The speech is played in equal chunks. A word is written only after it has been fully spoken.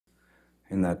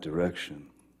in that direction,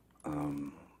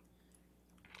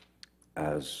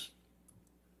 as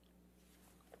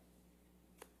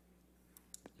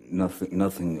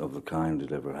nothing of the kind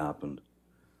had ever happened,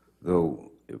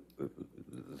 though the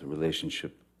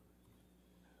relationship,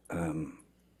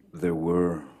 there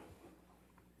were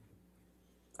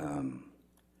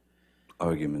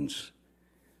arguments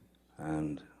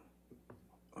and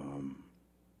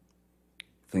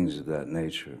things of that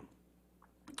nature,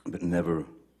 but never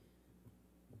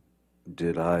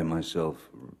did I myself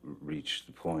reach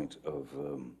the point of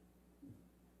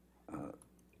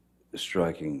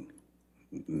striking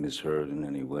Miss Heard in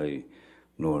any way,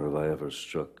 nor have I ever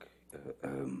struck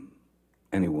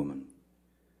any woman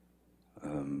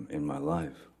in my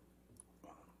life.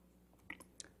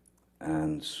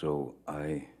 And so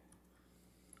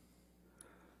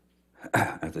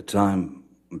at the time,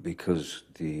 because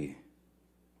the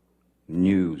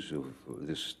news of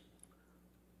this,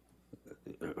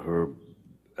 her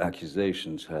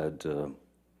accusations had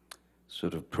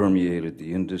sort of permeated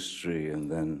the industry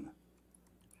and then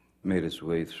made its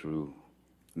way through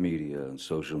media and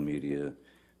social media,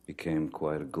 became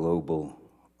quite a global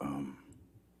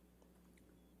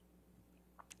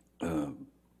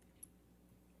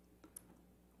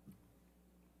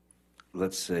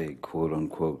let's say,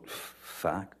 quote-unquote,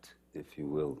 fact, if you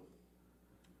will.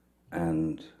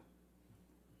 And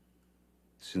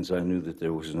since I knew that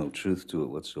there was no truth to it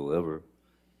whatsoever,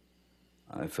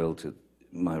 I felt it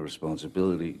my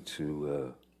responsibility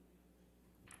to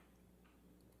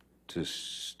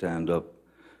stand up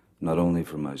not only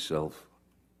for myself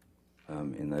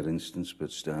in that instance,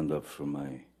 but stand up for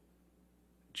my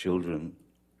children,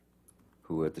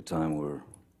 who at the time were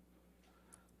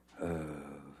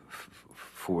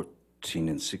 14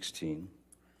 and 16,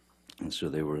 and so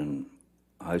they were in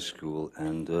high school,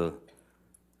 and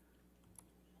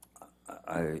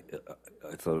I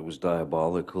thought it was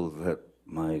diabolical that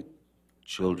my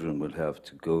children would have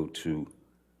to go to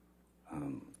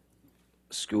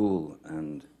school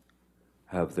and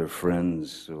have their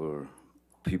friends or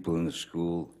people in the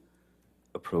school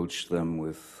approach them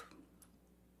with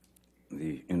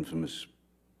the infamous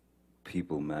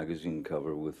People magazine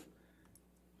cover with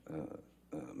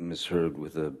Miss Heard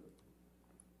with a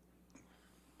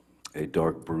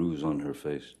dark bruise on her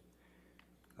face.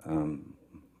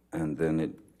 And then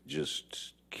it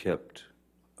just kept,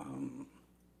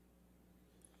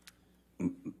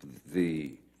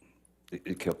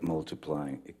 it kept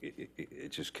multiplying.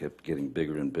 It just kept getting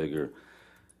bigger and bigger.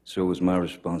 So it was my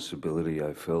responsibility,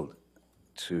 I felt,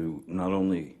 to not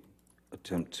only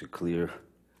attempt to clear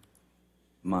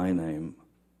my name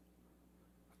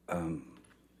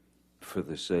for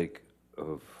the sake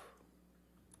of,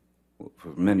 well,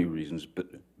 for many reasons, but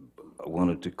I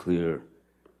wanted to clear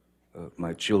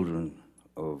my children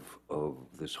of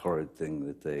this horrid thing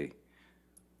that they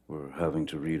were having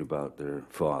to read about their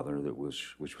father,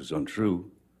 which was untrue.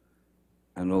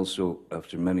 And also,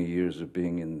 after many years of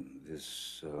being in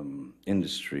this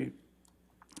industry,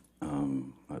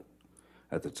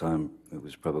 at the time it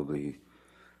was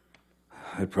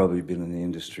I'd probably been in the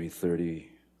industry 30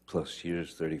 plus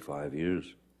years, 35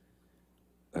 years.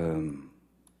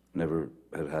 Never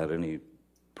had any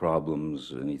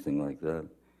problems, anything like that.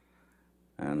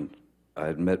 And I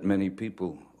had met many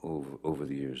people over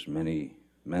the years, many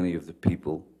of the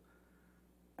people,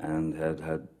 and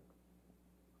had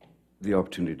the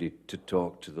opportunity to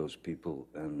talk to those people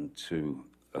and to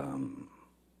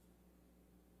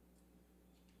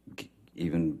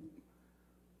even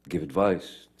give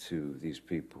advice to these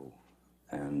people.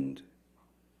 And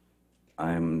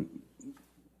I'm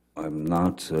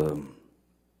not,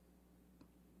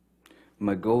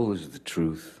 my goal is the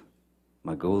truth.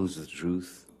 My goal is the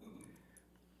truth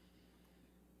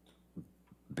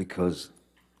because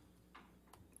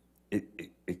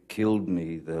it killed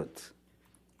me that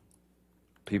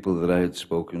people that I had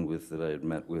spoken with, that I had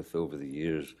met with over the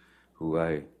years, who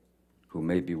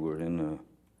maybe were in a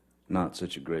not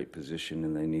such a great position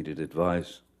and they needed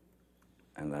advice,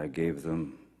 and I gave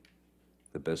them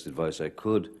the best advice I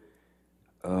could.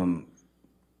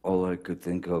 All I could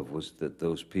think of was that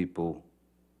those people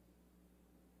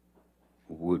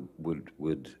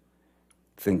would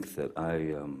think that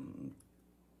I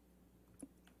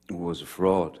was a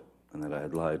fraud and that I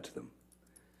had lied to them.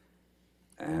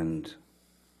 And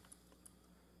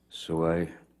so I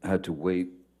had to wait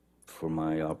for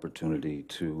my opportunity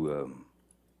to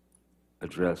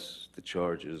address the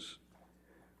charges,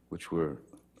 which were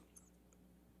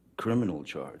criminal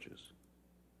charges.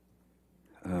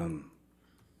 And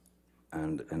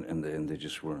they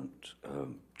just weren't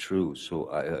true. So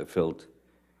I felt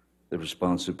the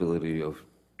responsibility of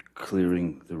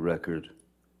clearing the record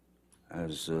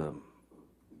as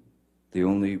the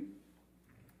only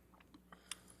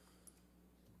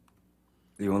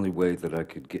way that I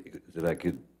could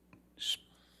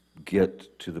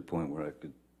get to the point where I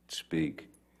could speak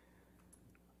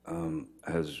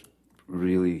has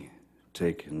really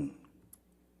taken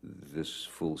this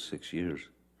full 6 years,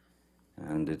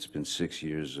 and it's been 6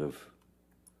 years of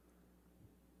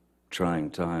trying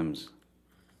times.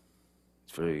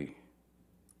 It's very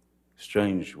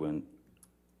strange when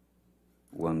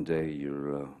one day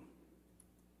you're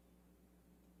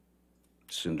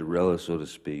Cinderella, so to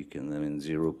speak, and then in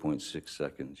 0.6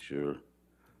 seconds you're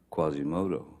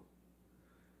Quasimodo.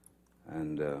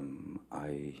 And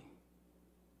I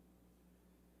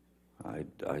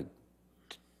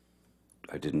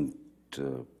didn't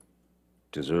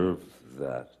deserve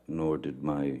that, nor did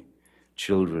my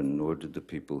children, nor did the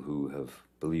people who have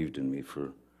believed in me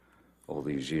for all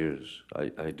these years.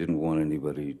 I didn't want any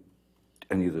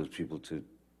of those people to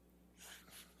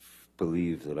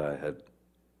believe that I had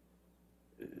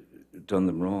done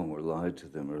them wrong or lied to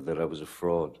them or that I was a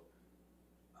fraud.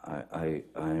 I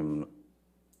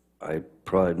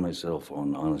pride myself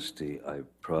on honesty. I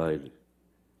pride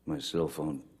myself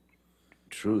on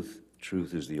truth.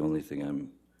 Truth is the only thing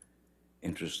I'm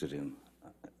interested in.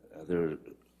 Their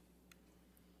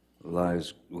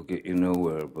lies will get you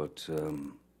nowhere, but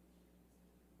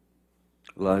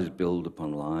lies build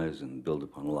upon lies and build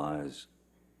upon lies.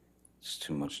 It's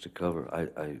too much to cover.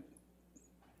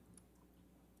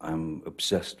 I'm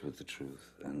obsessed with the truth,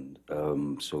 and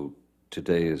so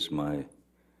today is the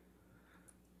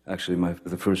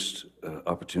first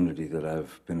opportunity that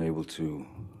I've been able to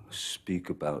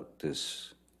speak about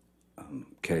this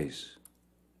case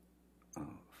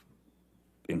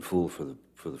in full for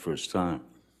the first time.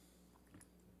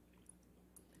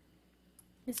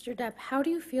 Mr. Depp, how do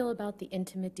you feel about the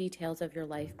intimate details of your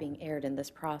life being aired in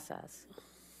this process?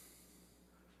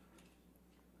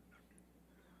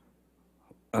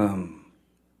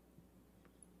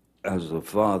 As a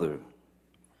father,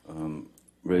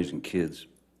 raising kids,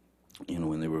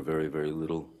 when they were very, very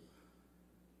little,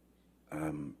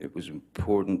 it was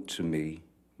important to me,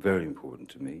 very important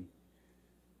to me,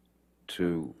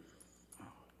 to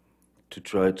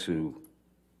try to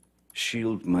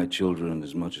shield my children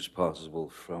as much as possible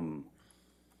from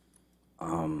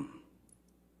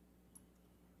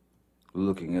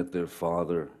looking at their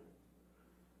father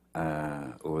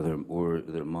or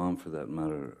their mom, for that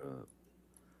matter,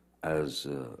 as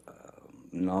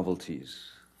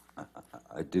novelties.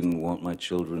 I didn't want my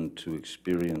children to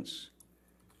experience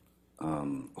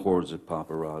hordes of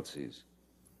paparazzis.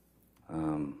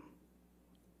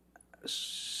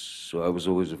 So I was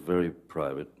always a very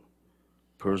private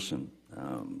person.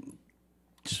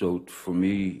 So for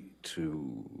me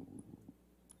to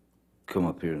come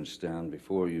up here and stand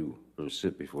before you, or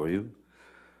sit before you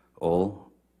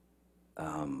all,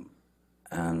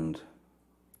 and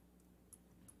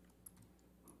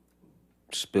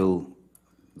spill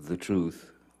the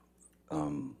truth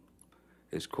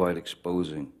is quite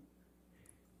exposing.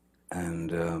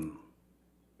 And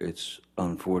it's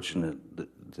unfortunate that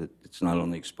it's not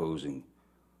only exposing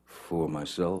for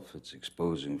myself, it's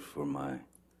exposing for my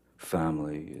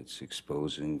family, it's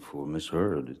exposing for Miss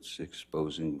Heard, it's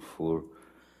exposing for,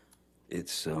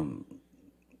 it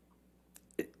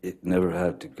never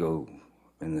had to go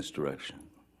in this direction.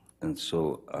 And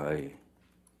so I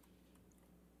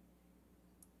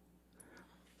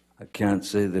can't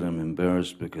say that I'm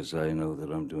embarrassed, because I know that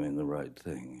I'm doing the right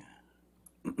thing.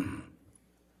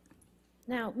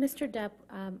 Now, Mr. Depp,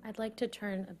 I'd like to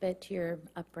turn a bit to your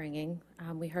upbringing.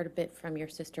 We heard a bit from your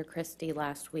sister Christy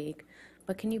last week,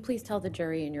 but can you please tell the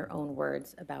jury in your own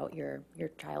words about your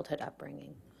childhood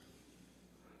upbringing?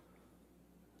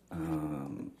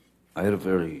 I had a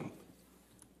very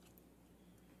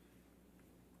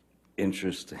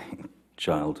interesting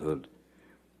childhood,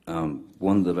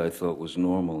 one that I thought was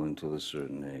normal until a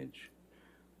certain age.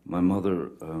 My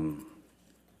mother,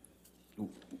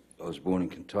 I was born in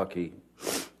Kentucky,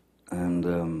 and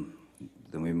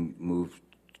then we moved,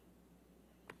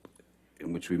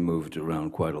 in which we moved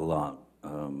around quite a lot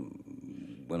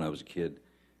when I was a kid.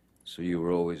 So you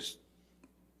were always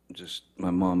just,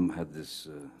 my mom had this,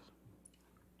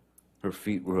 her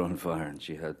feet were on fire and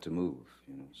she had to move,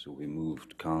 so we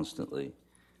moved constantly.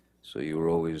 So you were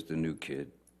always the new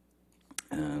kid,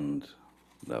 and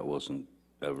that wasn't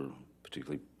ever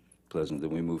particularly pleasant.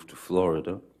 Then we moved to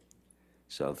Florida,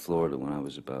 South Florida, when I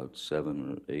was about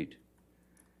 7 or 8.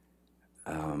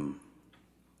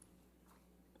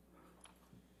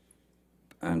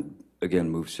 And again,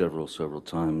 moved several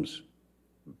times.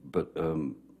 But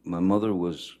my mother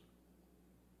was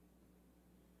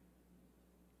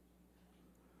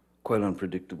quite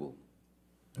unpredictable.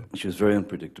 She was very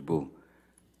unpredictable.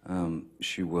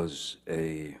 She was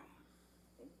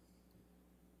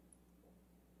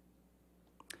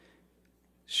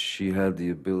she had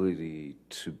the ability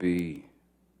to be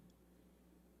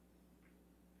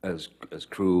as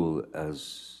cruel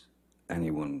as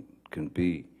anyone can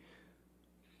be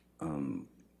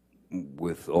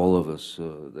with all of us.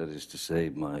 That is to say,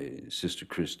 my sister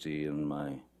Christy and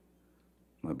my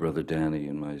brother Danny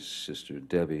and my sister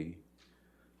Debbie,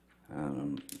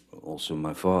 also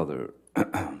my father.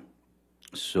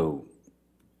 So,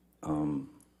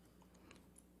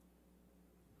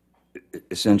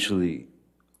 essentially,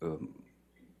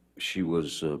 she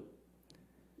was,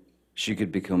 she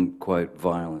could become quite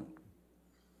violent,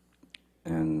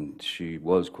 and she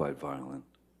was quite violent,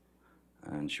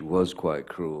 and she was quite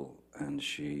cruel, and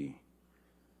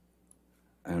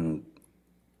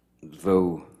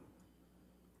though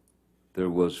there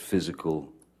was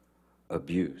physical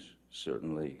abuse,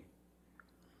 certainly,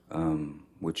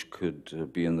 which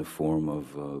could be in the form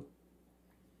of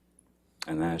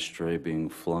an ashtray being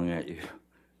flung at you,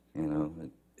 you know,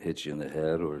 it hits you in the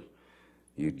head, or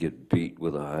you'd get beat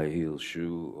with a high-heel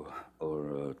shoe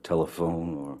or a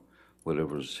telephone or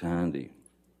whatever's handy.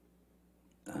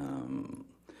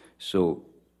 So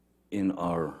in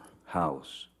our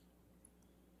house,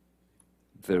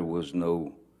 there was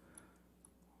no,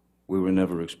 we were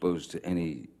never exposed to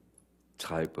any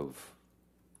type of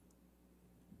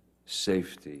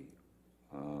safety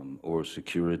or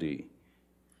security.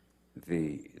 The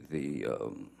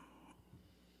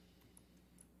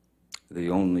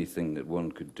only thing that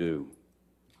one could do,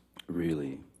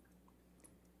 really,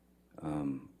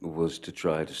 was to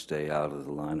try to stay out of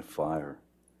the line of fire.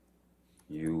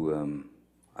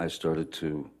 I started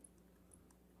to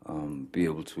be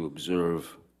able to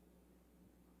observe,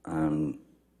 and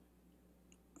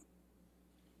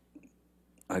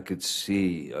I could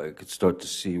start to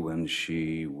see when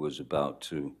she was about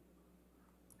to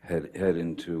head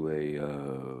into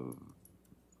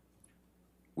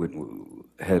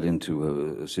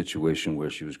a situation where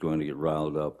she was going to get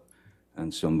riled up,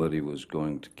 and somebody was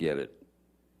going to get it.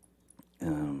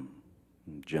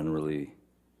 Generally,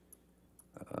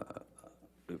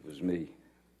 it was me.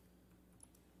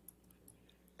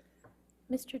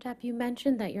 Mr. Depp, you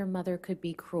mentioned that your mother could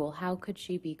be cruel. How could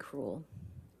she be cruel?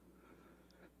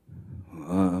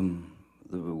 Well,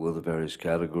 the various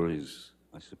categories,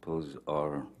 I suppose,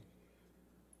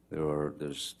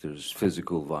 there's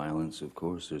physical violence, of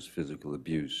course, there's physical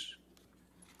abuse,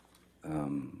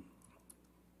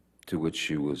 to which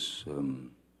she was,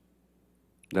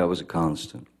 that was a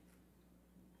constant.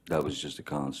 That was just a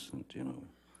constant, you know.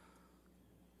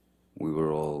 We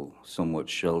were all somewhat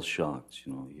shell-shocked,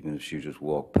 you know, even if she just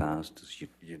walked past us,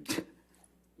 you'd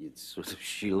sort of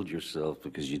shield yourself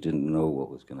because you didn't know what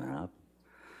was going to happen.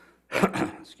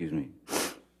 Excuse me.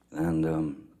 And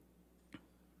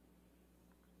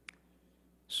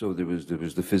so there was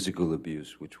the physical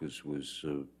abuse, which was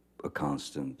a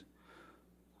constant.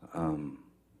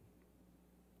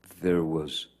 There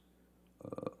was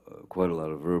quite a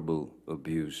lot of verbal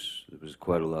abuse. There was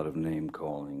quite a lot of name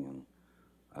calling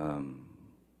and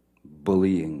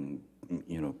bullying.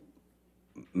 You know,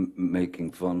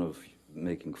 making fun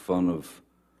of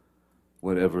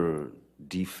whatever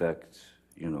defect,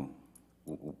 you know,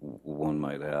 one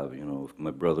might have. You know, if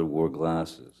my brother wore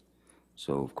glasses,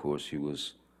 so of course he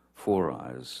was four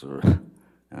eyes,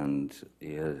 and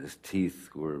his teeth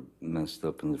were messed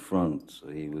up in the front, so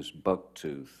he was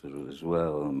buck-toothed as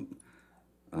well.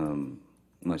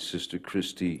 My sister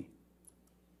Christy,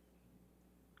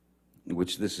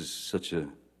 which this is such a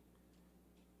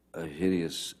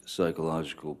hideous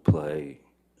psychological play.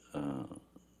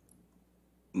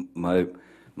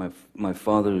 My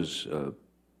father's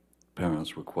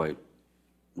parents were quite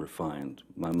refined.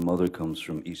 My mother comes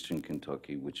from Eastern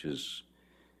Kentucky, which is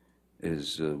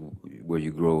where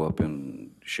you grow up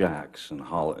in shacks and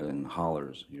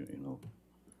hollers, you know,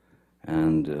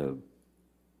 and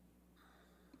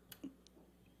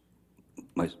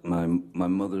my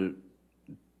mother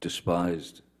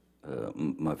despised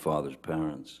my father's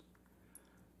parents,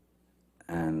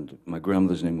 and my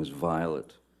grandmother's name was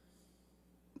Violet,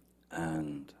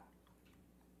 and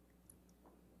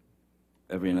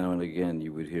every now and again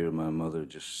you would hear my mother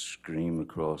just scream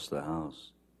across the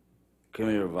house, "Come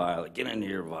here, Violet, get in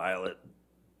here, Violet."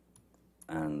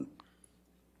 And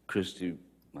Christy,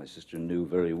 my sister, knew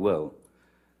very well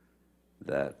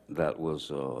that that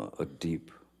was a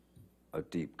deep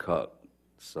cut,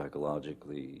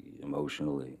 psychologically,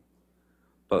 emotionally,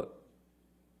 but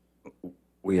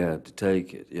we had to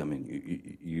take it. I mean,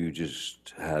 you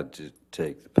just had to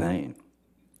take the pain.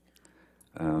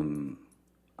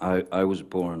 I was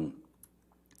born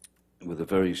with a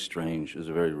very strange, it's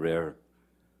a very rare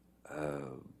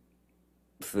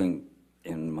thing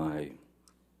in my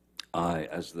eye,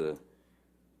 as the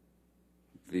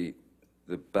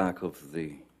back of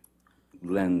the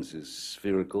lens is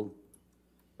spherical,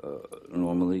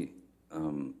 normally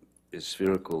is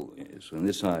spherical, so in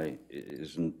this eye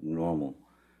is normal.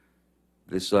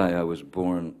 This eye, I was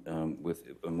born with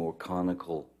a more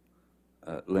conical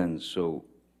lens, so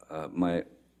my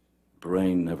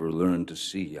brain never learned to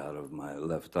see out of my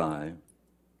left eye,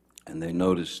 and they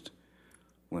noticed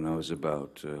when I was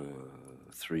about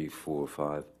 3, 4,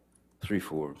 5, 3,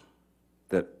 4,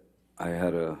 that I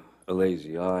had a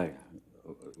lazy eye,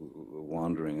 a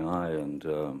wandering eye, and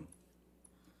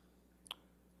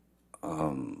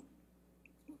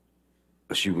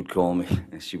she would call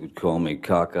me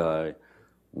cockeye,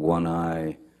 one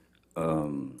eye,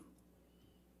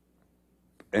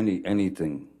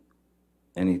 anything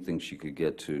she could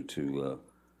get to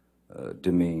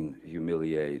demean,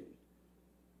 humiliate.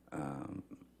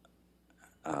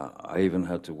 I even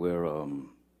had to wear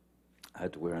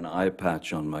an eye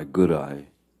patch on my good eye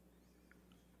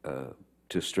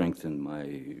to strengthen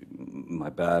my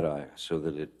bad eye, so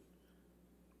that it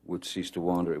would cease to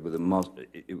wander. It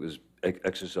was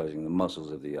exercising the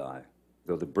muscles of the eye,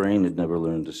 though the brain had never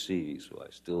learned to see. So I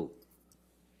still,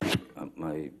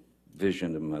 my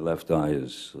vision in my left eye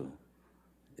is,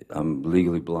 I'm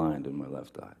legally blind in my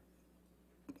left eye.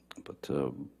 But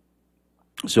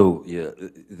so yeah,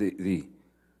 the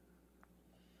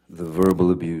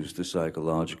verbal abuse, the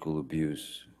psychological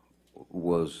abuse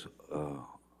was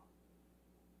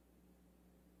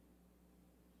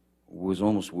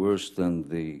almost worse than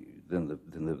the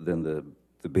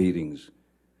beatings,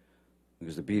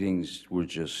 because the beatings were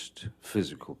just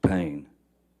physical pain,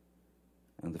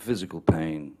 and the physical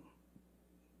pain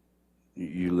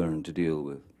you learn to deal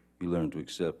with, you learn to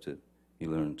accept it, you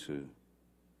learn to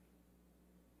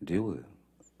deal with it.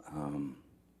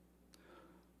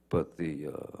 But the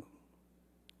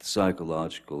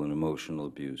psychological and emotional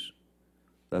abuse,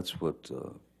 that's what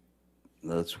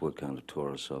kind of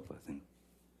tore us up, I think.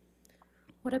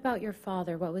 What about your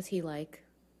father? What was he like?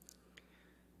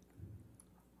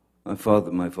 My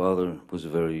father was a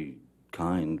very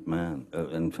kind man.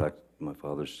 In fact, my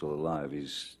father's still alive.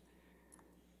 He's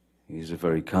a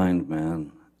very kind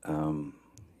man.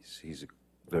 He's a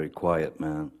very quiet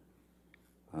man.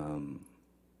 In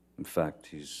fact,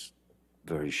 he's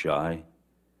very shy.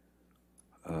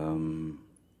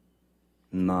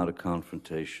 Not a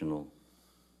confrontational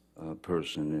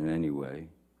person in any way.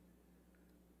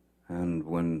 And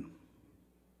when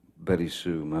Betty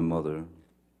Sue, my mother,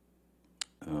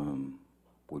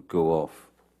 would go off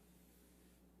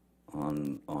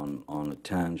on a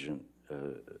tangent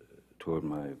toward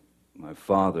my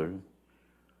father,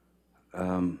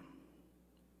 and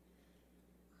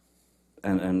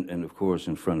of course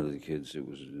in front of the kids it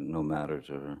was no matter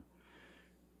to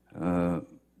her.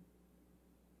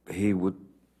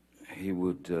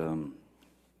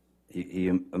 He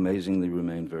amazingly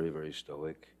remained very, very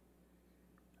stoic,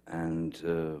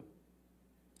 and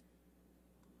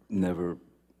never,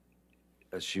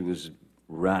 as she was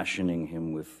rationing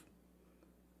him with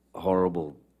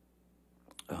horrible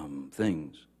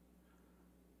things,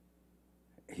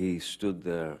 he stood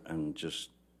there and just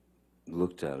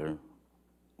looked at her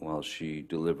while she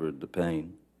delivered the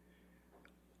pain,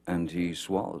 and he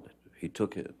swallowed it. He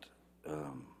took it.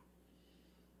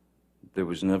 There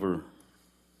was never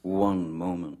one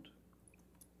moment,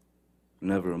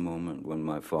 never a moment when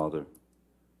my father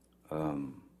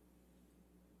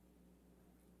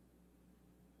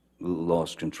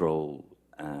lost control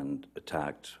and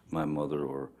attacked my mother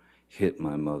or hit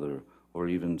my mother or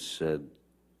even said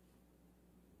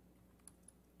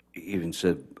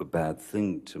a bad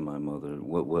thing to my mother.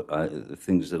 The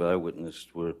things that I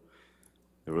witnessed were,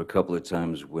 there were a couple of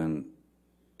times when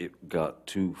it got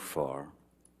too far,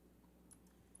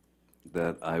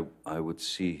 that I could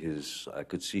see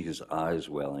his eyes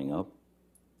welling up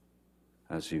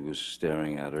as he was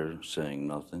staring at her, saying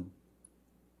nothing.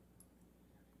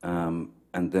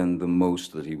 And then the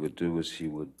most that he would do is he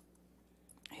would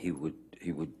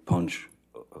punch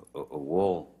a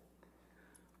wall.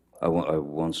 I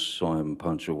once saw him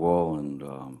punch a wall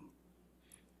and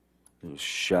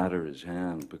shatter his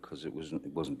hand because it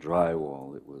wasn't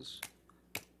drywall. It was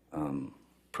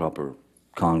proper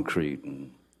concrete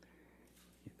and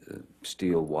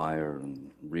steel wire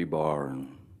and rebar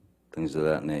and things of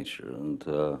that nature. And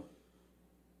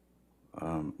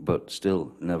but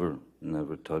still, never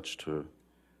touched her,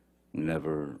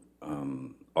 never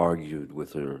argued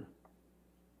with her.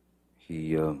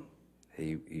 He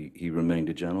he remained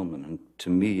a gentleman. And to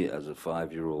me, as a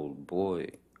 5-year-old boy,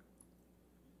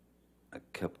 I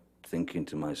kept thinking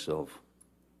to myself,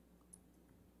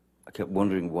 I kept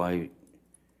wondering why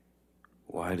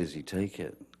does he take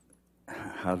it?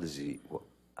 How does he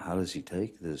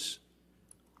take this?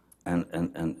 And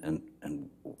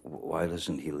why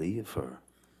doesn't he leave her?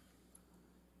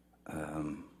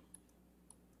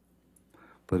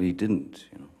 But he didn't,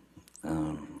 you know.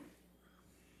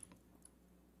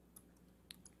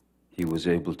 He was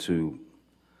able to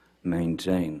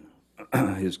maintain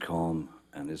his calm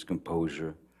and his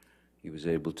composure. He was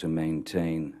able to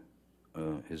maintain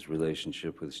his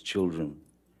relationship with his children.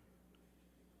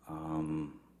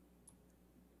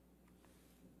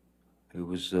 He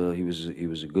was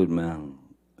a good man.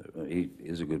 He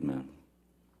is a good man.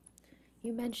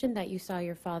 You mentioned that you saw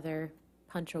your father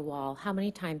punch a wall. How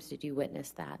many times did you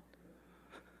witness that?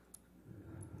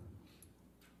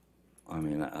 I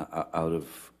mean, out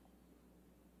of,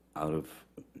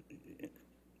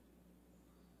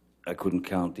 I couldn't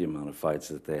count the amount of fights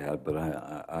that they had, but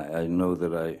I know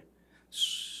that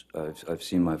I've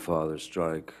seen my father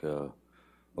strike a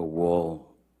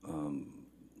wall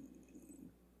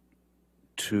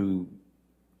 2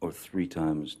 or 3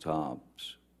 times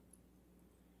tops.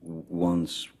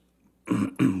 Once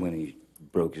when he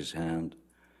broke his hand,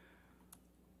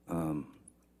 but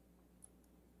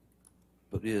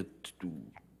yeah,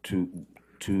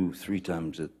 2-3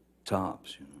 times at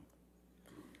tops, you know.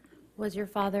 Was your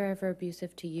father ever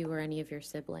abusive to you or any of your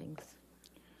siblings?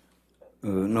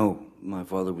 No, my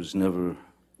father was not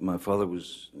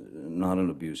an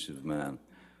abusive man.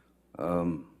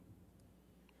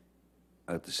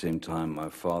 At the same time, my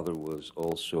father was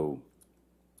also,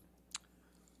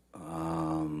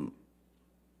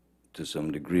 to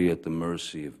some degree, at the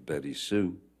mercy of Betty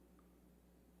Sue,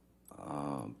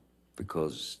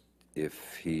 because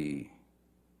if he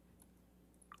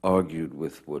argued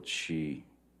with what she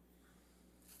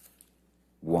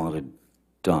wanted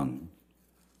done,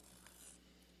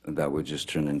 that would just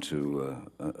turn into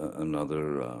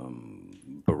another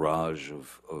barrage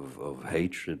of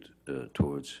hatred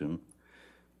towards him.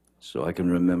 So I can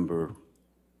remember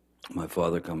my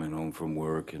father coming home from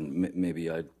work, and maybe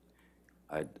I'd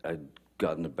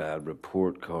gotten a bad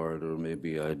report card, or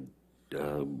maybe I'd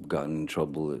gotten in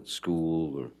trouble at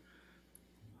school, or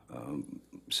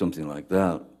something like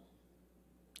that.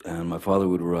 And my father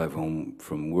would arrive home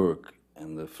from work,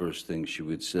 and the first thing she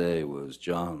would say was,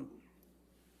 "John,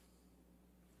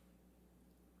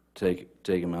 take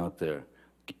him out there.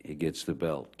 He gets the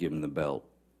belt. Give him the belt."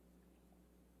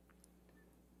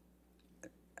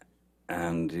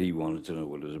 And he wanted to know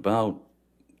what it was about,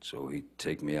 so he'd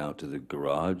take me out to the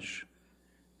garage,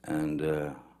 and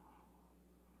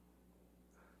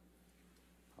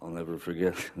I'll never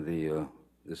forget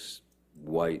this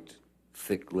white,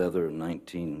 thick leather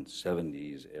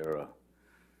 1970s era,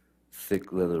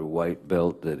 thick leather white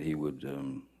belt that he would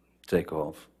take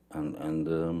off, and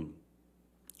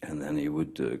then he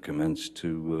would commence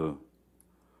to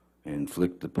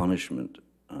inflict the punishment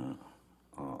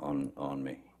on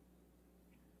me.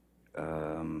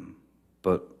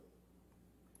 But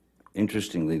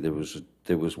interestingly, there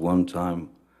was one time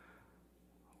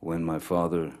when my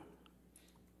father,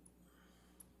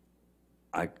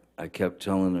 I kept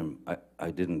telling him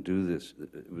I didn't do this.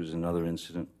 It was another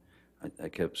incident. I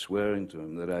kept swearing to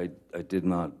him that I did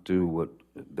not do what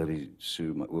Betty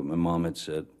Sue, what my mom had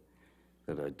said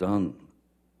that I'd done.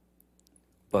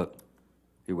 But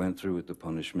he went through with the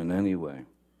punishment anyway.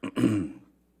 And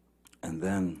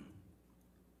then,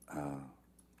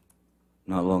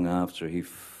 not long after, he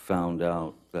found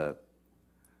out that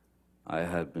I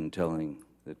had been telling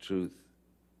the truth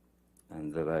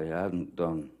and that I hadn't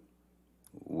done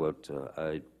what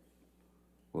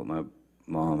my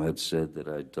mom had said that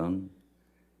I'd done.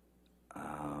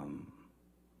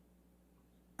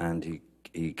 And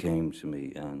he came to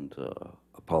me and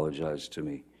apologized to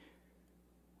me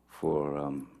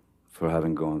for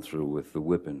having gone through with the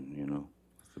whipping, you know,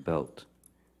 with the belt.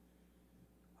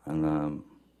 And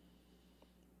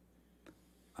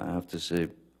I have to say,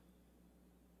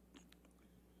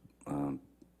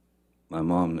 my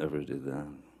mom never did that.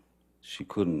 She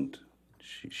couldn't.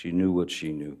 She knew what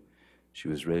she knew. She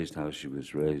was raised how she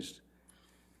was raised.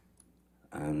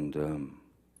 And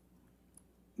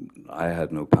I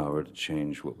had no power to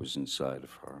change what was inside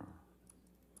of her,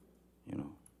 you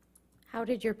know. How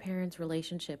did your parents'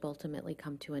 relationship ultimately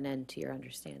come to an end, to your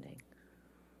understanding?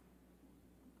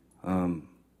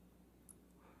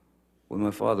 When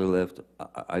my father left,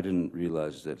 I didn't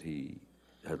realize that he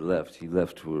had left. He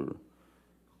left for,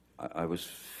 I was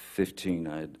 15.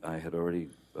 I had already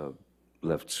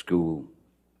left school,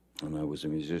 and I was a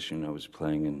musician. I was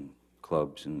playing in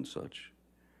clubs and such.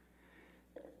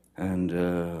 And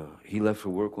he left for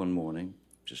work one morning,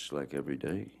 just like every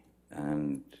day,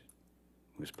 and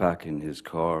was packing his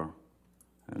car,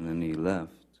 and then he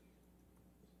left.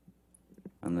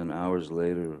 And then hours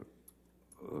later,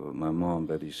 my mom,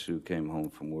 Betty Sue, came home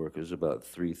from work. It was about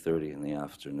 3:30 in the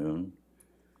afternoon.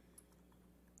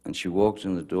 And she walked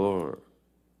in the door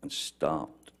and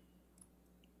stopped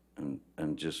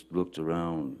and just looked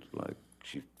around like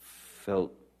she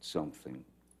felt something.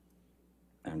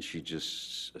 And I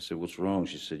said, "What's wrong?"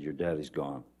 She said, "Your daddy's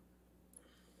gone."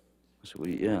 I said, "Well,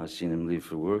 yeah, I seen him leave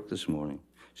for work this morning."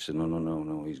 She said,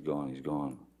 No, he's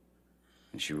gone.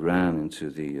 And she ran into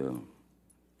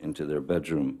their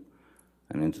bedroom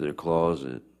and into their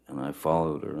closet, and I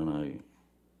followed her, and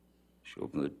she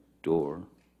opened the door,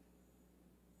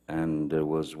 and there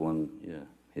was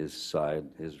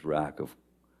his rack of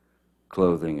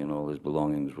clothing and all his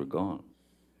belongings were gone.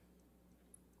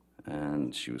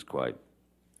 And she was quite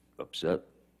upset.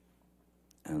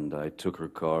 And I took her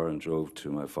car and drove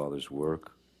to my father's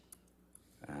work,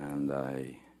 and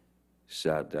I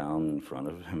sat down in front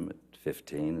of him at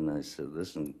 15, and I said,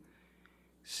 "Listen,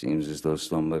 seems as though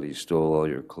somebody stole all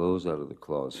your clothes out of the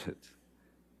closet."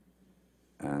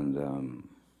 And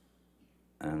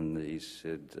he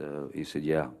said,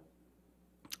 "Yeah.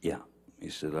 He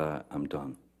said, "I'm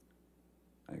done.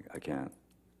 I can't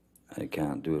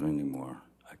do it anymore.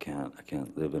 I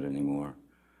can't live it anymore.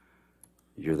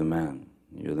 You're the man.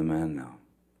 You're the man now."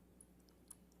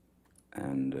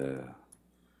 And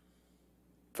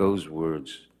those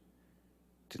words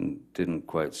didn't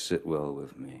quite sit well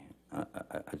with me.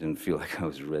 I didn't feel like I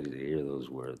was ready to hear those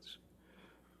words.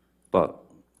 But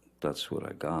that's what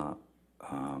I got.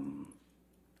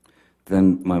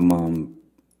 Then my mom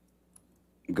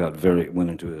went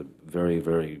into a very,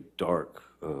 very dark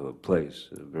place,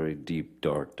 a very deep,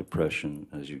 dark depression,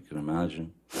 as you can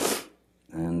imagine.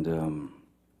 And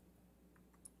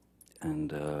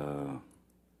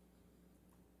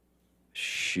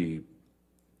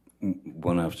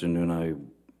one afternoon I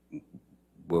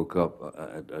woke up,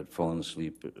 I'd fallen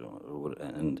asleep,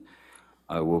 and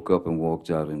I woke up and walked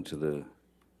out into the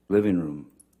living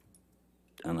room,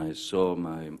 and I saw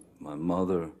my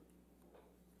mother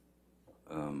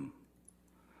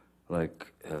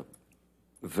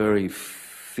very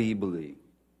feebly,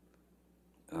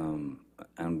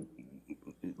 and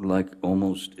like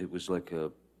almost, it was like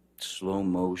a slow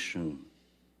motion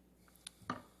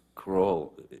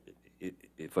crawl.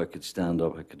 If I could stand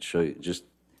up, I could show you just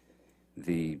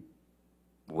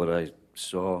what I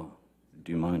saw.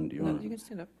 Do you mind? No, you can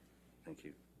stand up. Thank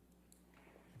you.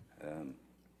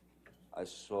 I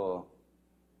saw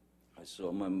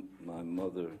my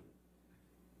mother,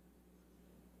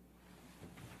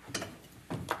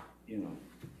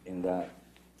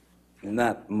 in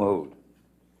that mode.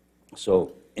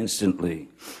 So instantly,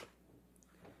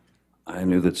 I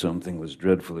knew that something was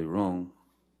dreadfully wrong,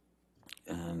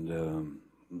 and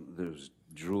there was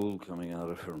drool coming out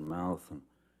of her mouth. And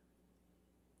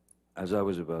as I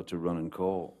was about to run and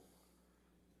call,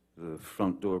 the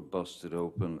front door busted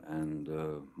open, and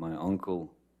my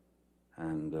uncle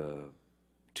and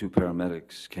two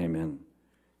paramedics came in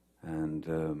and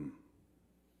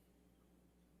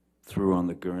threw her on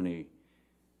the gurney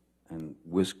and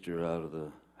whisked her out of the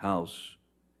house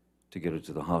to get her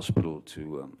to the hospital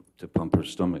to pump her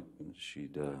stomach. And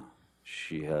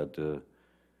she had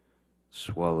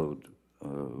swallowed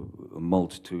a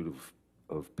multitude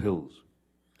of pills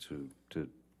to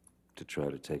try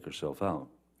to take herself out,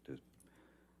 to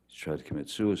try to commit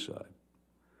suicide.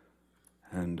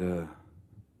 And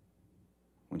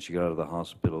when she got out of the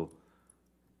hospital,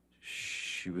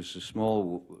 she was a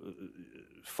small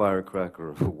firecracker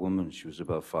of a woman. She was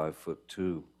about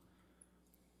 5'2".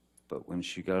 But when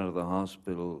she got out of the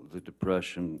hospital, the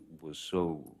depression was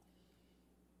so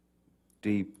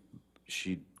deep,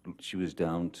 she was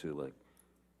down to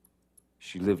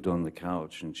she lived on the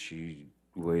couch, and she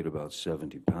weighed about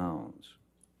 70 pounds.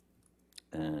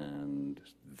 And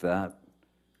that,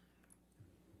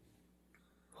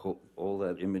 all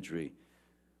that imagery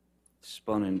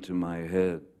spun into my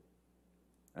head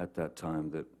at that time,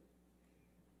 that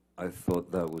I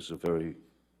thought that was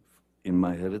in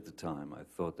my head at the time, I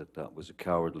thought that was a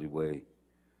cowardly way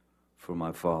for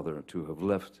my father to have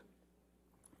left.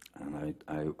 And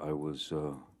I was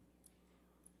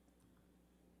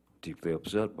deeply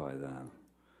upset by that.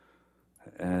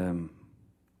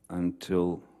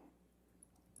 Until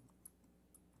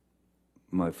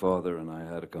my father and I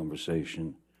had a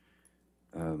conversation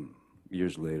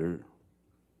years later,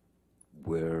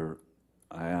 where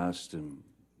I asked him,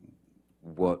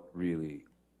 what really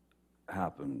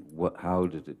happened, how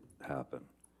did it happen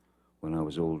when I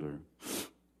was older.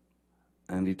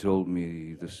 And he told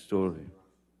me the story.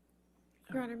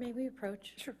 Your Honor, may we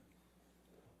approach? Sure.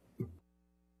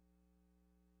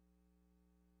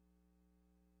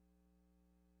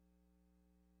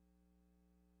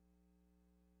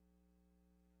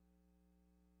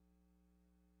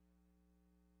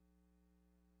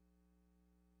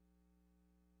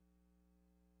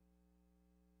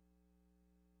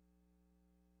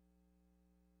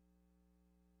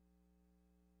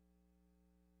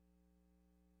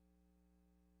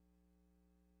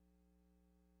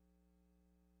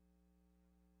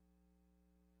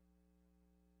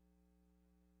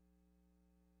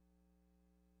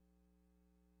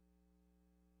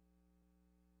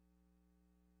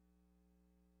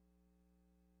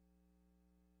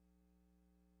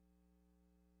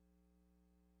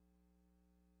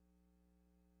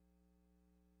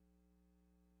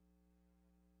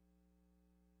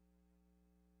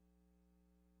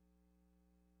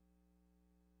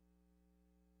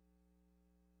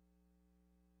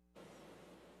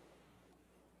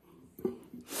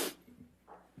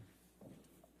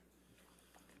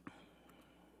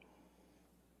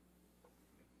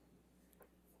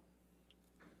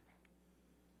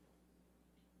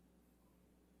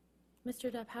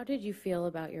 Mr. Depp, how did you feel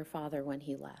about your father when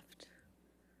he left?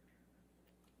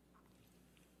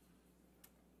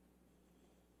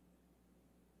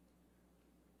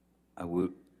 I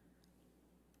would.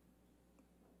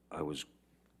 I was.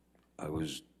 I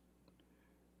was.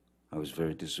 I was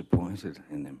very disappointed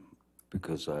in him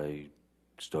because I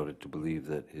started to believe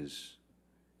that his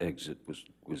exit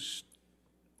was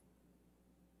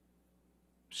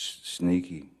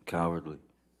sneaky, cowardly.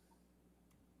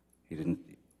 He didn't.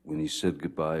 When he said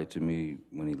goodbye to me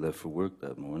when he left for work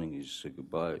that morning, he just said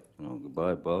goodbye.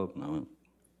 Goodbye, Bob. And I went,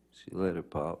 see you later,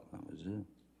 Pop. That was it.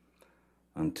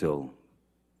 Until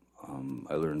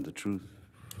I learned the truth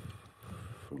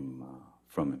from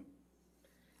him.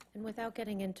 And without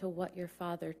getting into what your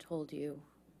father told you,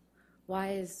 how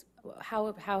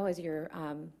has your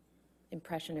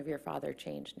impression of your father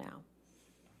changed now?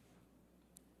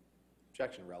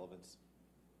 Objection, relevance.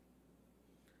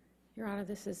 Your Honor,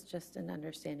 this is just an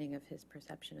understanding of his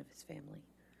perception of his family.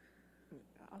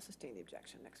 I'll sustain the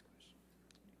objection. Next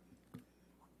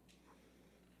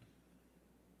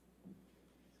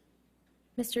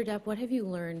question. Mr. Depp, what have you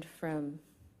learned from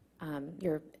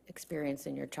your experience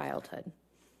in your childhood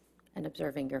and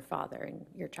observing your father in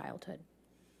your childhood?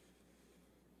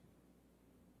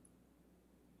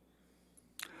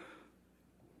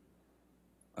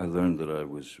 I learned that I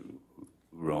was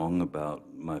wrong about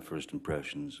my first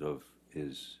impressions of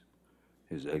his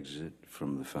exit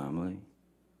from the family.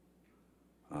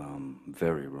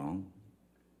 Very wrong.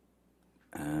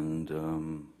 And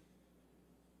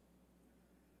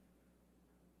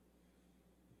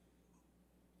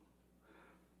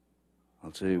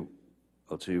I'll tell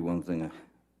you one thing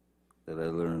that I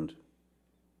learned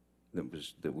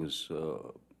that was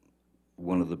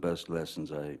one of the best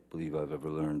lessons I believe I've ever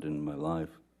learned in my life,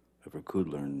 ever could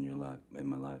learn in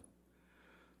my life,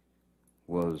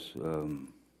 was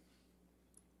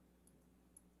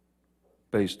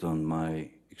based on my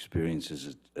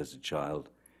experiences as a child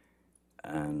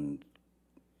and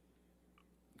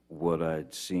what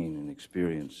I'd seen and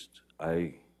experienced.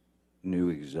 I knew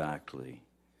exactly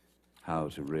how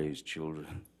to raise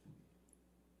children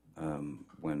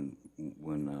when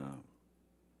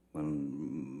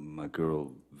my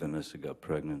girl Vanessa got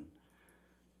pregnant.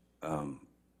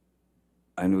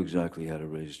 I knew exactly how to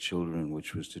raise children,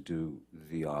 which was to do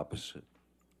the opposite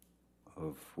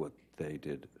of what they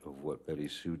did, of what Betty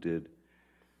Sue did.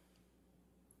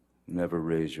 Never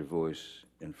raise your voice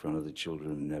in front of the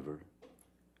children, never.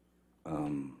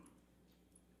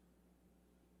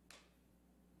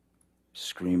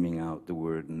 Screaming out the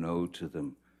word no to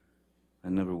them. I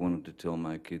never wanted to tell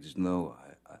my kids no.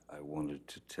 I wanted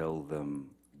to tell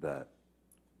them that,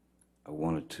 I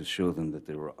wanted to show them that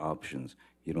there were options.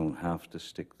 You don't have to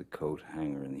stick the coat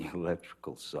hanger in the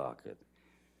electrical socket.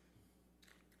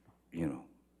 You know,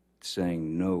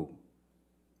 saying no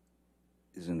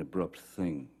is an abrupt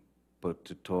thing, but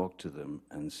to talk to them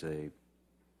and say,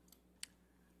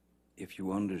 if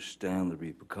you understand the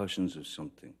repercussions of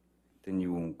something, then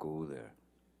you won't go there.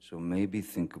 So maybe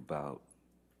think about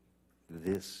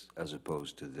this as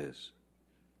opposed to this.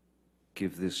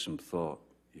 Give this some thought,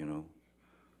 you know.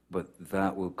 But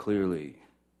that will clearly,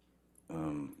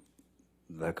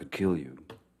 that could kill you.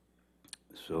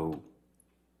 So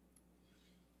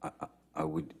I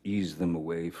would ease them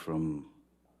away from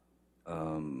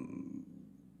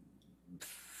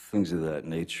things of that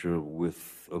nature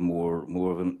with a more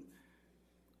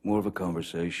of a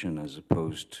conversation as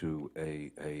opposed to a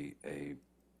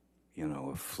you know,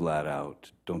 a flat out,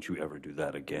 don't you ever do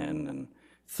that again, and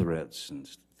threats and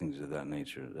things of that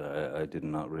nature. I did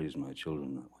not raise my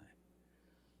children that way.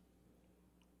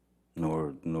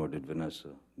 Nor did Vanessa.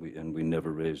 We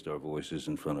never raised our voices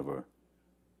in front of our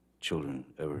children,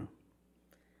 ever.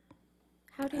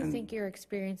 How do you think your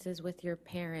experiences with your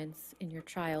parents in your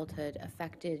childhood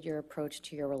affected your approach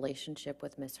to your relationship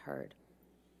with Miss Heard?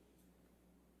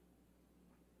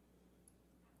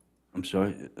 I'm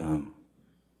sorry,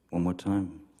 one more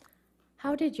time.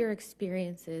 How did your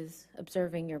experiences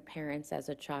observing your parents as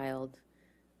a child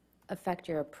affect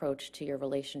your approach to your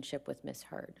relationship with Miss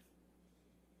Heard?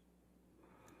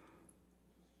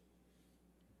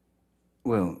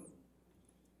 Well,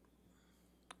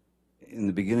 in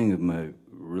the beginning of my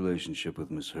relationship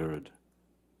with Miss Heard,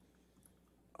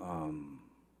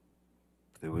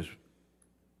 there was,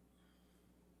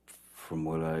 from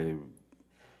what I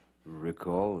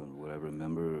recall and what I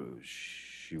remember,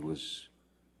 she was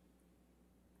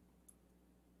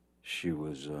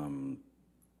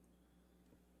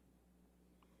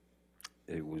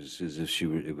it was as if she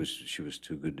was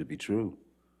too good to be true.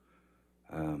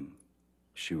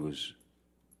 She was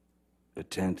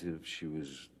attentive, she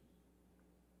was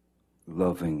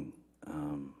loving,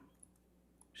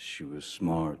 she was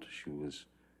smart, she was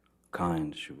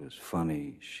kind, she was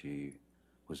funny, she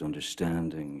was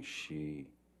understanding,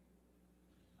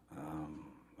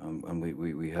 and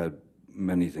we had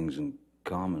many things in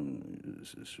common,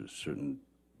 certain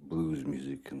blues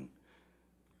music and,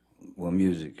 well,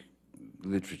 music,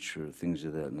 literature, things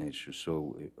of that nature.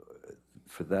 So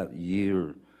for that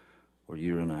year or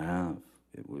year and a half,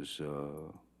 it was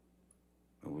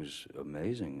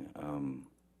amazing.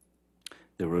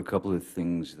 There were a couple of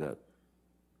things that,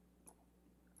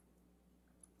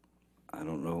 I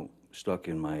don't know, stuck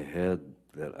in my head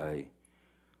that I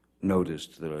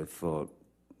noticed that I thought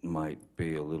might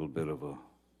be a little bit of a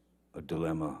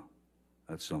dilemma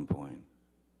at some point.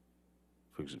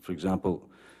 For example,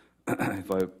 I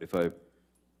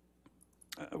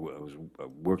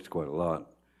worked quite a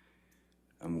lot,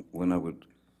 and when I would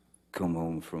come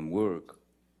home from work,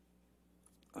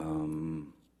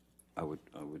 I would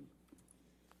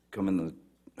come in the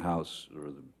house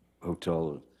or the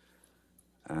hotel,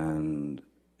 and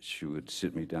she would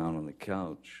sit me down on the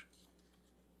couch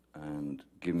and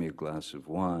give me a glass of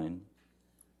wine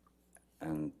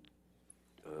and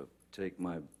take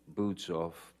my boots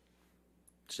off,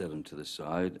 set them to the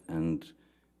side, and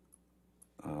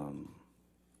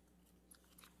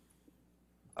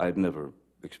I'd never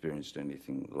experienced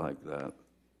anything like that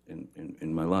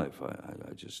in my life.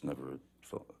 I just never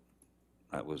thought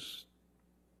I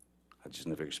just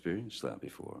never experienced that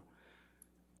before.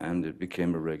 And it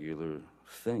became a regular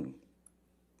thing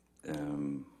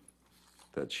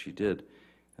that she did,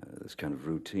 this kind of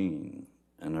routine.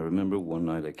 And I remember one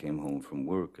night I came home from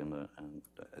work, and I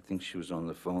think she was on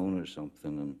the phone or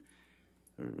something,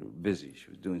 or busy. She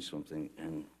was doing something,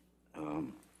 and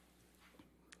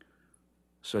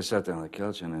so I sat down on the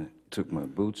couch and I took my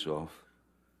boots off,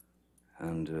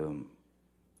 and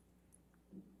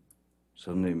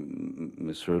suddenly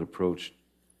Miss Heard approached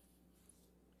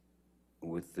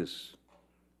with this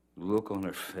look on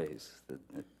her face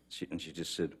and she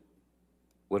just said,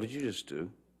 "What did you just do?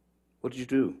 What did you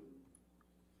do?"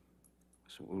 I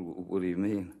said, "What do you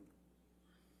mean?"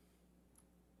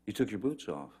 "You took your boots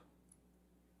off."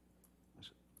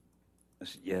 I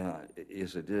said, "Yeah,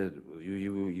 yes, I did.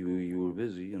 You were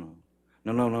busy, you know."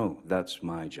 No, that's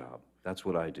my job. That's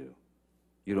what I do.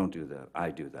 You don't do that. I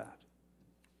do that."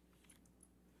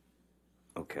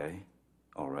 "Okay,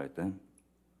 all right then."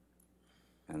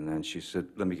 And then she said,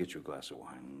 "Let me get you a glass of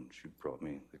wine." And she brought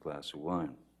me the glass of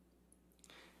wine.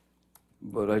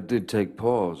 But I did take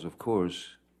pause, of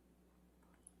course,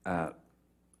 at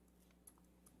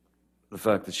the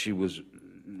fact that she was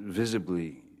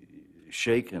visibly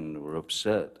shaken or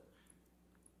upset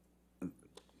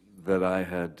that I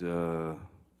had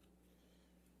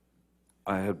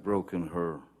broken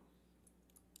her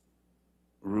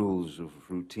rules of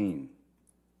routine.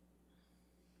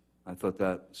 I thought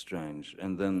that strange.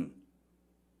 And then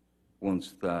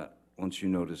once you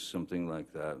notice something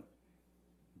like that,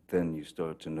 then you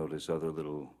start to notice other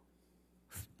little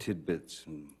tidbits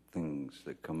and things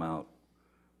that come out.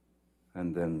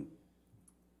 And then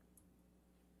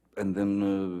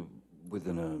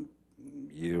within a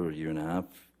year and a half,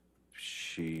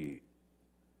 she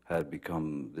had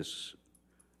become this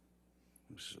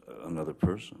another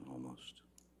person almost.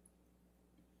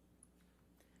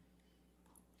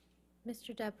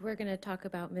 Mr. Depp, we're going to talk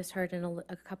about Miss Heard in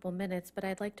a couple minutes, but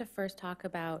I'd like to first talk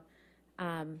about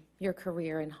your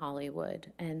career in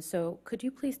Hollywood. And so could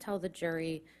you please tell the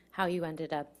jury how you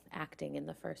ended up acting in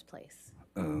the first place?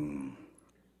 I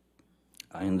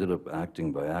ended up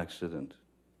acting by accident.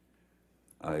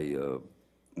 I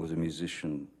was a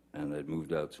musician, and I'd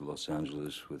moved out to Los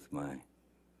Angeles with my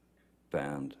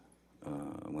band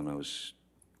when I was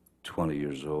 20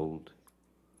 years old.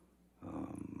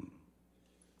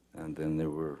 And then there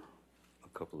were a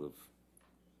couple of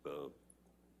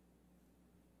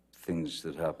things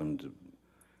that happened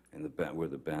in the band where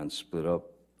the band split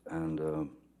up, and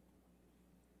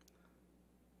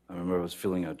I remember I was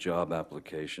filling out job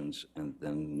applications, and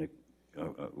then Nick,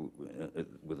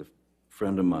 with a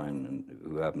friend of mine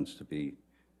who happens to be,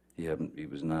 he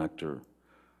was an actor,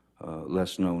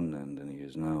 less known then than he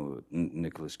is now,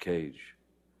 Nicolas Cage.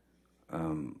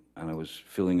 And I was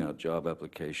filling out job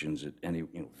applications at any,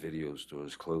 video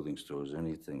stores, clothing stores,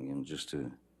 anything, just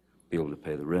to be able to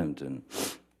pay the rent. And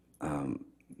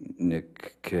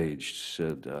Nick Cage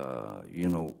said, why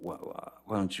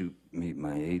don't you meet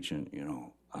my agent,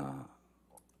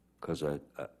 because I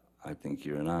think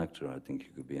you're an actor. I think you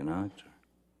could be an actor.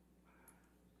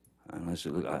 And I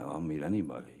said, look, I'll meet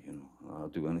anybody, I'll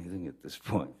do anything at this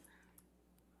point.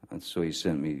 And so he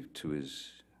sent me to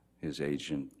his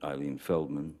agent, Eileen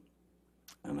Feldman,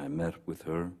 and I met with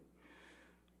her.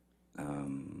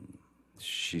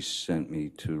 She sent me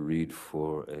to read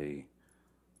for a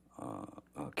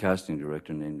casting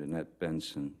director named Annette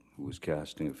Benson, who was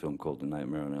casting a film called The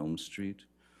Nightmare on Elm Street.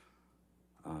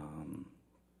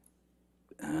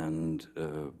 And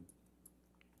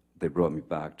they brought me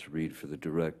back to read for the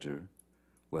director,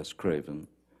 Wes Craven,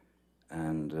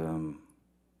 and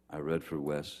I read for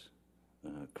Wes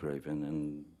Craven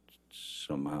and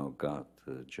somehow got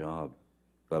the job.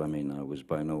 But I mean, I was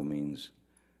by no means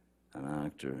an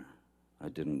actor. I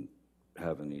didn't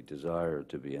have any desire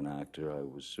to be an actor. I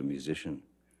was a musician.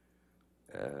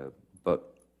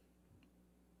 But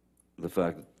the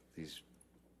fact that these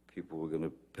people were going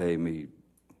to pay me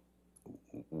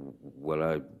what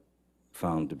I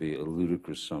found to be a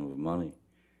ludicrous sum of money,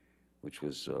 which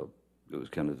was it was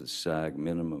kind of the SAG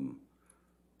minimum.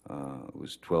 It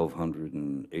was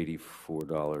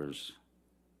 $1,284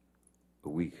 a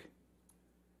week,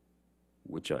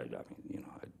 which I'd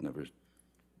never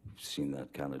seen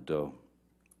that kind of dough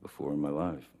before in my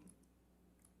life.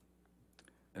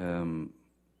 And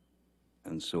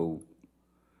so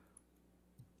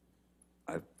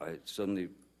I suddenly,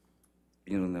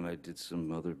 and then I did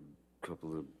some other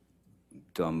couple of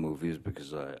dumb movies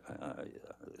because I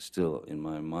still, in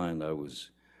my mind, I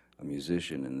was a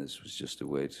musician, and this was just a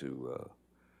way to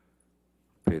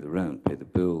pay the rent, pay the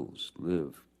bills,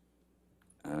 live.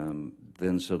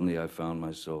 Then suddenly I found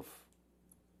myself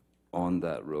on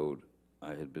that road.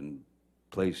 I had been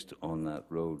placed on that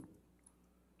road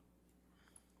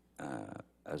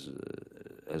as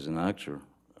an actor,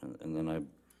 and then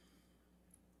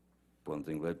one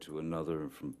thing led to another,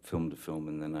 from film to film,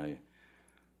 and then I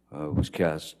was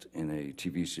cast in a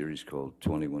TV series called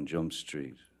 21 Jump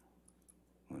Street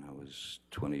when I was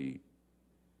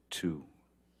 22,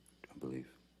 I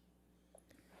believe.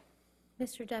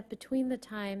 Mr. Depp, between the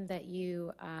time that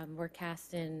you were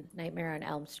cast in Nightmare on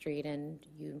Elm Street and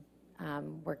you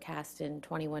were cast in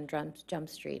 21 Jump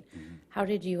Street, how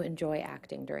did you enjoy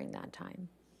acting during that time?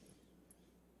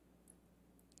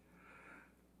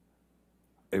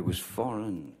 It was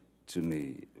foreign to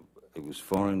me. It was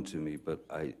foreign to me, but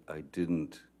I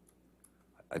didn't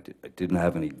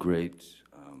have any great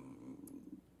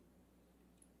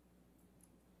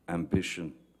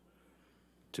ambition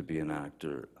to be an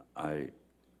actor.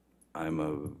 I'm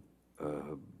a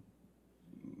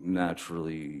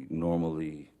naturally,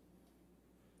 normally,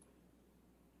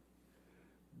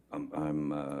 I've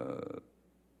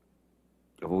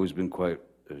always been quite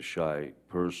a shy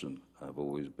person. I've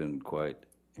always been quite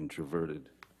introverted.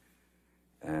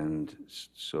 And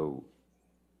so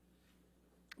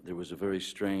there was a very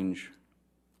strange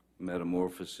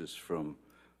metamorphosis from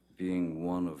being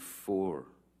one of four,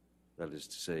 that is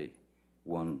to say,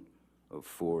 one of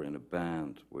four in a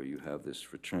band where you have this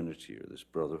fraternity or this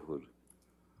brotherhood,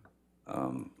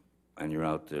 and you're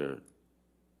out there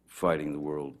fighting the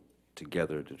world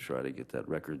together to try to get that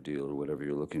record deal or whatever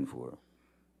you're looking for.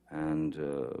 And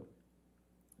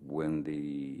when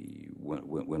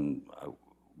I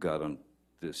got on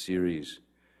the series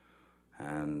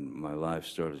and my life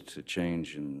started to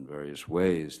change in various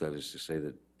ways, that is to say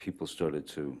that people started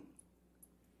to,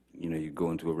 you go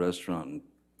into a restaurant and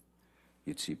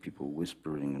you'd see people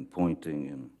whispering and pointing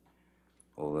and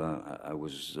all that. I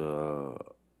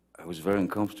I was very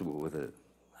uncomfortable with it.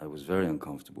 I was very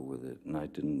uncomfortable with it, and I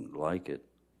didn't like it.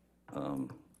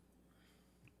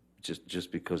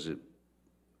 Just because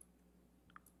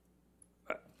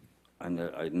I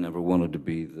never wanted to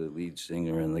be the lead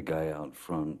singer and the guy out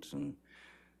front and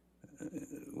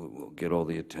will get all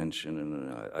the attention,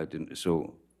 and I didn't.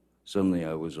 So suddenly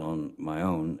I was on my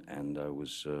own, and I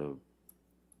was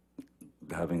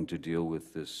having to deal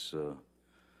with this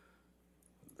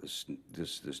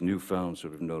newfound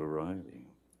sort of notoriety,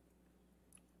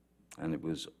 and it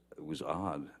was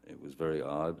odd. It was very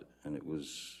odd, and it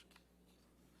was.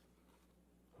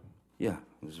 Yeah,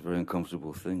 it was a very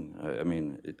uncomfortable thing. I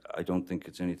mean, I don't think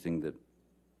it's anything that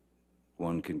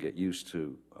one can get used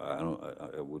to.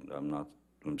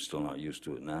 I'm still not used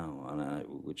to it now, and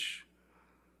which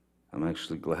I'm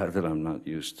actually glad that I'm not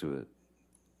used to it,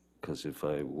 because if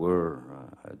I were,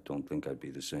 I don't think I'd be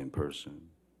the same person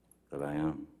that I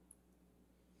am.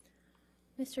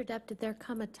 Mr. Depp, did there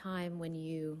come a time when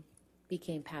you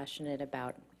became passionate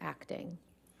about acting?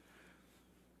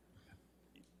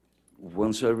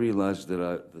 Once I realized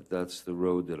that that's the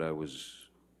road that I was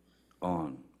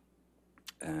on,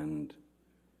 and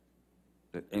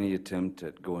that any attempt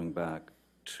at going back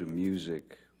to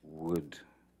music would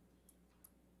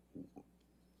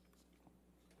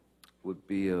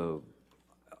be it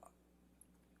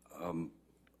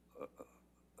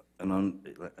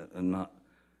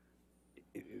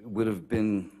would have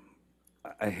been.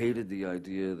 I hated the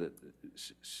idea that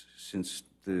since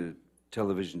the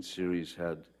television series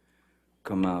had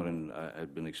come out and I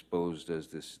had been exposed as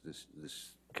this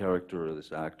character or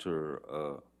this actor,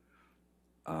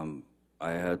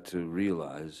 I had to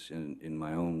realize in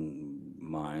my own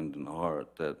mind and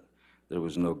heart that there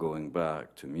was no going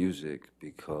back to music,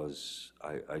 because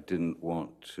I didn't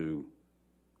want to,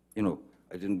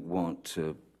 I didn't want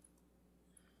to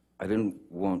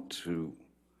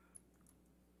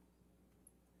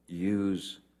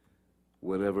use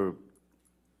whatever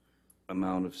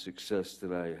amount of success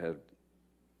that I had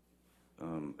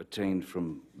attained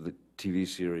from the TV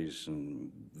series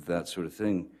and that sort of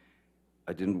thing.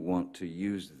 I didn't want to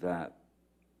use that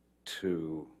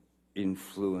to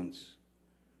influence,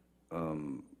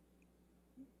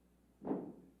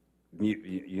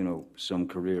 some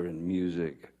career in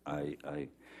music. I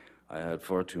had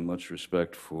far too much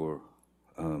respect for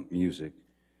music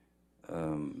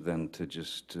than to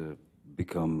just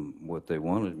become what they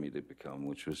wanted me to become,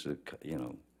 which was a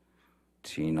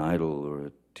teen idol or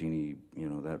a teeny,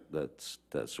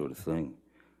 that sort of thing.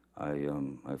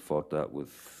 I fought that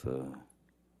with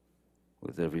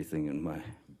everything in my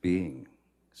being.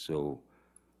 So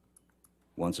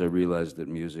once I realized that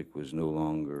music was no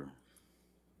longer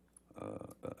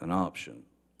an option,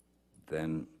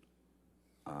 then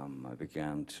I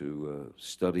began to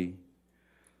study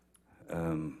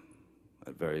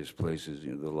at various places.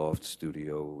 The Loft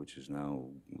Studio, which is now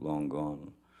long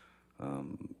gone,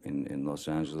 in Los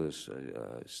Angeles.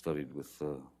 I studied with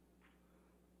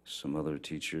some other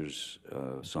teachers,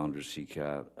 Saunders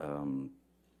Seacat.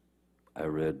 I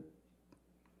read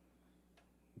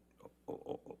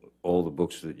all the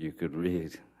books that you could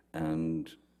read, and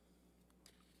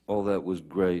all that was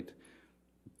great,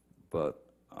 but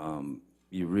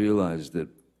you realize that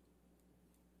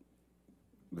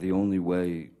the only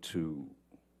way to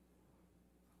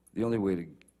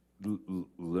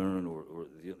learn, or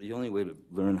the only way to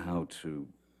learn how to,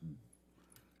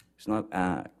 it's not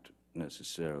act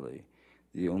necessarily,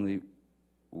 the only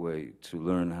way to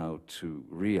learn how to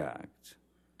react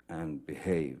and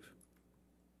behave,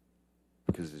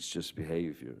 because it's just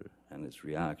behavior and it's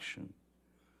reaction,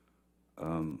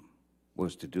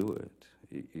 was to do it.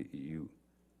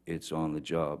 It's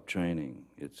on-the-job training.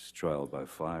 It's trial by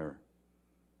fire.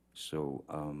 So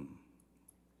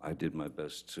I did my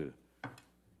best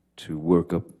to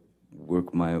work up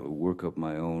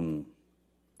my own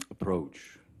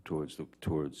approach towards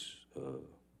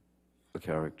a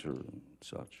character and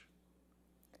such.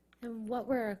 And what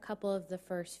were a couple of the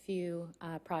first few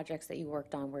projects that you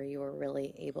worked on where you were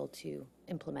really able to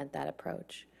implement that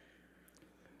approach?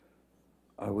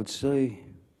 I would say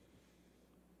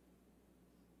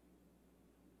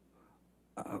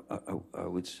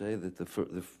that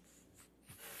the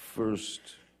first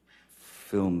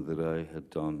film that I had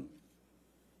done,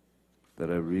 that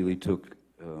I really took,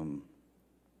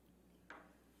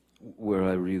 where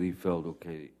I really felt,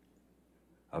 okay,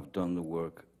 I've done the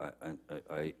work,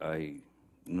 I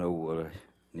know what I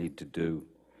need to do.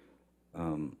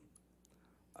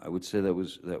 I would say that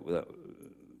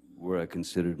where I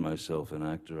considered myself an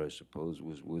actor, I suppose,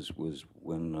 was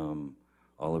when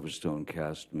Oliver Stone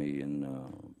cast me in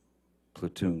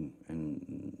Platoon in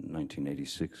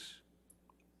 1986.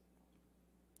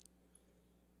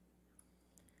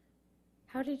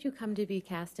 How did you come to be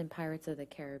cast in Pirates of the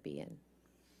Caribbean?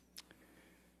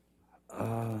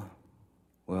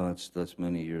 Well, that's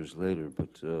many years later,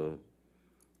 but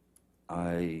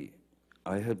I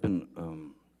had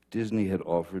been Disney had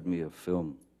offered me a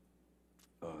film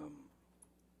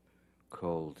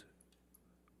called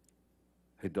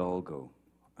Hidalgo,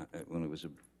 when it was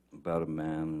about a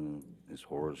man and his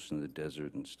horse in the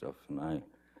desert and stuff. And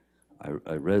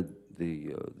I read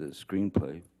the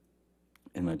screenplay,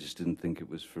 and I just didn't think it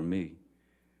was for me.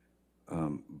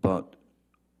 But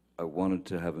I wanted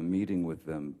to have a meeting with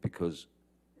them because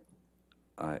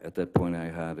at that point I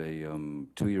had a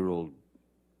 2-year-old,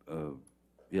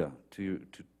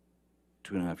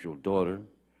 two and a half year old daughter,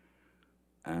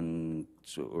 and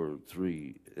so, or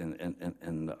three,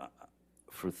 and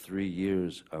for 3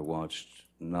 years I watched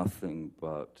nothing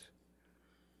but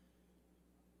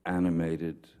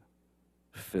animated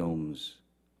films,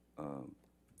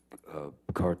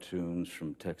 cartoons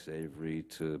from Tex Avery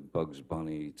to Bugs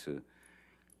Bunny to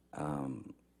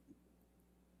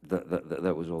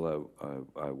that was all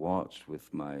I watched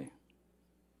with my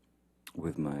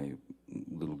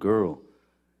little girl.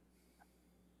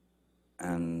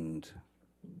 And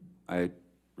I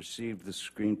received the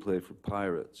screenplay for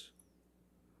Pirates,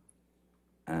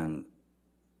 and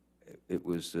it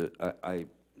was I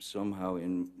somehow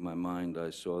in my mind I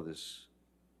saw this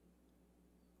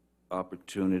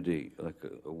opportunity, like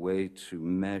a way to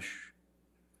mesh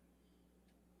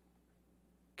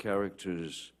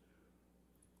characters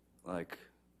like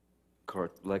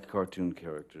cartoon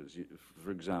characters.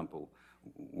 For example,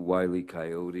 Wile E.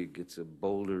 Coyote gets a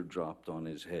boulder dropped on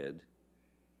his head,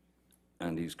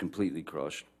 and he's completely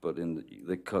crushed, but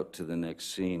they cut to the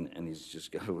next scene, and he's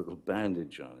just got a little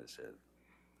bandage on his head.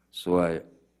 So I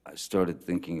started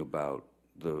thinking about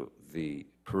the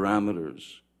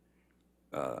parameters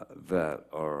that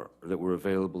were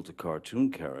available to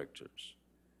cartoon characters,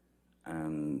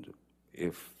 and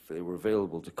if they were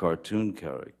available to cartoon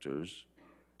characters,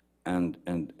 and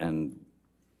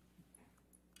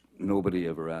nobody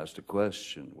ever asked a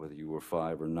question, whether you were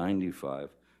 5 or 95,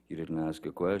 you didn't ask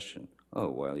a question. Oh,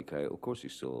 Wile E. Coyote, of course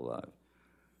he's still alive.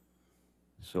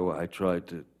 So I tried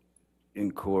to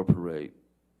incorporate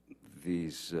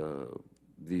these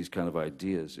kind of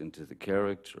ideas into the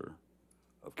character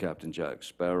of Captain Jack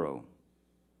Sparrow,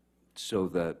 so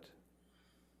that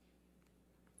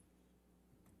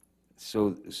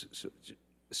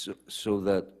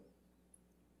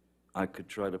I could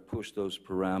try to push those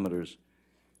parameters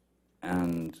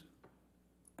and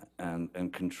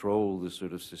control the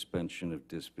sort of suspension of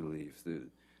disbelief,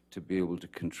 to be able to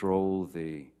control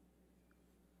the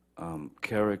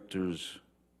characters'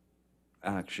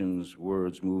 actions,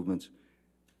 words, movements,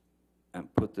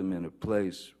 and put them in a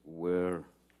place where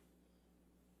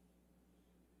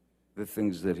the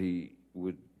things that he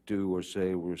would do or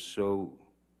say were so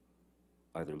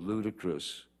either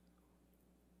ludicrous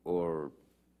or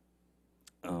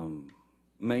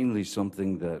mainly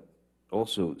something that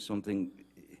also something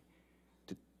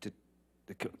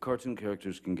the cartoon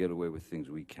characters can get away with things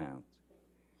we can't.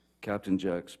 Captain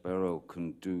Jack Sparrow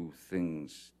can do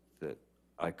things that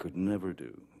I could never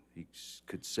do. He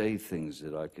could say things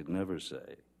that I could never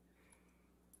say.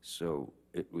 So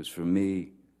it was for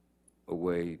me a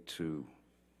way to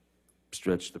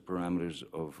stretch the parameters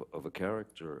of a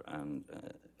character and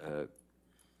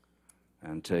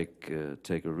take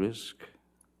a risk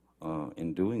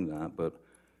in doing that. But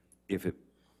if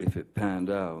it panned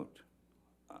out,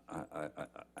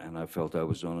 and I felt I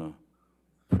was on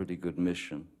a pretty good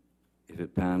mission. If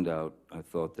it panned out, I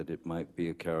thought that it might be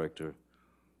a character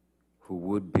who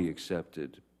would be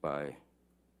accepted by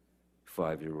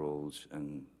 5-year-olds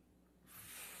and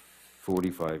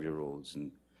 45-year-olds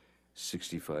and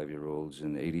 65-year-olds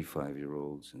and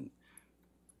 85-year-olds, and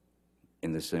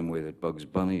in the same way that Bugs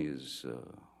Bunny is,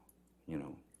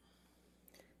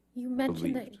 You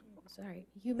mentioned believed.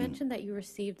 you mentioned that you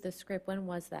received the script. When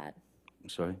was that? I'm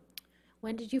sorry?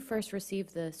 When did you first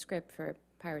receive the script for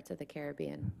Pirates of the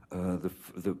Caribbean?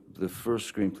 The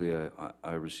first screenplay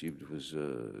I received was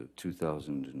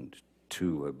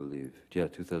 2002, I believe. Yeah,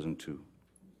 2002.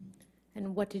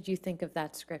 And what did you think of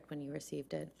that script when you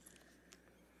received it?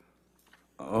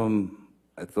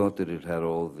 I thought that it had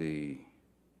all the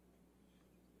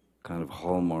kind of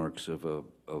hallmarks of a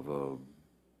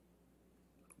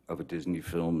Disney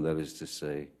film. That is to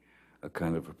say, a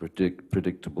kind of a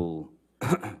predictable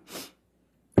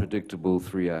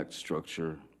 3-act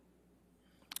structure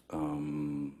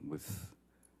with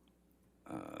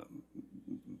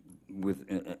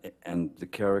and the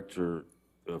character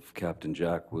of Captain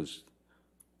Jack was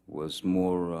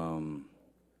more,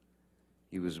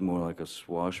 he was more like a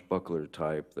swashbuckler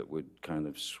type that would kind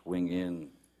of swing in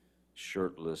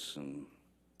shirtless and,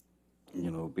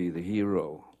 you know, be the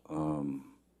hero.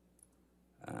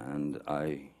 And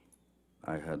I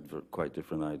had quite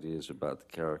different ideas about the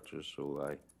character, so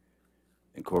I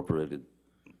incorporated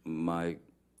my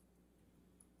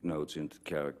notes into the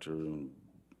character and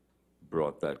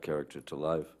brought that character to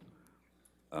life,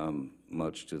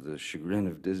 much to the chagrin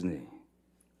of Disney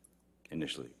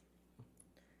initially.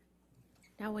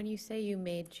 Now, when you say you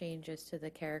made changes to the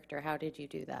character, how did you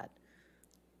do that?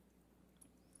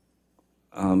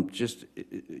 Just,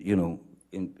 you know,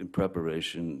 in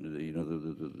preparation, you know,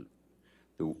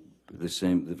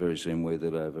 the very same way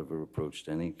that I've ever approached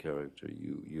any character.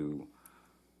 You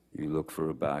look for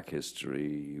a back history.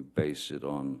 You base it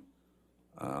on,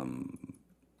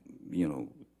 you know,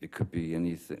 it could be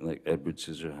anything. Like Edward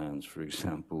Scissorhands, for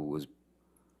example,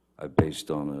 I based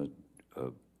on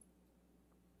a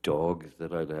dog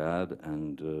that I'd had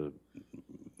and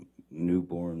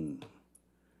newborn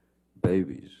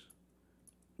babies.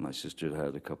 My sister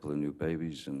had a couple of new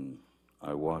babies, and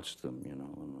I watched them, you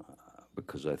know,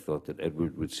 because I thought that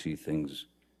Edward would see things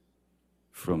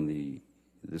from the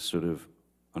sort of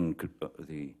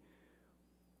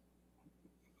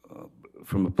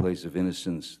from a place of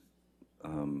innocence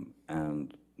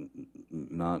and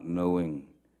not knowing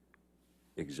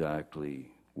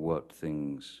exactly what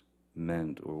things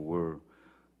meant or were,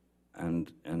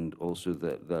 and also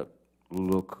that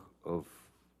look of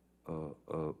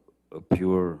a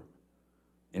pure,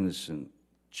 innocent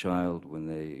child when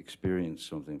they experience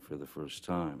something for the first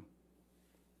time.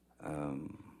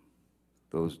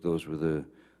 Those were the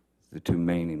two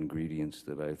main ingredients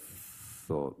that I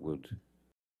thought would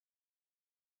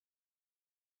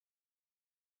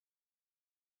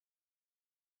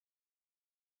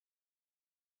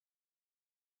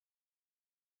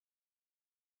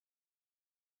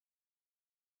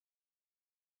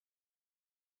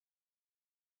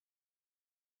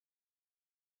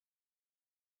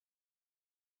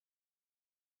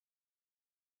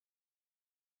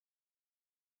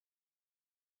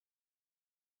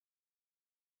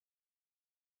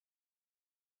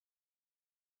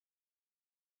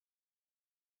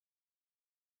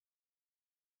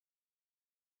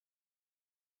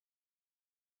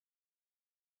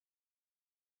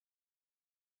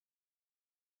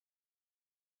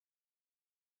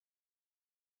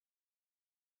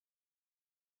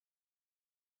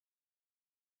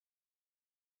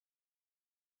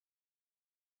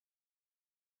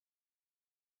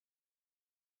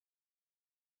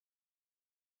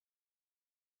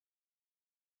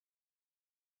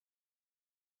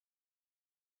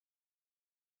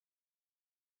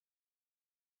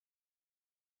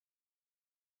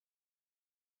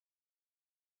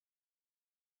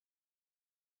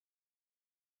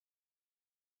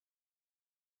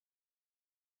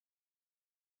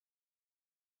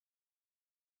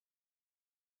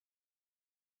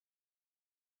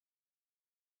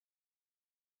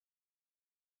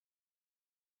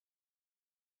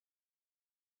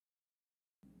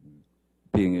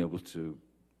being able to,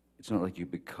 it's not like you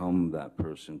become that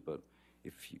person, but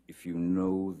if you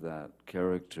know that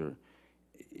character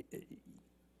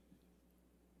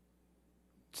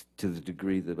to the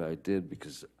degree that I did,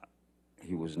 because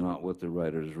he was not what the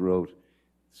writers wrote,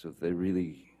 so they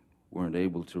really weren't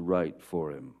able to write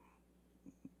for him.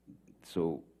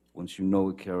 So once you know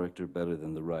a character better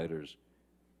than the writers,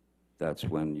 that's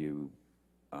when you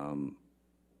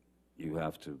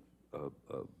have to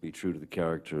be true to the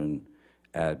character and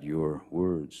add your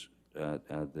words, add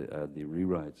the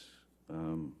rewrites.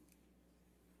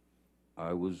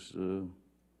 I was,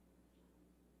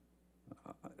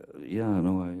 yeah,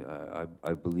 no,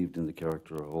 I believed in the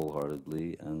character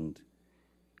wholeheartedly, and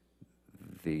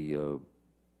the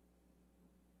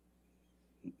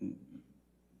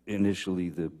initially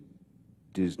the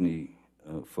Disney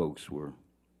folks were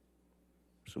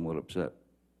somewhat upset.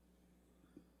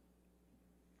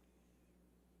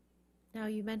 Now,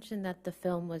 you mentioned that the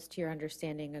film was, to your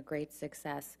understanding, a great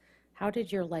success. How did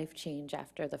your life change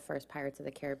after the first Pirates of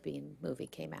the Caribbean movie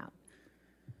came out?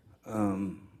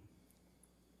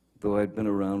 Though I'd been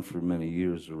around for many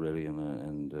years already,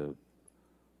 and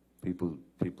people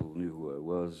knew who I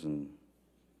was and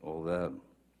all that.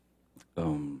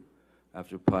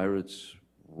 After Pirates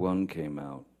 1 came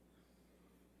out,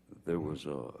 there was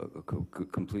a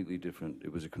completely different.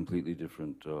 It was a completely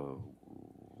different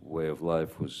way of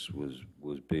life was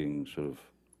being sort of,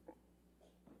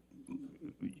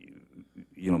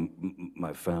 you know,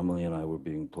 my family and I were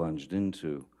being plunged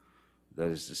into, That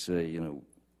is to say, you know,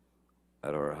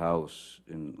 at our house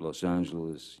in Los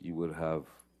Angeles, you would have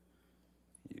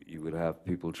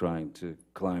people trying to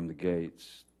climb the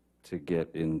gates to get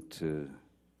into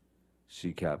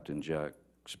see Captain Jack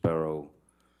Sparrow.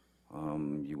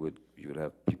 You would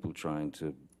have people trying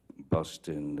to bust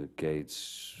in the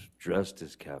gates dressed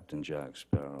as Captain Jack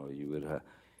Sparrow. You would have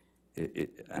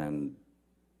and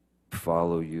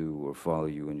follow you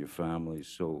and your family.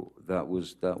 So that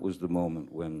was the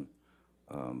moment when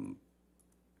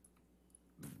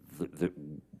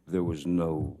there was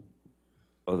no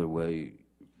other way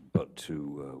but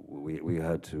to we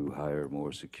had to hire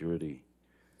more security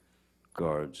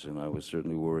guards, and I was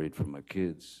certainly worried for my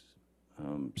kids'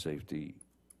 safety.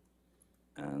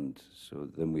 And so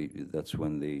then that's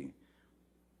when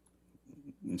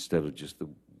instead of just the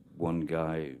one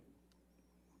guy,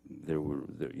 there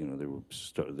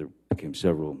became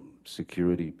several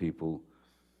security people,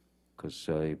 because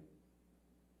I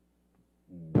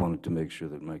wanted to make sure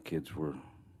that my kids were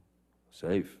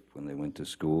safe when they went to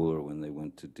school, or when they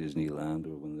went to Disneyland,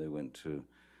 or when they went to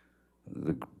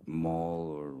the mall,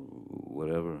 or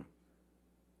whatever.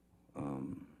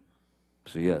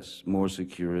 So yes, more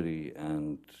security,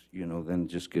 and then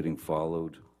just getting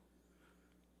followed,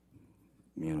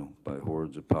 by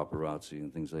hordes of paparazzi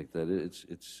and things like that. It's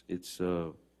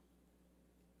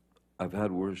I've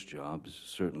had worse jobs,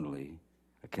 certainly.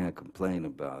 I can't complain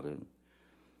about it,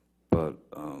 but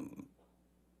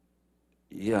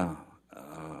yeah.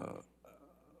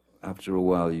 After a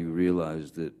while, you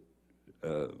realize that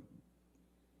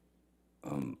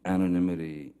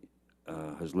anonymity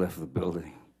has left the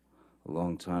building a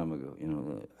long time ago.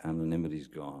 Anonymity's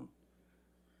gone,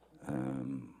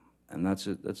 and that's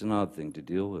an odd thing to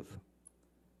deal with.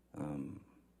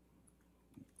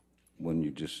 When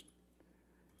you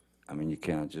you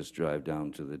can't just drive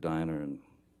down to the diner and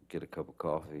get a cup of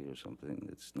coffee or something.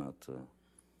 It's not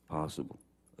possible.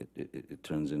 It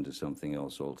turns into something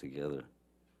else altogether.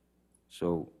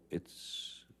 So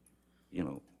it's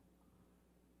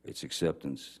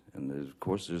acceptance, and of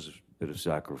course there's a bit of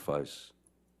sacrifice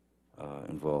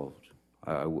involved.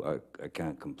 I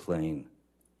can't complain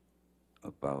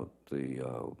about the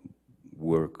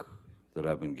work that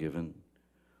I've been given.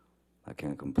 I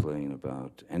can't complain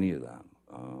about any of that.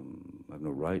 I have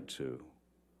no right to.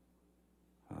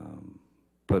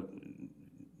 But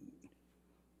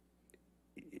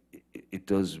it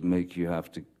does make you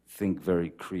have to think very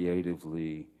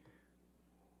creatively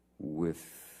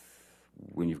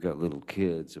when you've got little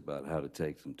kids, about how to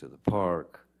take them to the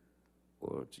park,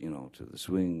 or to the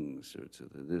swings, or to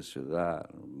the this or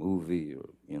that, or movie, or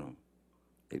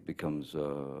it becomes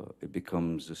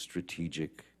a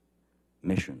strategic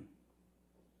mission,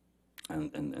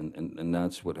 and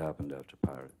that's what happened after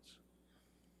Pirates.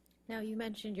 Now, you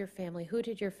mentioned your family. Who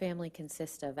did your family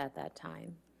consist of at that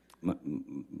time?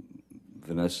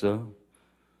 Vanessa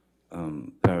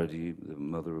Paradis, the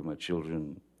mother of my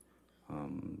children,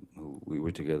 who we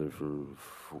were together for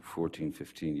 14,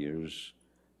 15 years.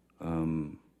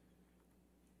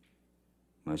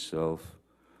 Myself,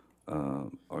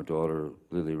 our daughter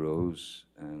Lily Rose,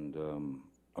 and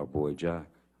our boy Jack.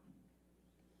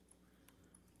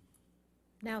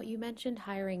 Now, you mentioned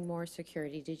hiring more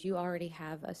security. Did you already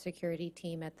have a security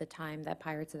team at the time that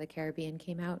Pirates of the Caribbean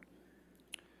came out?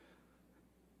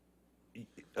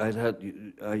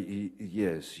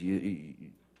 Yes,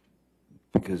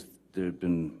 because there'd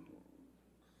been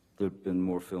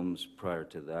more films prior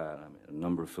to that. I mean, a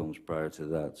number of films prior to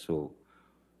that. So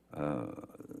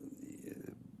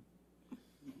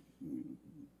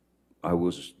I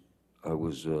was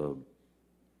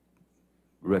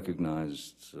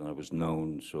recognized, and I was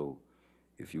known. So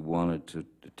if you wanted to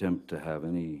attempt to have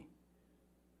any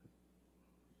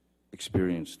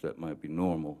experience that might be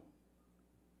normal,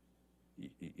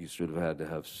 you sort of had to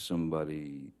have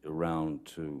somebody around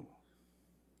to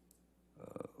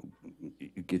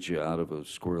get you out of a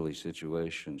squirrely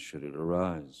situation should it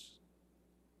arise.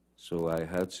 So I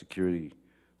had security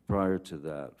prior to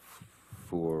that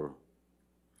for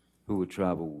who would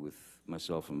travel with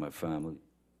myself and my family.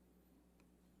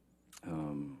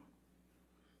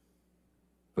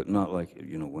 But not like,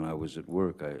 when I was at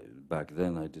work. Back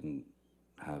then I didn't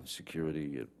have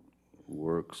security at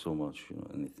work so much,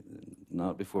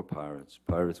 not before Pirates.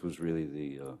 Pirates was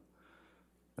really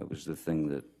that was the thing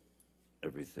that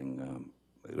everything,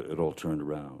 it all turned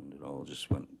around. It all just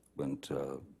went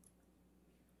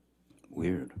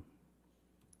weird.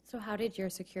 So how did your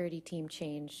security team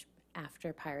change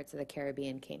after Pirates of the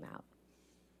Caribbean came out?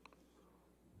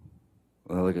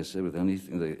 Well, like I said, with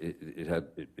anything,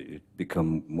 it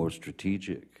become more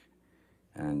strategic,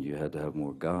 and you had to have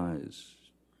more guys.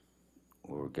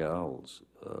 or gals,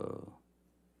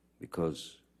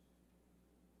 because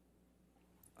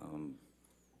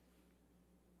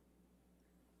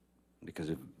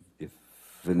if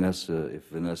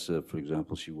Vanessa, for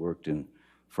example, she worked in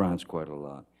France quite a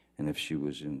lot, and if she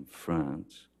was in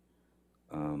France,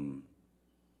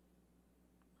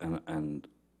 and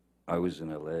I was in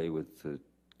LA with the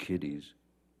kiddies,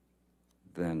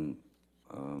 then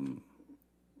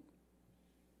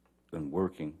and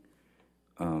working,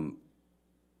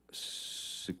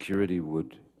 security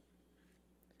would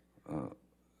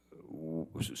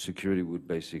security would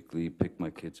basically pick my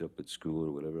kids up at school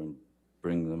or whatever and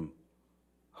bring them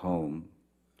home.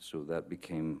 So that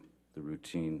became the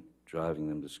routine, driving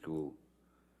them to school,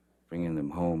 bringing them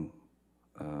home.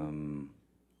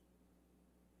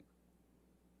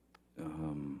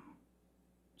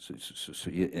 So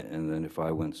yeah, and then if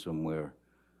I went somewhere,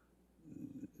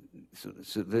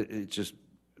 it just,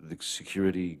 the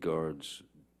security guards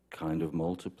kind of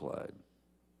multiplied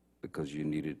because you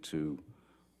needed to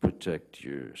protect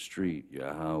your street,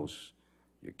 your house,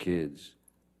 your kids.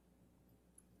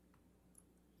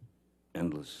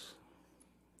 Endless.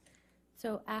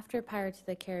 So after Pirates of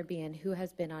the Caribbean, who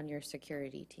has been on your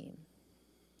security team?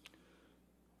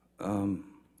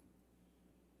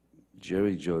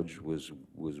 Jerry Judge was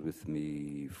with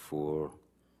me for,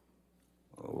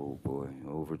 oh boy,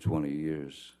 over 20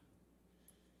 years.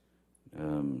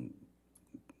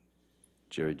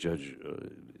 Jerry Judge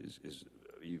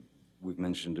we've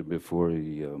mentioned it before.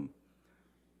 He, it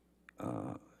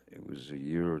was a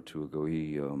year or two ago.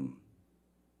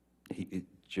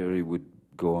 Jerry would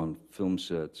go on film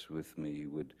sets with me.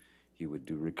 He would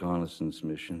do reconnaissance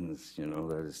missions. You know,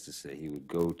 that is to say, he would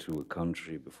go to a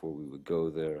country before we would go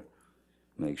there,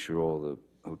 make sure all the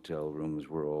hotel rooms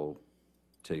were all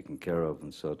taken care of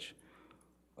and such.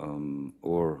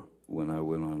 Or when I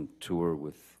went on tour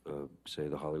with, say,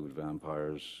 the Hollywood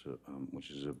Vampires, which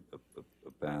is a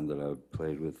band that I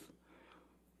played with,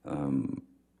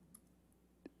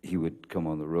 he would come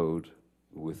on the road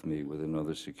with me with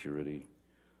another security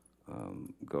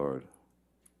guard.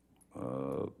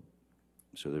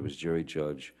 So there was Jerry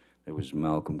Judge, there was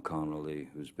Malcolm Connolly,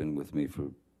 who's been with me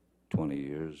for 20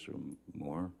 years or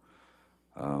more,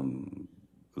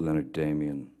 Leonard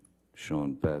Damian,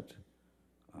 Sean Bett,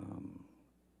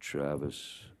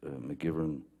 Travis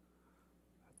McGivern,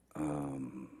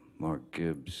 Mark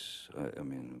Gibbs. I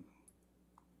mean,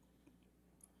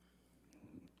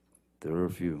 there are a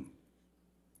few.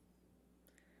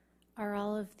 Are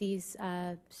all of these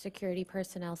security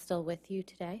personnel still with you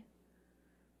today?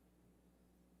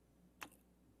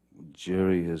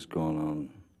 Jerry has gone on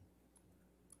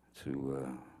to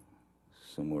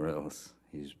somewhere else.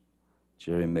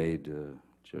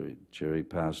 Jerry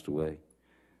passed away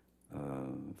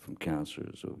from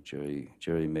cancer, so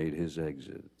Jerry made his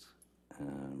exit.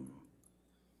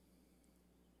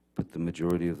 But the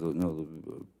majority of those, no,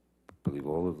 I believe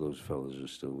all of those fellows are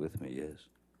still with me, yes.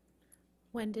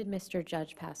 When did Mr.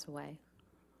 Judge pass away?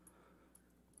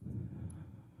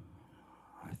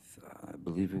 I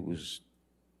believe it was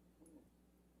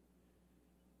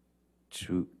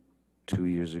two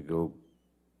years ago,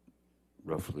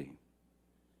 roughly.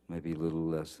 Maybe a little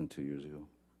less than 2 years ago.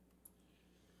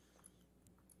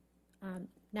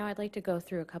 Now I'd like to go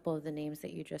through a couple of the names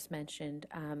that you just mentioned.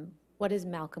 What is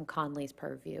Malcolm Conley's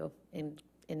purview in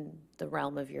the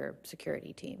realm of your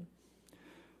security team?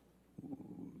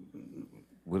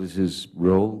 What is his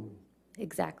role?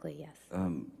 Exactly, yes.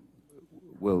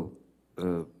 Well,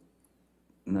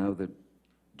 now that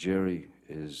Jerry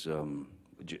is,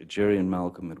 Jerry and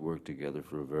Malcolm had worked together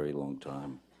for a very long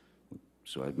time,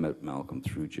 so I'd met Malcolm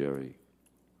through Jerry.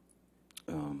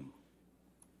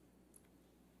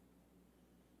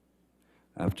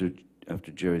 After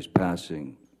Jerry's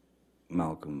passing,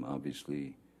 Malcolm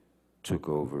obviously took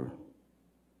over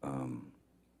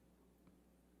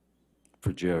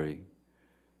for Jerry,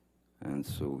 and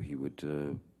so he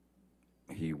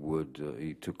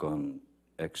took on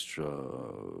extra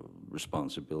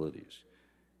responsibilities.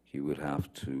 He would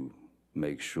have to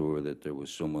make sure that there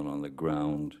was someone on the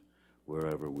ground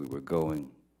wherever we were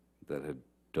going that had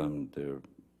done their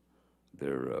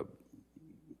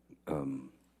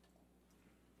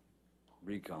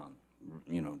recon,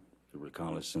 you know, the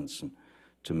reconnaissance, and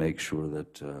to make sure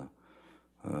that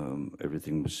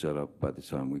everything was set up by the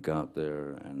time we got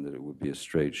there, and that it would be a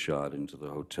straight shot into the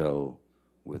hotel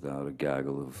without a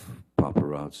gaggle of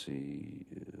paparazzi.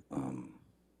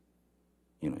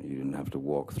 You know, you didn't have to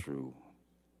walk through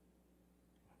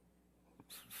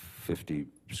 50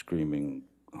 screaming,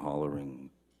 hollering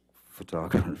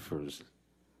photographers.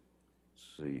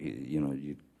 So, you know,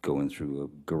 you'd go in through a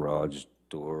garage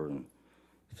door and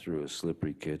through a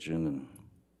slippery kitchen, and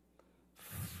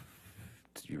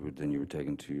then you were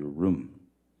taken to your room,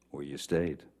 where you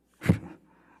stayed.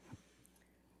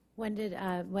 When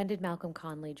did Malcolm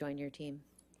Conley join your team?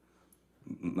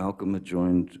 Malcolm had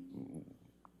joined,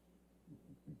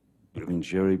 I mean,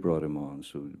 Jerry brought him on,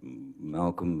 so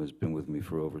Malcolm has been with me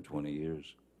for over 20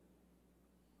 years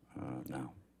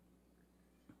now.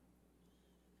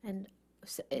 And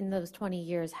in those 20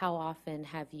 years, how often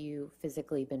have you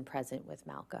physically been present with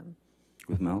Malcolm?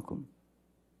 With Malcolm?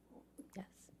 Yes.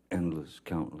 Endless,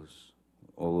 countless,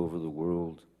 all over the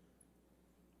world,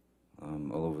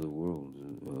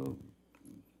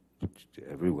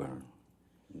 everywhere.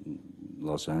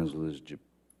 Los Angeles,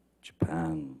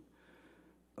 Japan,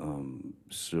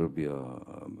 Serbia,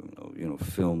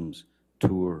 films,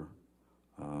 tour.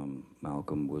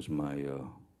 Malcolm was my,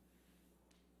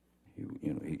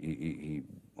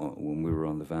 when we were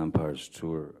on the Vampires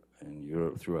tour in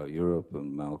Europe, throughout Europe,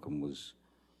 and Malcolm was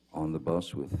on the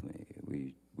bus with me.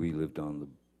 We lived on the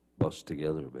bus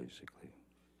together, basically.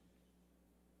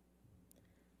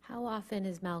 How often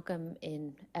is Malcolm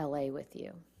in LA with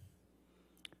you?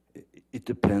 It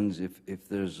depends if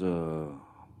there's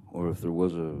or if there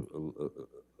was a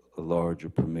larger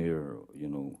premiere,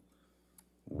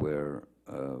 where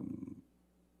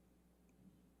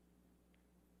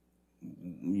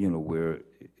where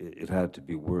it had to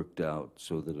be worked out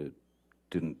so that it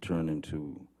didn't turn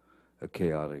into a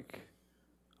chaotic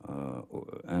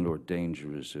or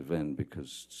dangerous event,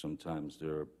 because sometimes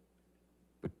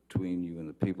between you and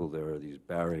the people there are these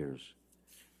barriers,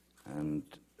 and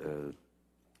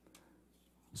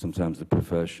sometimes the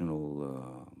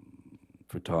professional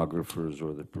photographers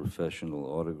or the professional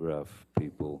autograph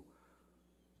people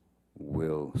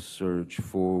will surge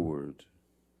forward,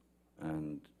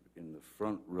 and in the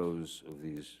front rows of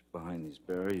behind these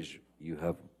barriers, you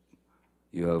have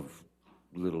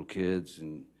little kids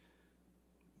and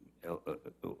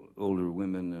older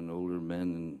women and older men,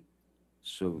 and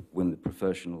so when the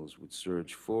professionals would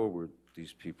surge forward,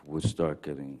 these people would start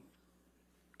getting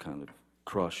kind of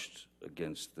crushed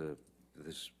against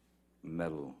this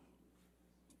metal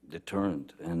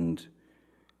deterrent, and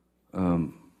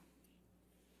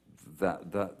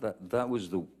that was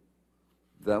the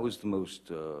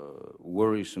most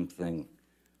worrisome thing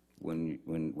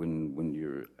when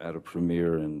you're at a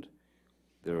premiere and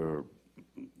there are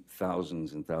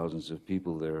thousands and thousands of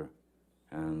people there,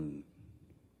 and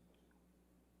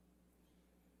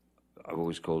I've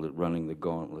always called it running the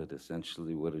gauntlet.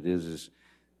 Essentially what it is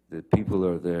that people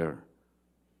are there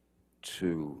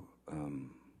to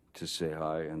say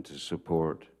hi and to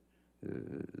support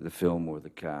the film or the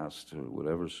cast or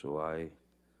whatever, so I've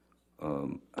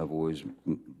always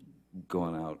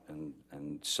gone out and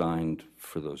signed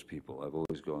for those people. I've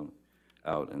always gone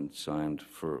out and signed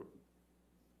for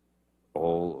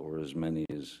all or as many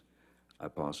as I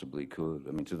possibly could.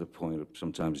 I mean, to the point of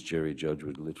sometimes Jerry Judge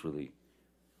would literally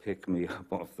pick me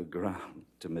up off the ground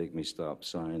to make me stop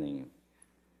signing and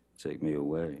take me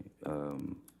away.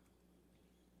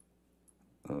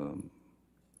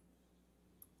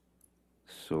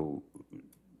 So,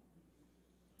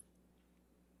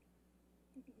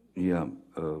 yeah,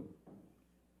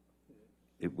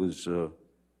 it was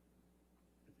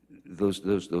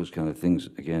those kind of things.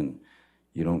 Again,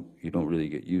 you don't really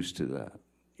get used to that,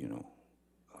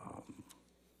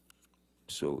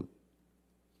 so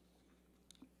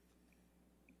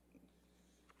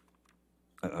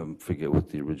I forget what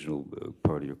the original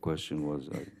part of your question was.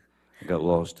 I got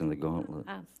lost in the gauntlet.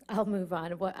 I'll move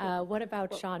on. What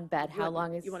about Sean Bett? How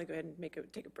long is... You want to go ahead and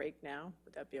take a break now?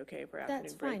 Would that be okay for That's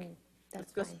afternoon break? fine.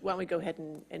 That's Let's fine. why don't we go ahead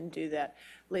and do that.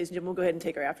 Ladies and gentlemen, we'll go ahead and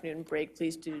take our afternoon break.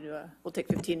 Please we'll take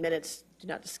 15 minutes. Do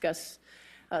not discuss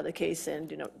the case and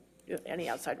do not do any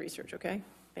outside research, okay?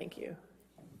 Thank you.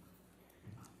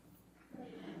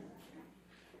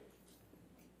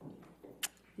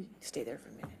 Stay there for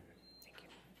a minute.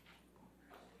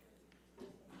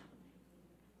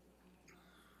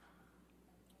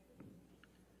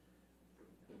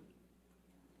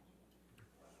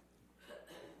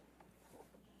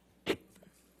 Thank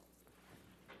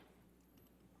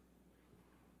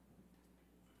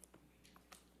you.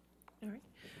 All right.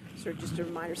 Sir, just a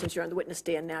reminder, since you're on the witness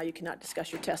stand now, you cannot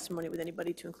discuss your testimony with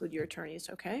anybody, to include your attorneys,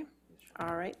 okay?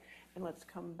 All right. And let's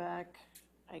come back.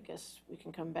 I guess we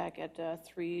can come back at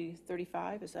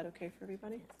 3:35. Is that okay for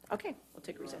everybody? Okay, we'll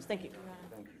take a recess. Thank you.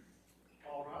 Thank you.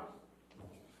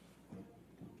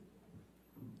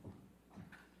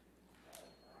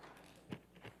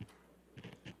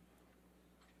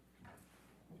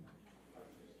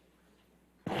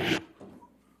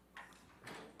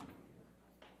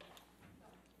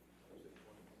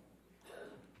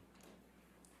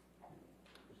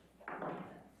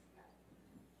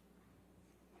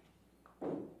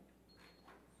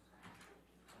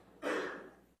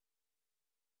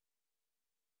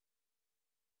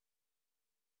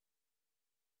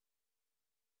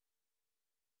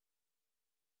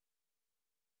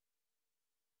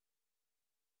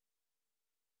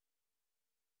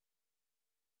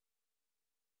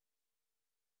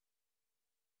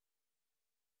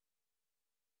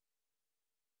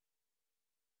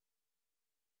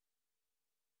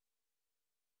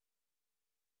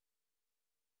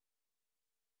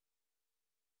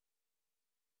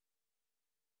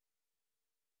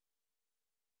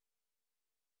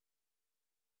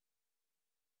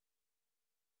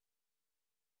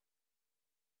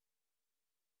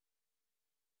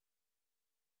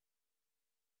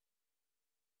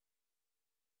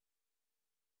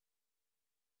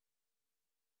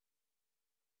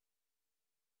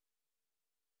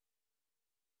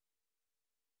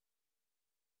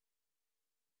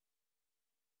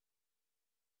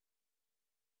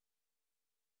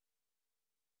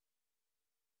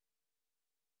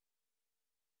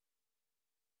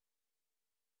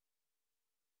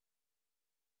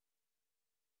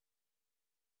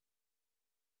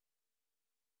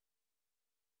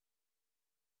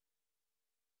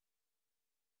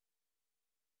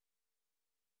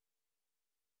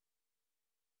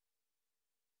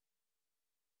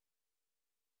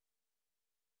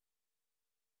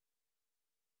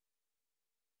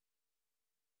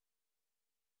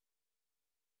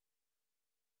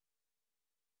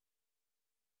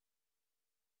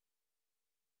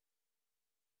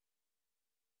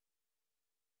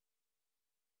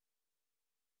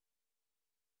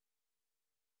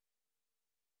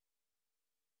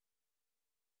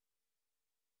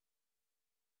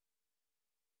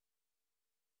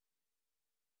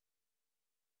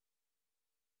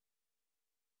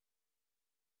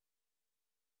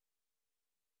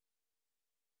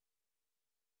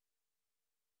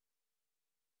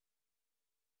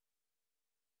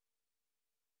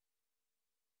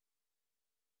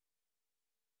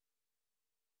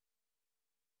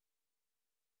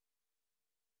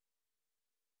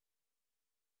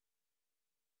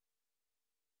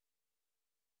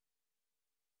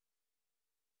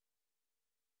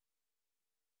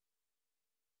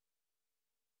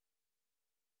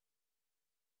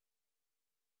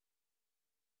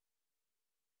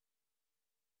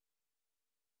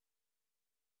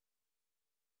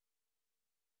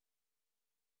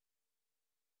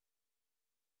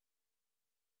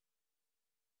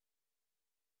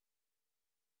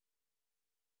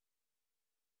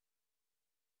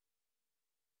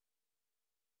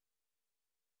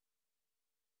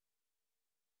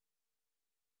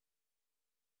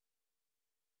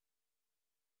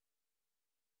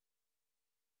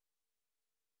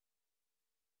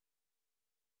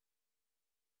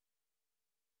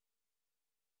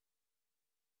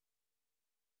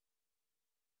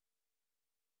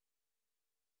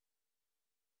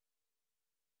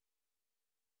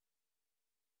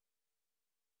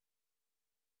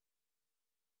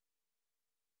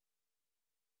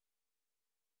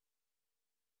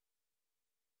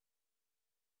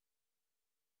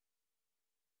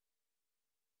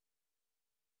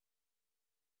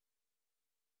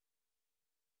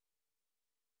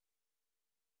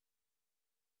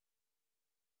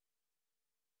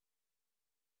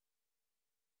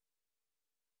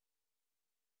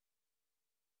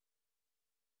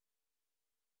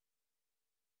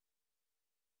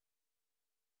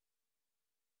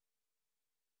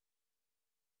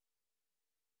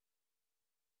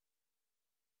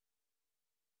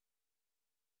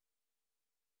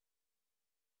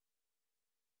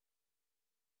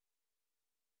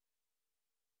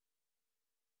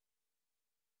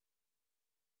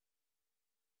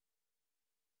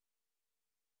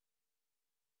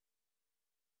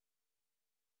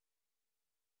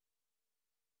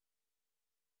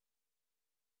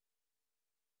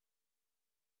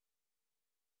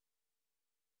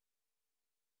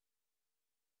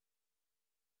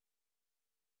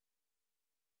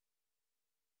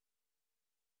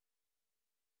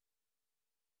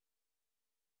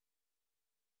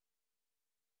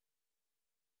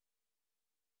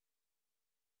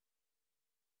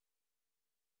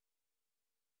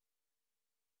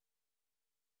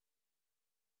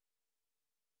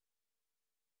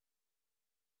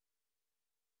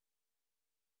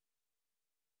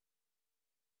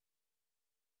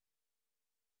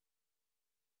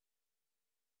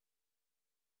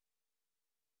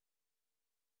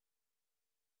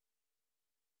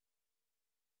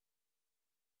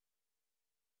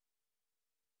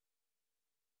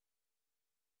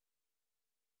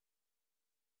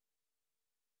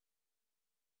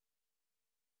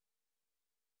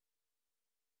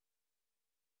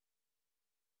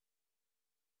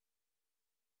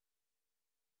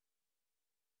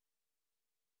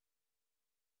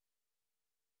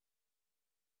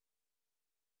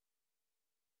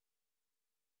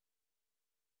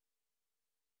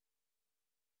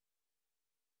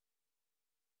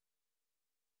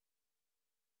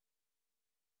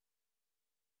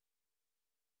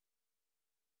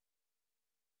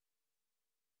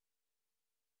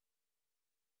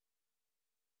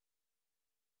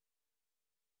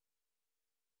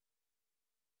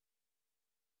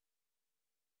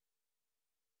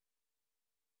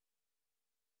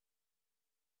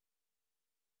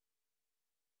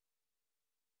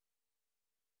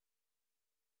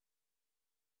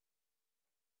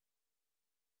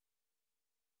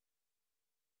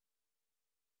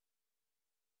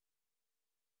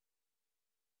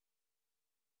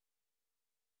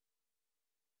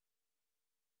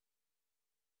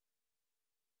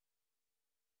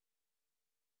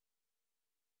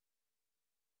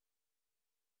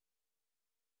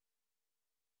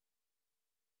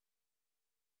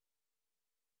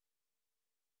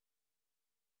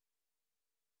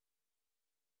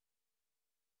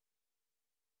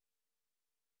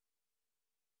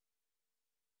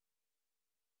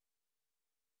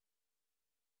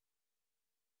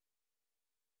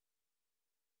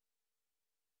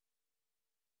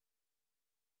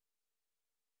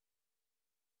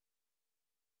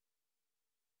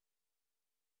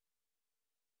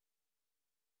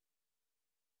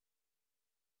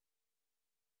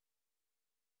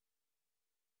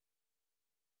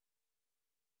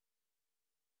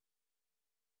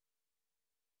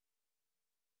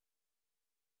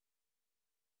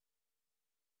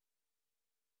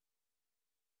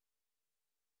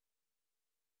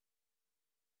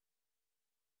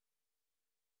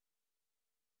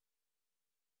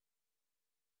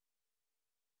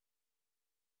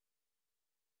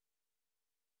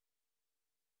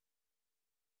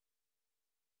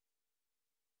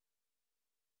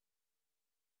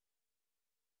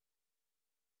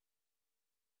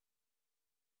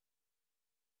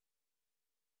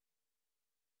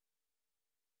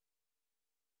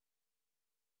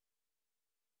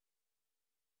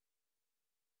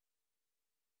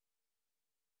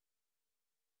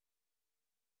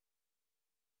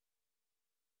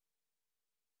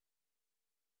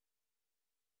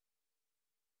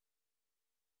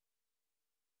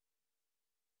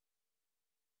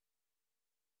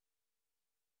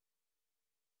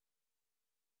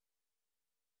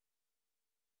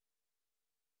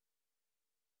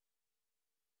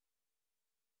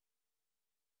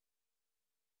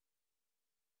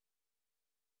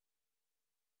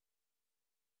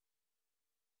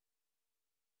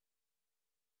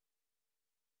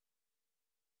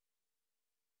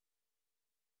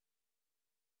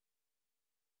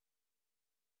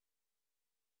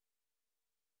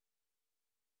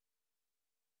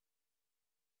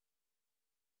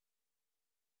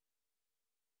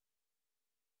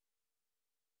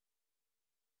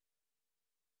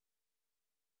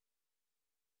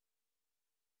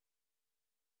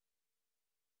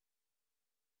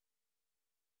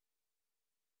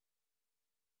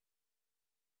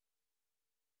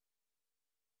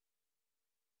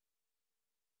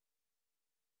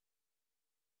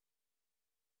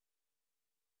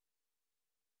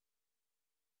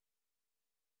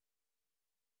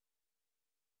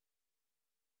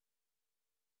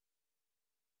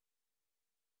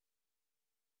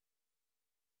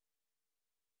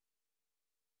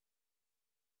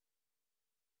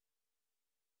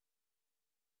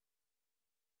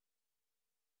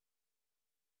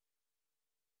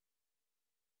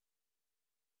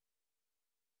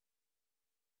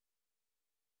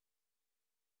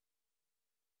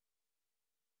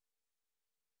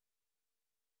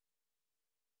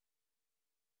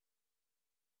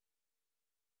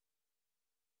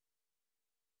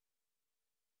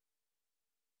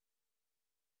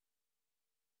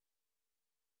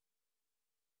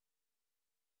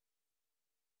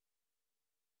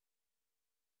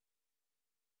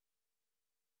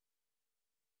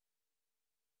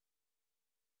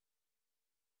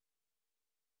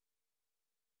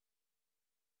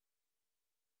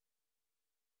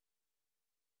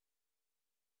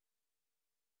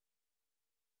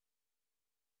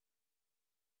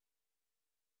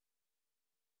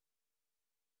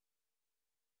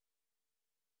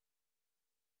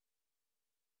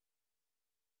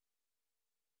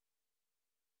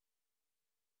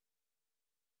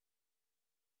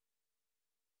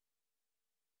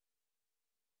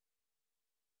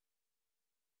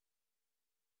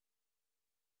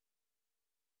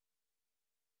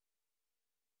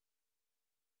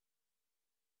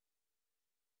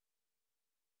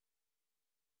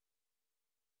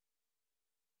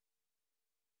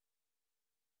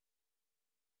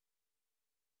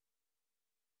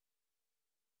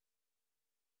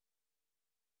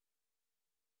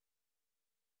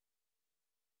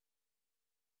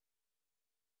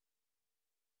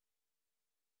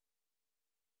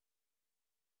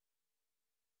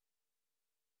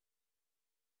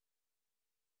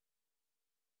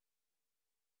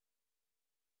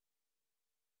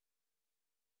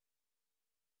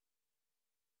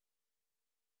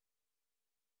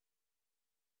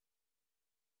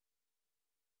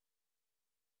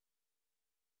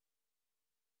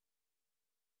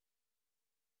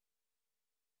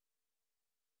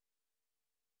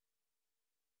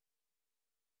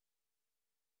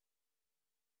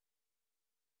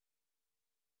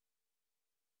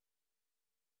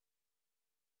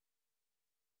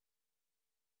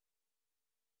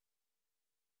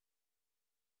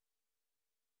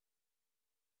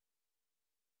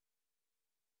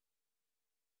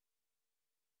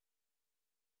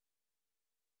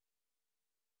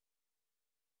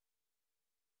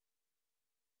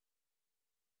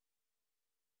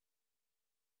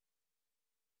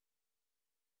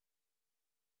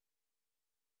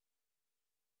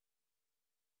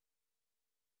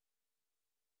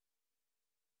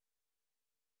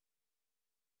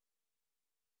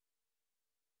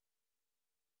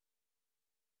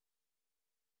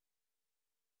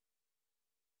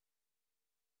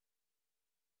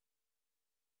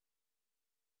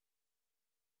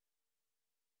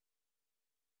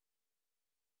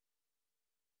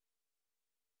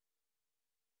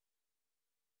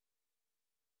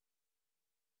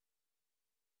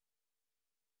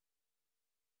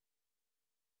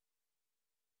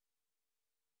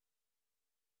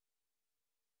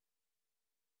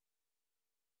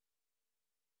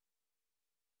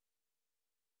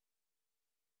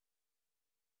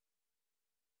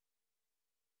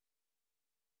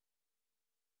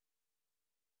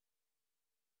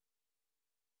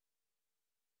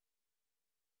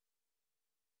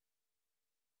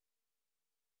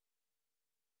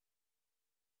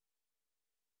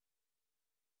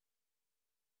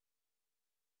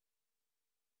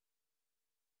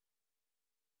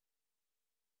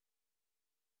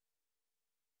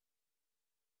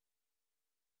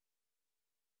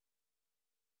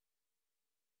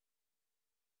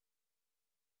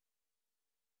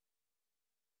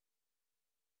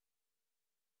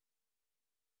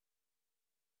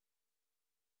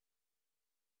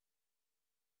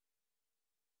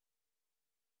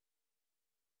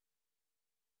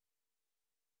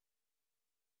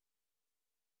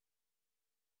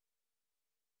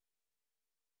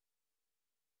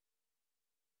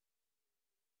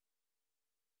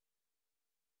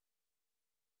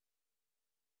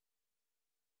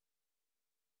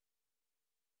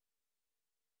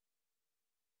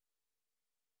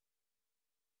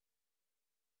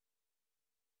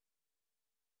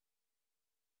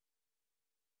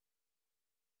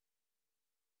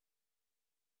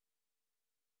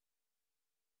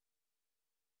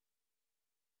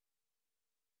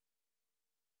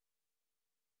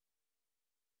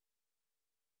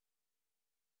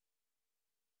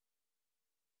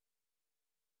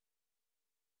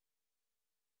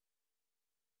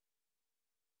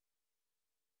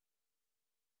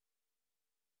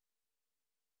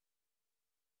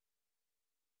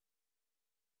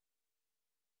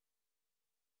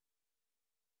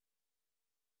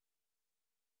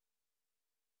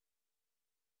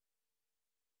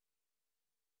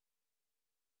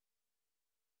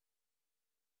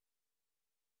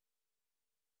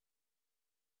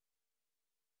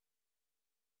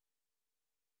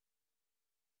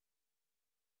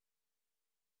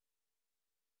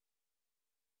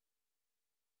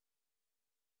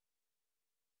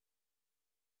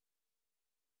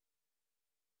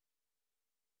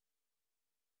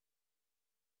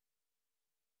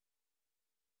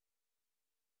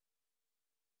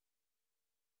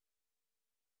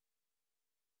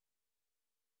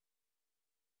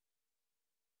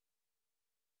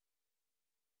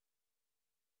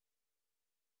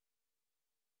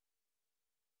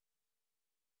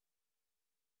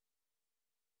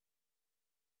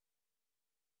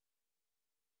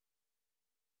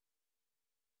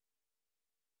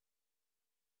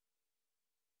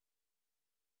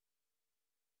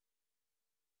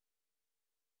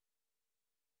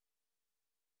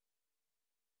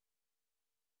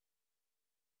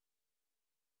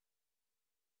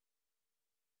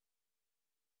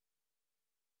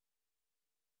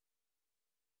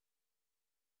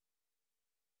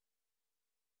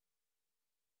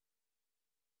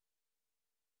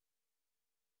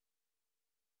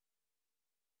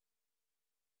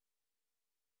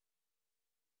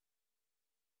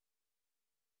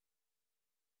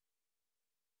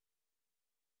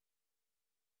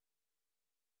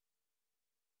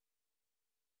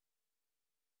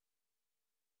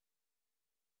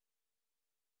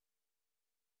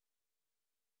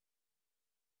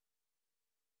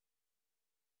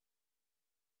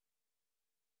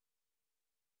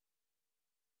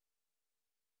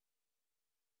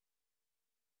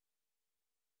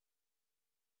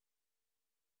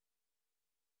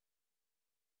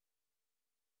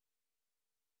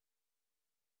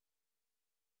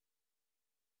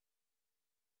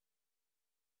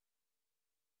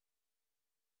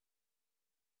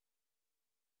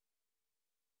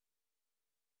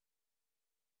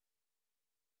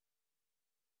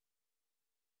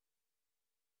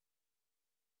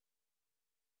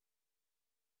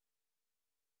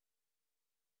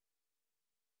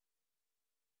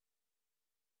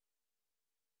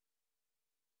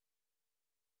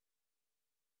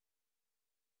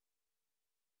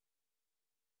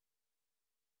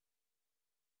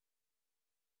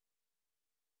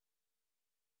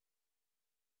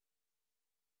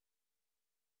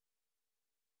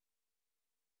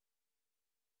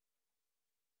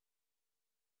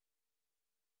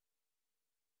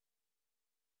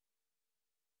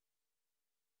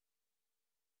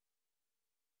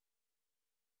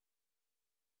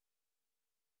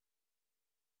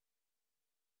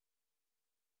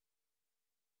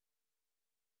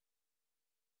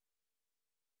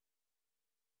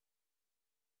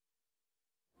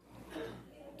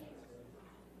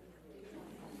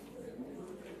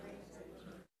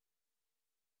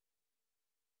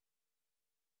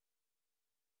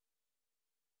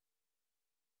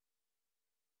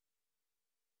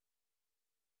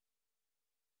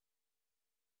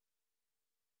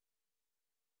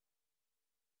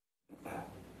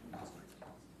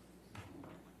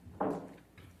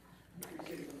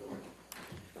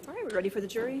 we ready for the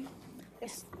jury?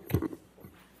 Yes.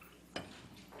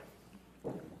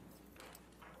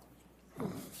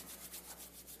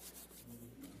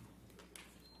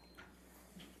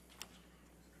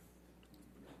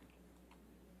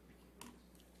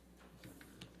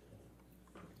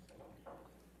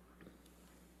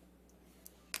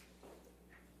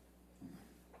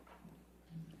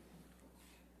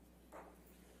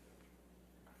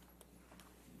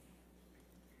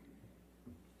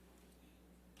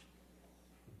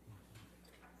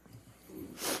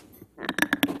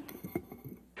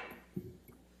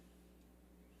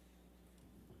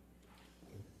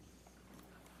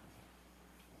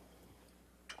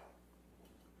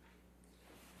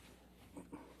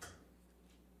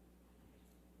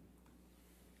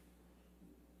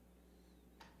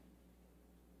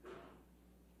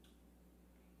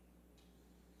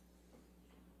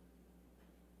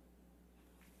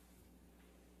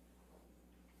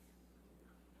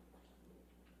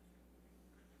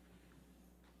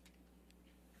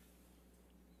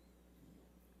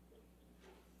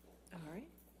 All right.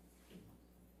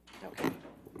 Okay.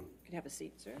 You can have a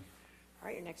seat, sir. All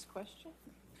right, your next question.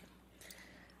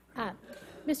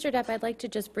 Mr. Depp, I'd like to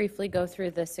just briefly go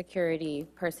through the security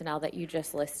personnel that you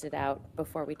just listed out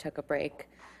before we took a break.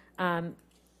 How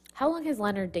long has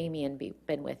Leonard Damien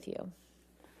been with you?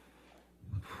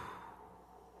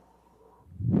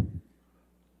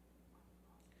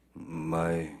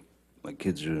 My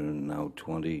kids are now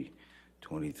 20,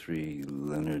 23.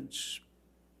 Leonard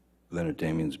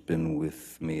Damien's been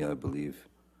with me, I believe,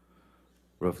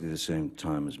 roughly the same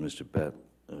time as Mr. Bett,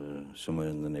 somewhere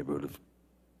in the neighborhood of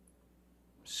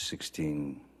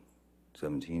 16,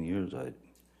 17 years.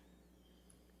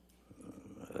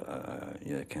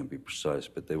 Yeah, I can't be precise,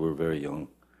 but they were very young.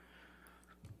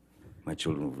 My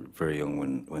children were very young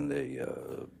when they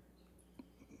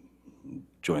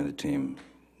joined the team,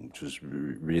 which was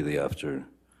really after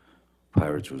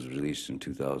Pirates was released in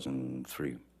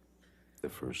 2003, the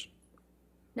first.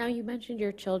 Now, you mentioned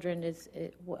your children.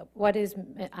 What is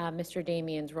Mr.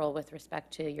 Damien's role with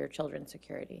respect to your children's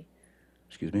security?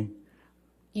 Excuse me?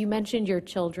 You mentioned your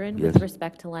children Yes. with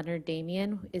respect to Leonard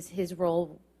Damien. Is his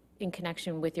role in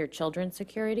connection with your children's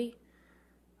security?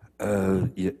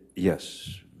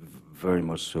 Yes, very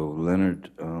much so.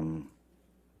 Leonard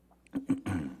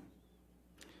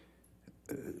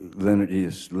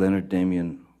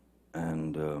Damien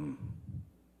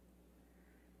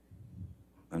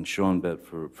and Sean Bett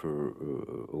for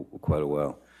quite a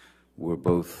while were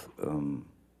both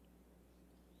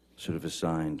sort of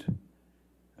assigned,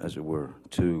 as it were,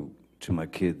 to my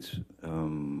kids,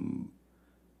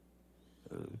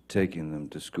 taking them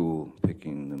to school,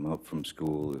 picking them up from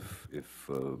school if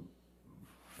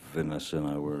Vanessa and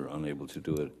I were unable to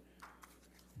do it,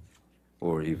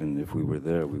 or even if we were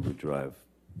there, we would drive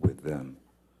with them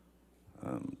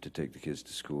to take the kids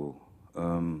to school.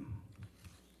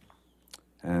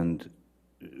 And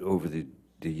over the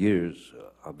years,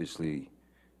 obviously,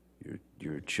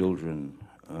 your children,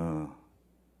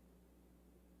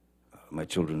 my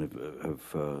children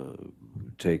have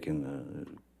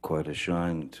taken quite a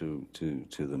shine to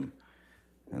them,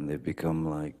 and they've become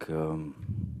like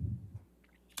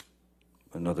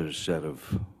another set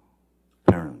of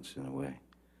parents in a way.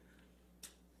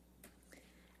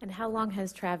 And how long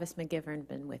has Travis McGivern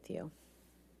been with you?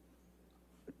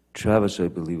 Travis, I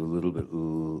believe, a little bit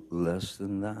less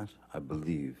than that. I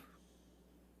believe.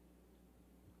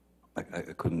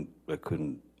 I couldn't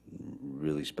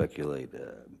really speculate. If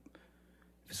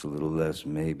it's a little less,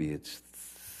 maybe it's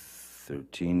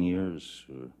 13 years,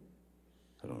 or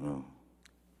I don't know.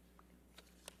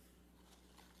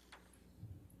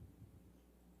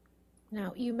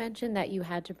 Now, you mentioned that you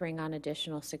had to bring on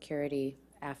additional security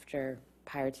after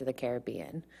Pirates of the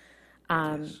Caribbean.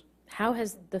 Yes. How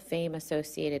has the fame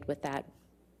associated with that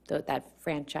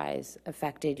franchise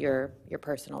affected your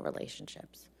personal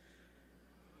relationships?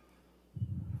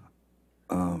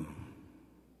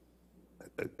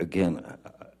 Again,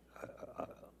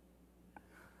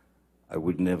 I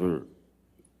would never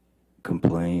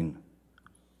complain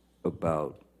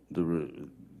about the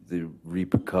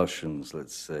repercussions,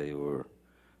 let's say, or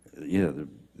the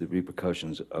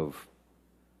repercussions of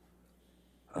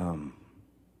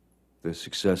the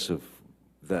success of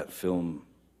that film.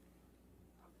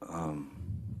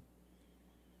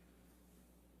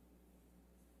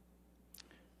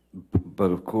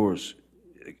 But of course,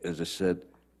 as I said,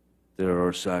 there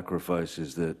are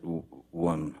sacrifices that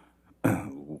one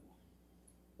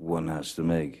has to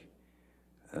make.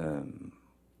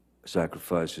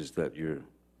 Sacrifices that you're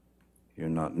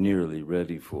not nearly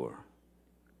ready for.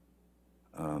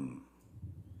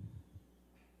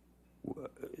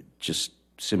 just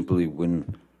simply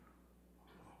when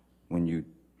you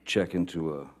check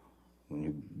into when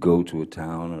you go to a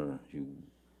town or you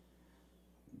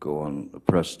go on a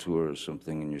press tour or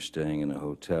something and you're staying in a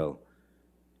hotel,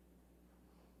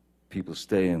 people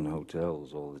stay in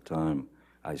hotels all the time.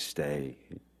 I stay.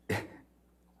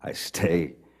 I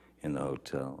stay in the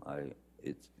hotel.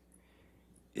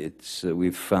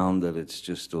 We've found that it's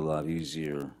just a lot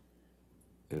easier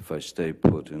if I stay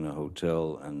put in a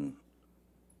hotel and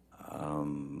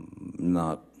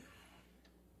not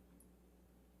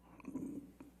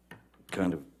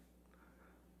kind of,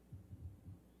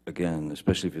 again,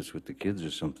 especially if it's with the kids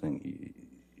or something,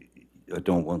 I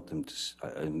don't want them to,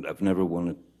 I've never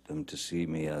wanted them to see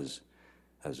me as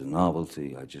a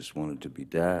novelty. I just wanted to be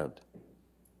dad,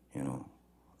 you know.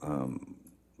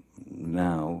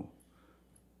 Now,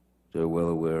 they're well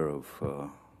aware of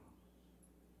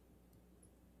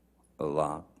a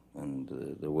lot, and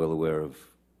they're well aware of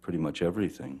pretty much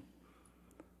everything.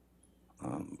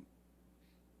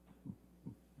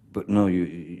 But no,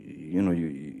 you know,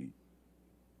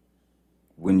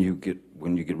 when you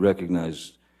get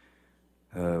recognized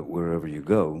wherever you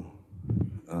go,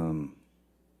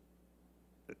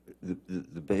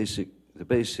 the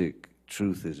basic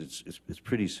truth is it's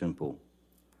pretty simple.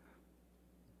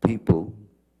 People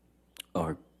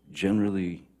are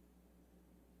generally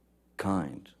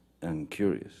kind and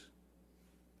curious,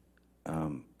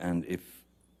 and if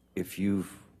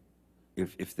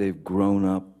they've grown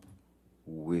up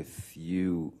with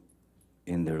you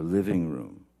in their living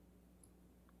room,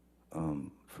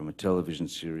 from a television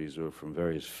series or from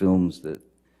various films that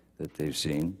they've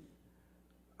seen,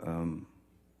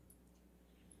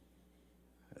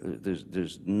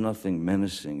 there's nothing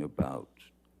menacing about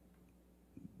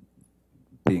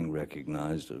being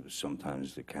recognized.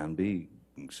 Sometimes there can be.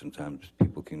 Sometimes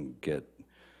people can get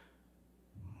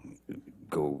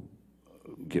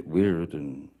weird,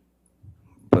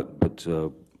 but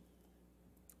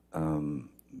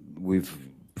we've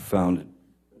found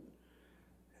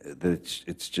that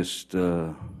it's just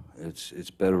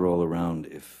it's better all around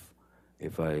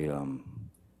if I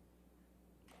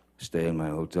stay in my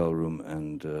hotel room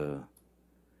and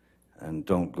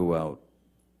don't go out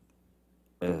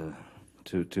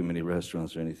to too many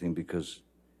restaurants or anything, because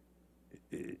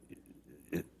it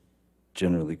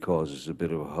generally causes a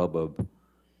bit of a hubbub.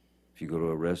 If you go to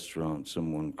a restaurant,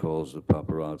 someone calls the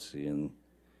paparazzi, and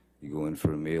you go in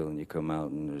for a meal, and you come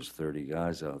out, and there's 30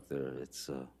 guys out there.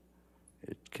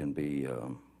 It can be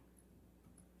a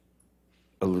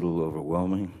little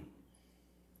overwhelming.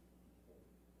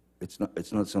 It's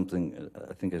not something.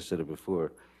 I think I said it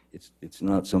before. It's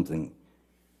not something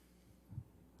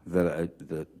that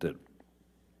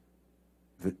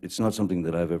it's not something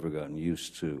that I've ever gotten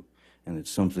used to, and it's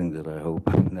something that I hope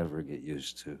I never get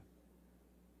used to.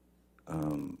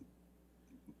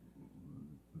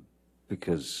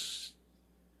 Because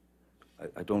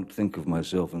I don't think of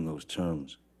myself in those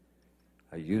terms.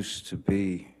 I used to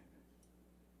be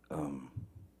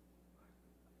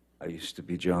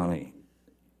Johnny,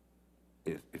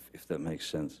 if that makes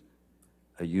sense.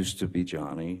 I used to be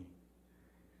Johnny,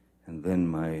 and then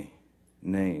my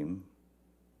name,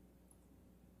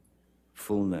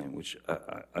 full name, which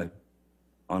I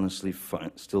honestly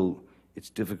find still, it's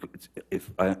difficult,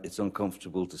 it's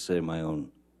uncomfortable to say my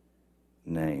own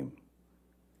name,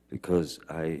 because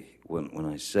when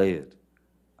I say it,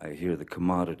 I hear the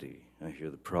commodity, I hear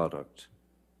the product.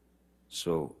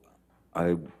 So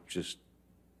I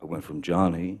went from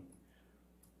Johnny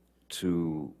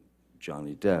to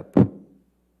Johnny Depp,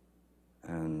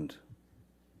 and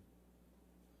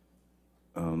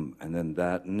then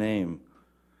that name,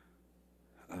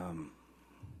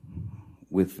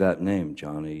 with that name,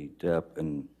 Johnny Depp,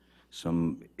 and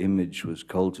some image was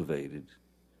cultivated.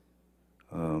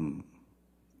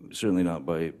 Certainly not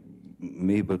by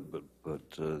me, but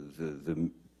the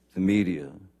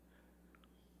media,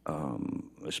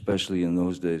 especially in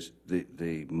those days,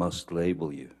 they must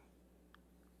label you.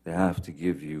 They have to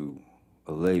give you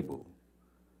a label.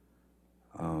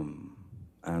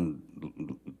 And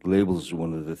labels are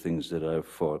one of the things that I've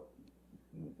fought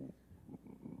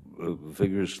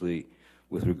vigorously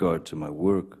with regard to my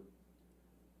work.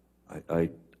 I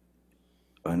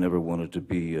never wanted to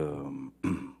be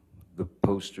the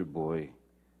poster boy.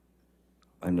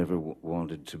 I never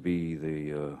wanted to be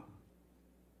the.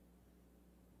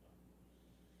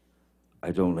 I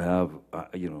don't have,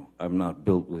 I'm not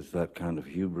built with that kind of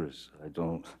hubris. I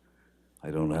don't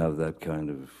have that kind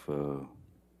of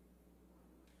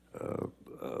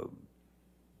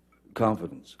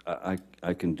confidence.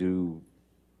 I can do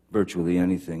virtually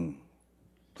anything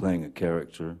playing a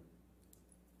character.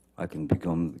 I can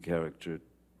become the character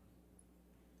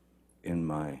in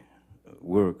my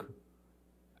work,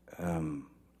 and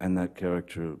that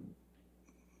character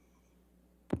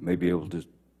may be able to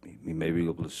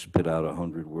spit out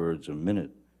 100 words a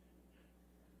minute,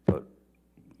 but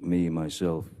me,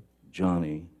 myself,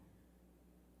 Johnny,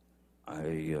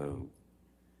 I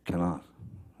cannot.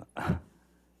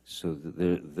 So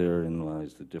therein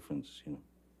lies the difference, you know.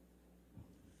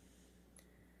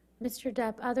 Mr.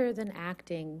 Depp, other than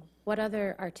acting, what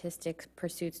other artistic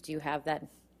pursuits do you have that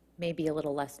may be a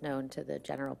little less known to the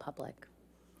general public?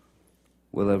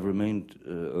 Well, I've remained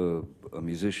a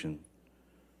musician.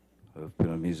 I've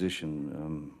been a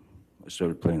musician. I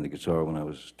started playing the guitar when I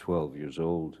was 12 years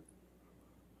old,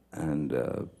 and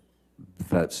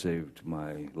that saved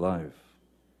my life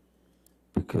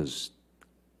because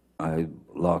I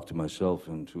locked myself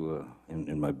into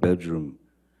in my bedroom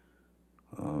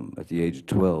at the age of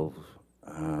 12,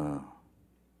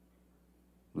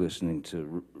 listening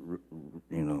to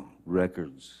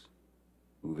records,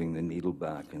 moving the needle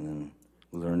back, and then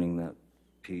learning that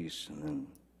piece, and then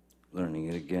learning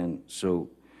it again. So,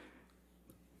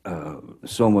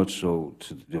 so much so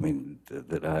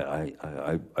that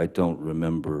I don't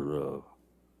remember.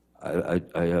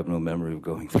 I have no memory of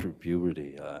going through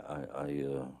puberty.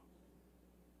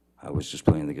 I was just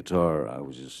playing the guitar. I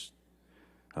was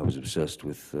obsessed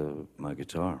with my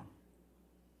guitar.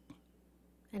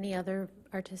 Any other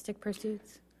artistic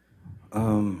pursuits?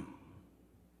 I've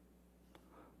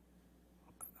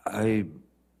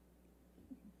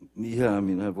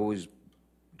always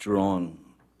drawn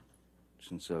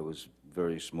since I was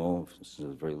very small, since I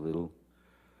was very little,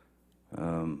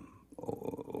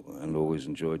 and always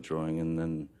enjoyed drawing, and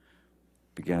then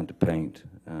began to paint,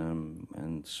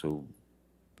 and so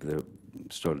there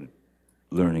started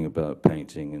learning about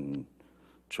painting and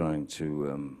trying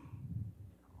to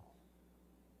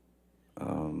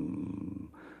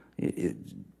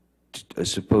I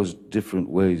suppose different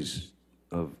ways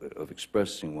of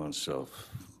expressing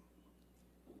oneself,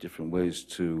 different ways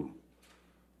to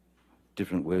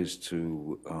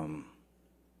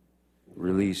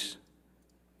release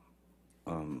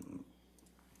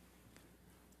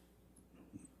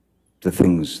the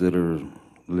things that are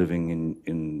living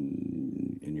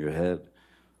in your head,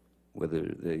 whether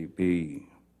they be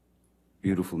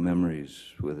beautiful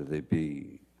memories, whether they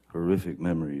be horrific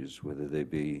memories, whether they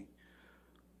be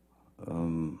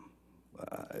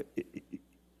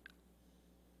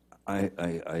I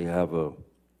have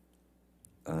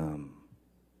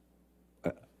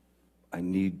I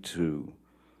need to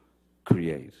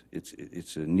create.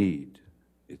 It's a need.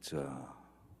 It's a.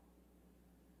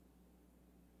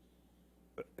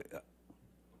 Of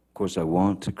course, I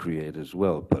want to create as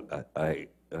well, but I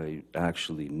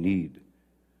actually need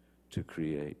to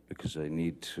create because I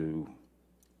need to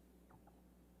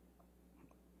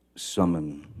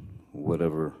summon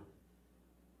whatever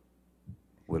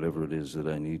it is that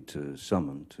I need to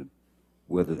summon, to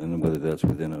whether that's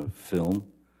within a film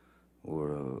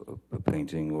or a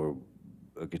painting or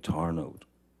a guitar note.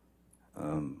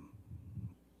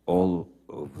 All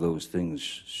of those things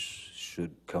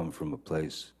should come from a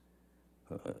place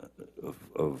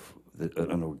of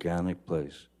an organic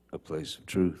place, a place of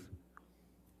truth.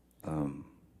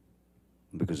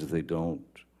 Because if they don't,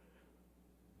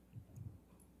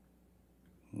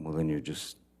 well, then you're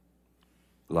just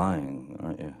lying,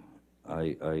 aren't you?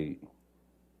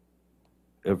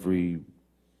 Every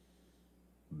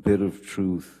bit of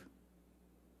truth,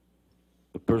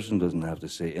 a person doesn't have to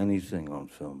say anything on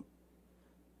film.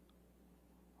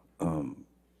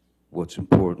 What's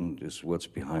important is what's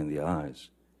behind the eyes.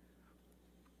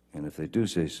 And if they do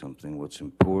say something, what's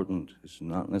important is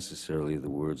not necessarily the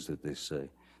words that they say.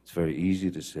 It's very easy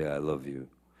to say, I love you,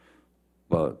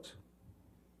 but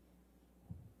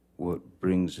what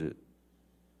brings it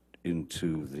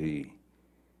into the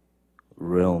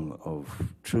realm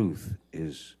of truth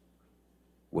is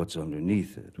what's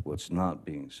underneath it, what's not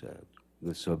being said,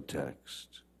 the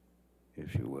subtext,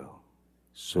 if you will.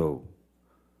 So,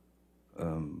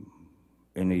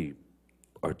 any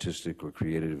artistic or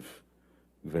creative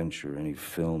venture, any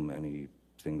film,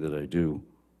 anything that I do,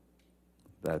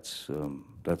 that's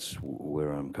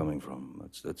where I'm coming from.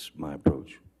 That's my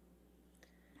approach.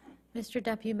 Mr.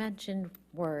 Depp, you mentioned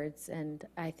words, and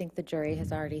I think the jury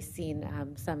has already seen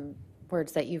some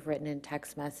words that you've written in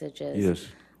text messages. Yes.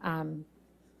 Can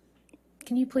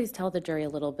you please tell the jury a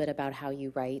little bit about how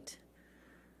you write?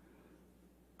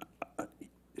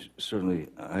 Certainly.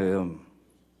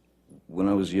 When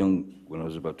I was young, when I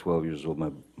was about 12 years old,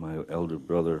 my elder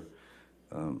brother,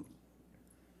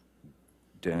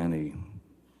 Danny,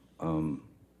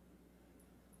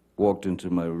 walked into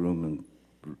my room and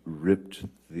ripped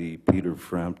the Peter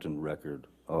Frampton record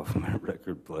off my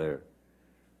record player,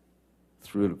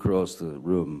 threw it across the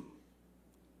room,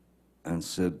 and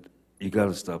said, "You got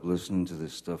to stop listening to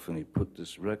this stuff." And he put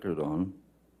this record on,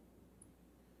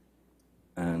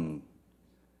 and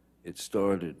it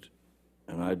started,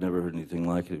 and I'd never heard anything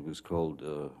like it. It was called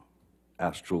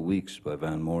Astral Weeks by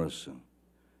Van Morrison.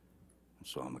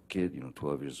 So I'm a kid,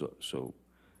 12 years old. So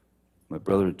my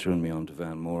brother had turned me on to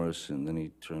Van Morrison, then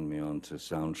he turned me on to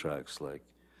soundtracks like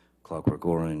Clockwork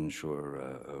Orange or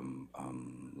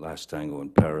Last Tango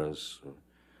in Paris.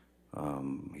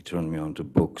 He turned me on to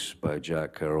books by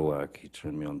Jack Kerouac. He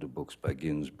turned me on to books by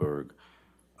Ginsberg,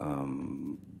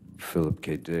 Philip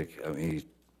K. Dick.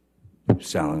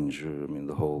 Salinger.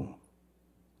 The whole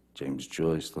James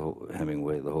Joyce, the whole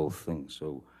Hemingway, the whole thing.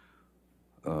 So,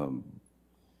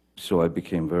 so I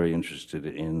became very interested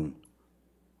in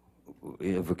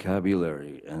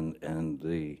vocabulary and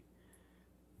the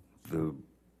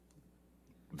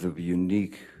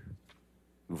unique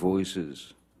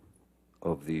voices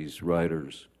of these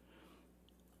writers.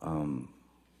 And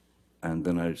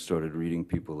then I started reading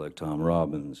people like Tom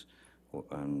Robbins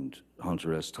and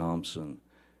Hunter S. Thompson,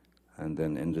 and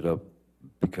then ended up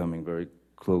becoming very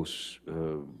close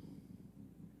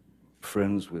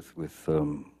friends with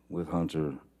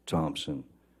Hunter Thompson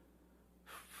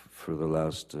for the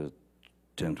last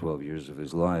 10, 12 years of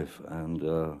his life.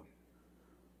 And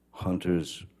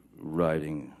Hunter's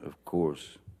writing, of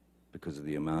course, because of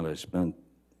the amount I spent,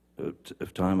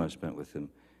 of time I spent with him,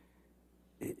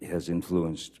 it has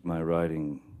influenced my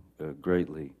writing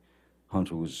greatly.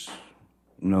 Hunter was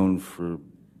known for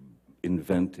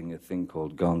inventing a thing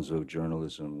called gonzo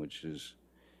journalism, which is,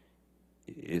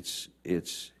 it's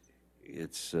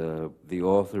the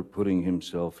author putting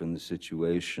himself in the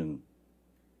situation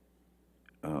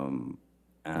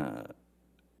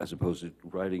as opposed to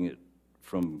writing it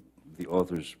from the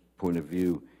author's point of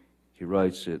view. He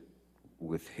writes it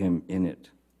with him in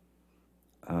it.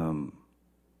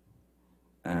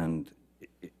 And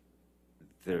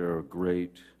there are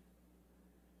great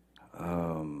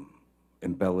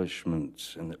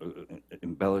embellishments, and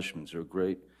embellishments are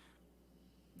great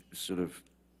sort of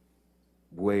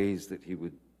ways that he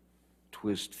would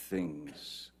twist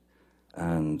things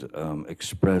and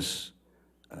express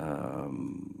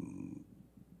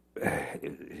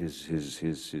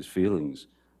his feelings,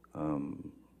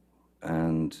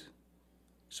 and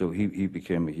so he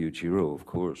became a huge hero, of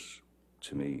course,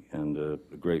 to me, and a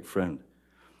great friend.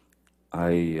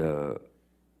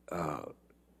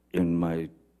 In my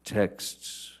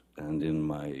texts and in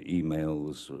my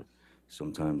emails, or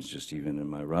sometimes just even in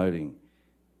my writing,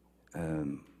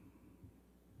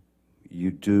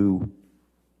 you take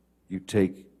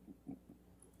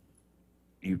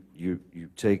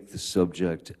the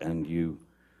subject and you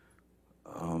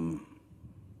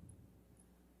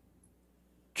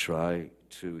try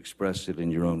to express it in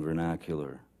your own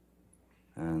vernacular,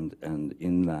 and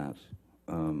in that,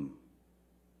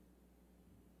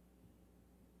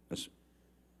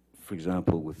 for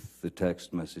example, with the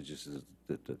text messages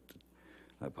that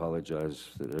I apologize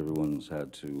that everyone's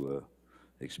had to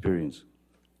experience.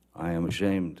 I am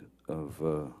ashamed of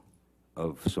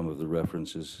some of the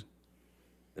references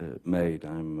made.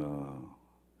 I'm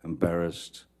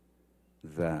embarrassed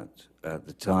that at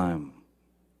the time,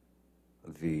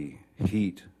 the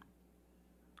heat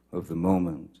of the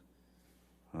moment,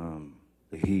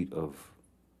 the heat of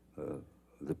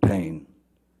the pain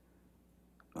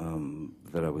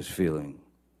that I was feeling,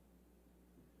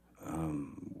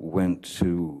 went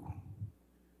to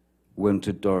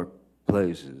dark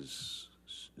places.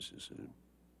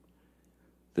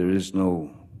 There is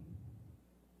no,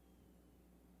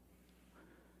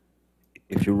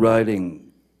 if you're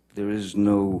writing, there is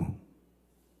no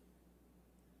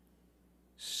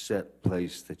set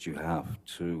place that you have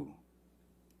to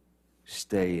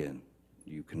stay in.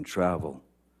 You can travel,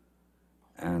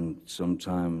 and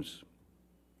sometimes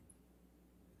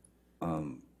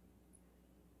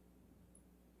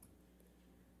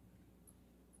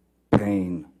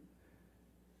pain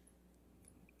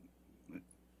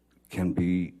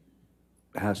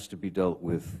has to be dealt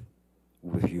with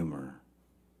humor,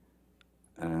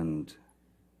 and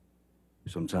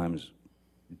sometimes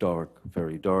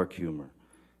very dark humor.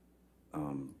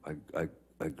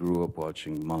 I grew up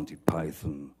watching Monty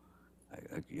Python,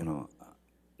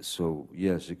 so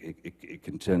yes, it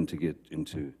can tend to get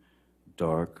into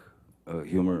dark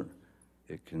humor.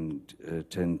 It can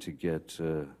tend to get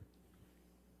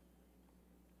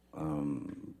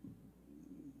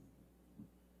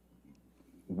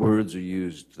words are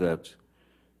used that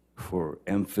for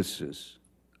emphasis,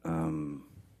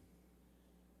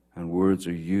 words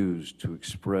are used to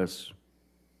express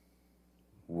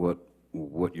what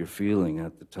you're feeling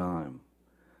at the time.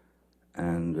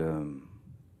 And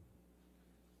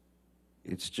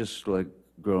it's just like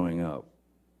growing up.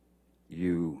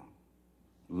 You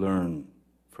learn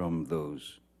from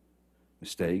those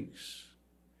mistakes,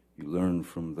 you learn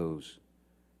from those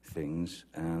things,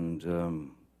 and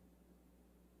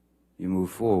you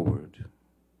move forward,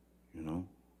 you know?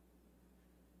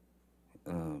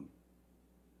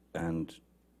 And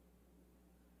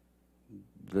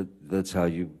that's how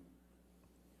you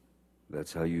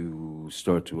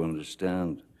start to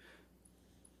understand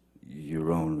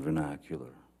your own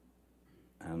vernacular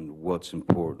and what's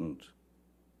important,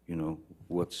 you know,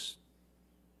 what's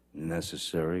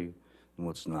necessary and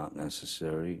what's not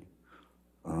necessary.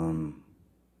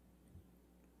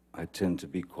 I tend to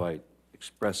be quite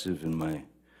expressive in my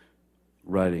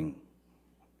writing,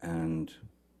 and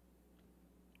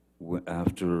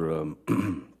after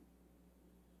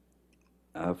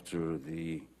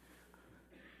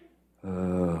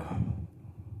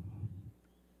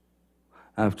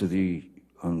after the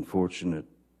unfortunate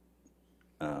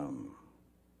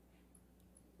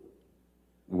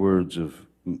words of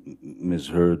Ms.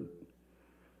 Heard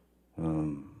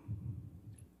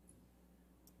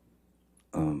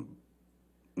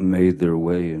made their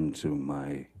way into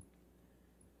my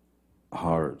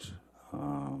heart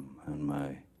and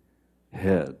my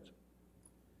head.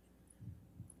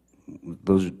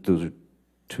 Those are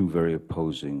two very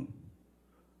opposing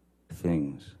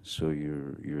things. So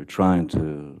you're trying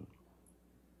to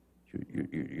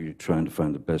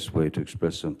find the best way to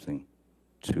express something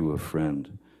to a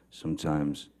friend.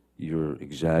 Sometimes you're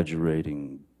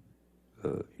exaggerating,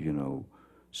 you know,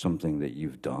 something that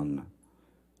you've done,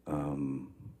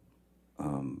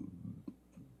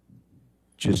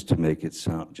 just to make it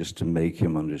sound, just to make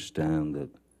him understand that,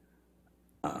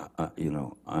 you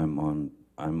know, I'm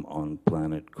on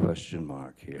planet question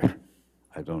mark here.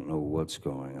 I don't know what's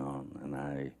going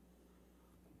on,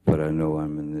 but I know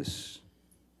I'm in this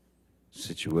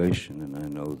situation, and I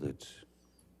know that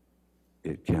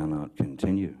it cannot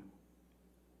continue.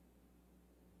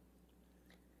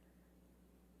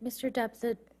 Mr.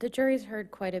 Depp, the jury's heard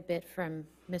quite a bit from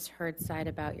Ms. Heard's side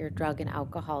about your drug and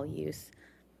alcohol use,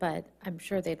 but I'm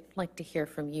sure they'd like to hear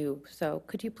from you. So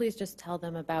could you please just tell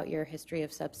them about your history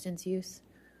of substance use?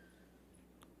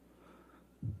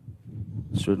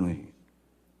 Certainly.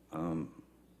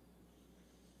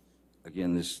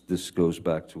 Again, this goes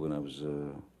back to when I was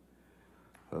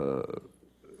a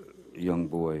young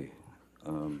boy.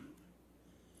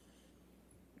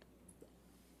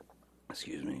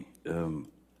 Excuse me.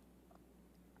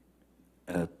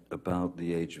 At about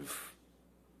the age of,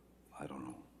 I don't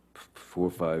know, 4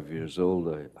 or 5 years old,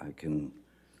 I can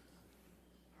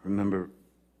remember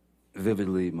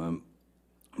vividly my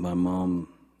mom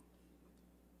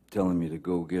telling me to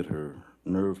go get her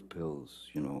nerve pills,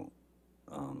 you know,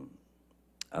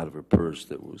 out of her purse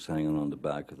that was hanging on the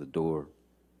back of the door.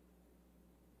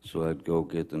 So I'd go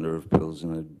get the nerve pills,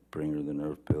 and I'd bring her the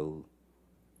nerve pill.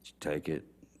 She'd take it,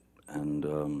 and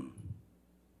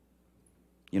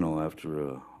you know, after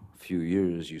a few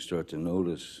years, you start to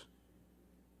notice,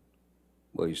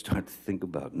 well, you start to think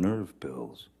about nerve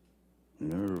pills.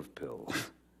 And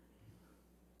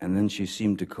then she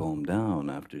seemed to calm down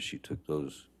after she took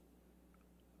those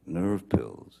nerve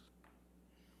pills.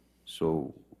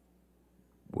 So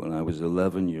when I was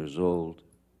 11 years old,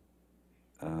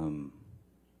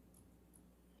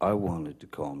 I wanted to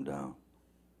calm down,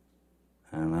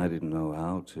 and I didn't know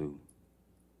how to.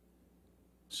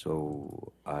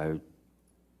 So I'd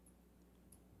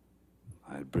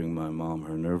bring my mom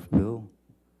her nerve pill,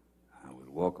 I would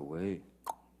walk away,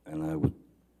 and I would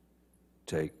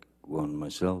take one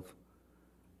myself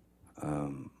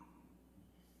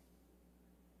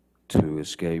to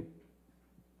escape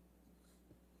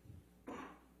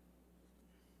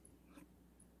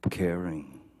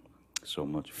caring so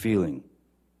much, feeling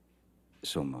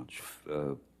so much,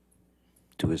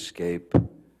 to escape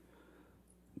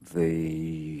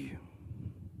the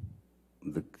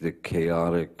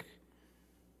chaotic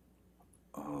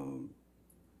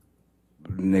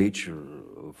nature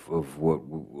of what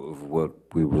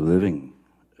we were living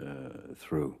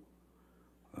through.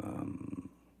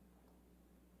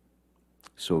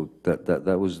 So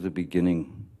that was the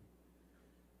beginning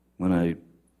when I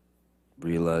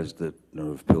realized that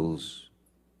nerve pills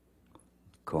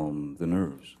calm the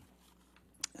nerves.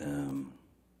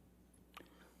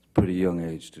 Pretty young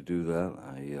age to do that.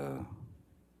 I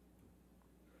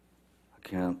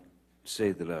can't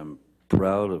say that I'm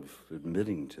proud of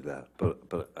admitting to that,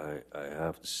 but I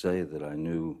have to say that I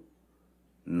knew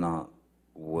not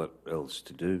what else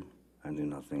to do. I knew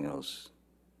nothing else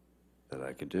that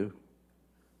I could do.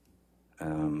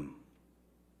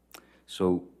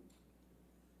 So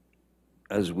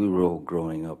as we were all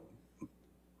growing up,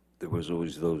 there was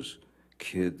always those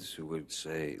kids who would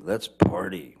say, let's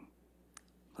party.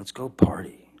 Let's go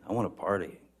party. I want to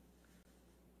party.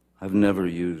 I've never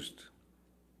used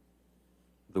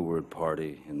the word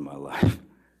party in my life.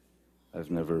 I've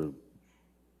never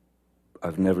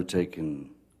taken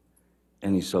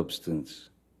any substance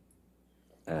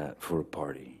for a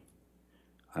party.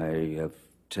 I have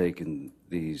taken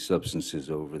these substances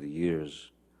over the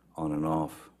years, on and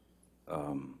off,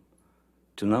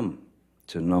 to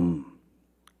numb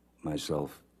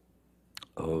myself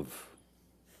of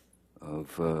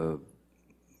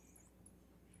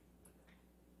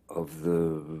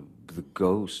the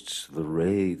ghosts, the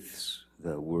wraiths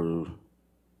that were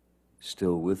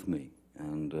still with me,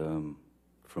 and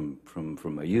from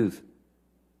my youth.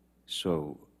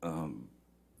 So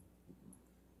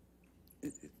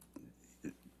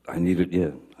I needed,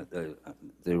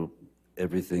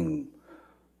 everything.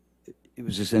 It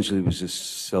was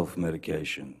just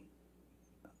self-medication.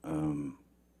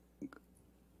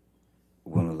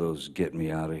 One of those get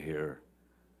me out of here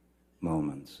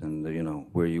moments, and you know,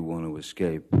 where you want to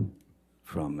escape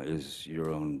from is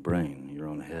your own brain, your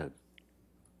own head.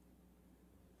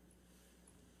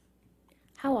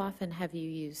 How often have you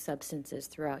used substances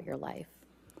throughout your life?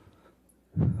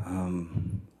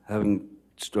 Having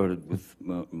started with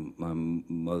my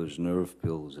mother's nerve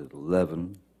pills at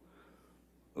 11,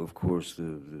 of course,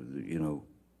 you know,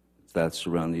 that's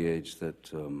around the age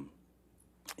that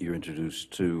you're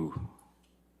introduced to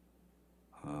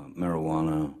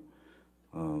marijuana.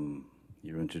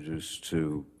 You're introduced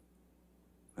to,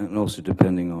 and also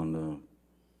depending on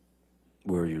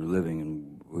where you're living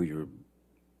and who you're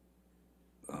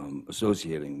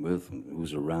associating with and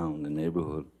who's around the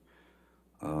neighborhood.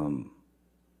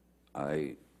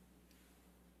 I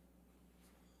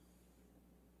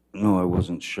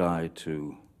wasn't shy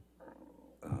to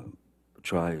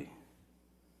try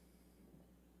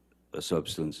a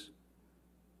substance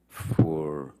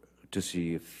to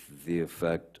see if the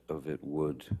effect of it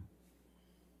would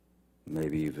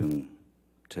maybe even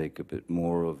take a bit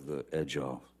more of the edge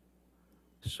off.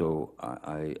 So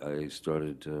I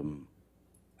started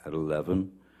at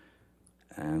 11,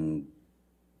 and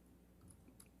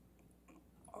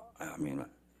I mean,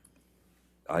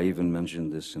 I even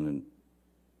mentioned this in an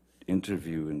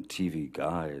interview in TV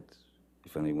Guide,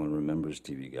 if anyone remembers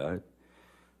TV Guide,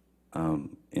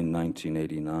 in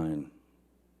 1989,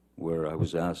 where I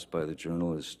was asked by the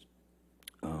journalist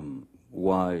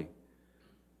why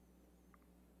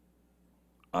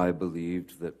I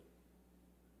believed that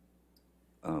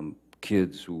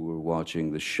kids who were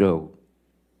watching the show,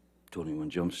 21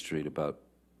 Jump Street, about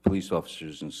police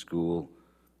officers in school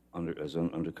as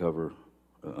undercover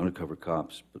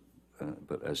cops,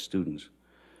 but as students,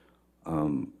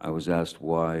 I was asked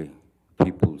why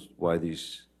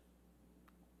these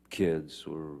kids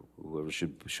or whoever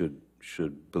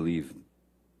should believe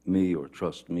me or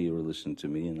trust me or listen to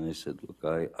me, and I said, look,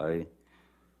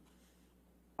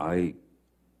 I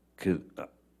could,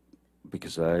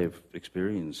 because I've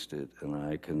experienced it, and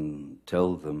I can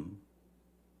tell them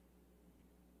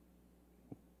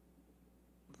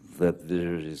that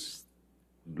there is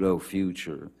no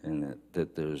future in it,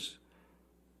 that there's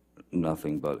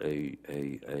nothing but a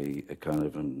kind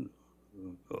of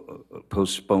a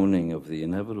postponing of the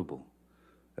inevitable.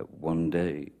 That one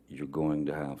day you're going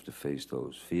to have to face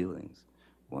those feelings.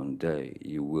 One day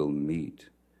you will meet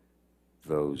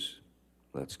those,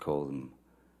 let's call them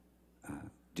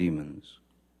demons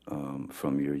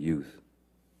from your youth.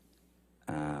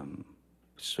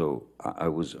 So I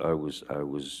was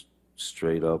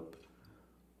straight up,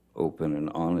 open and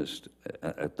honest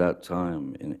at that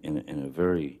time in a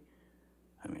very,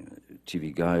 I mean,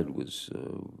 TV Guide was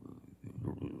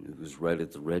it was right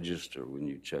at the register when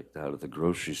you checked out at the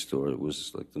grocery store. It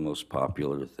was like the most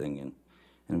popular thing, and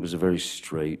it was a very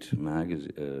straight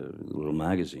little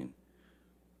magazine.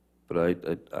 But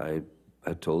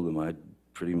I told them I'd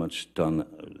pretty much done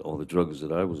all the drugs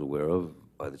that I was aware of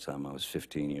by the time I was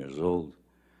 15 years old,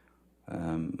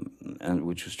 and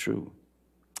which was true.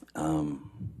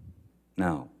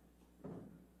 Now,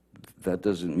 that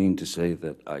doesn't mean to say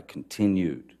that I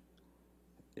continued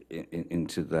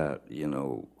into that, you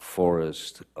know,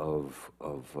 forest of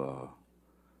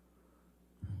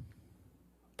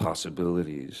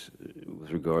possibilities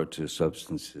with regard to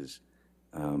substances.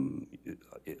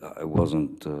 I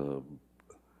wasn't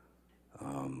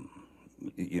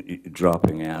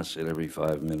dropping acid every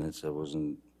 5 minutes. I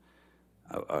wasn't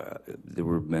There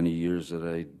were many years that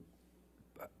I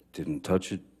didn't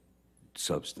touch a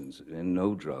substance and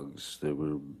no drugs. There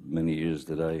were many years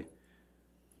that I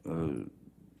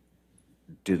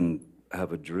didn't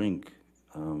have a drink.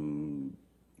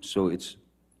 So as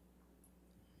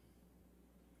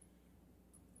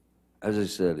I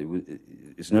said,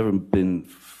 it's never been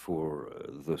for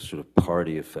the sort of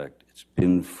party effect. It's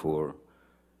been for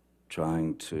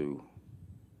trying to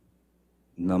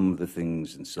numb the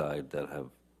things inside that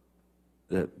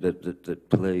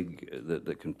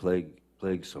can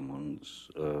plague someone's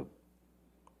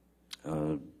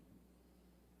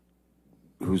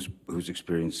who's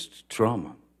experienced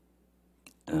trauma.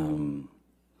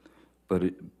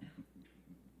 But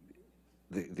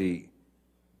the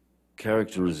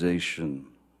characterization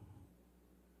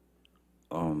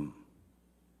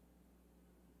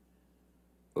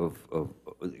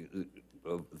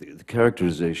the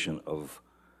characterization of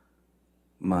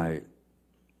my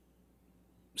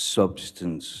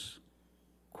substance,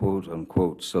 quote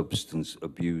unquote, substance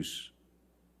abuse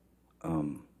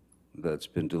that's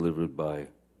been delivered by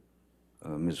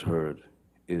Ms. Heard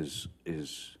is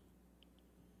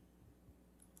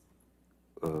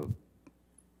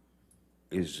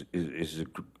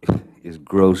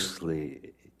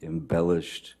grossly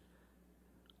embellished,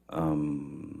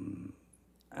 and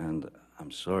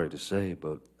I'm sorry to say,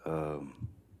 but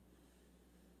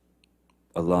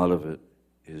a lot of it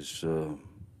is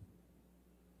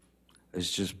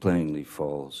just plainly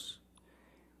false.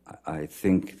 I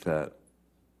think that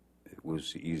it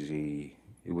was easy.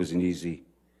 It was an easy.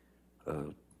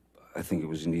 I think it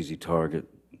was an easy target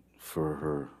for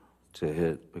her to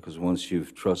hit, because once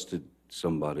you've trusted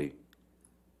somebody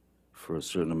for a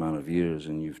certain amount of years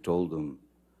and you've told them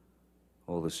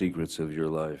all the secrets of your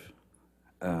life,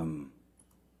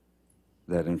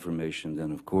 that information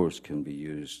then, of course, can be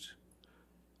used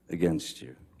against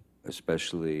you,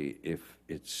 especially if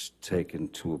it's taken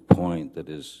to a point that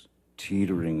is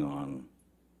teetering on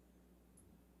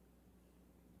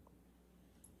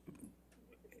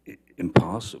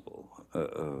impossible,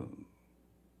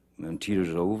 and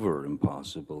teeters over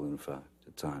impossible, in fact,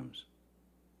 at times.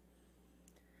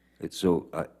 It's so,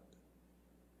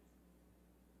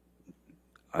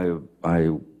 I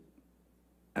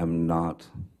am not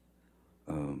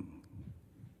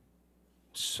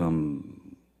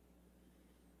some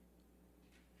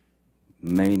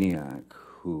maniac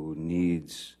who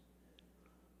needs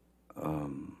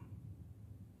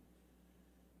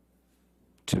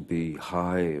to be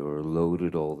high or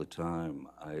loaded all the time.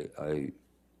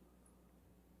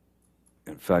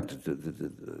 In fact,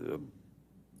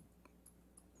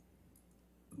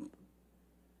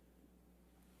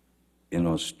 in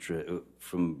Australia,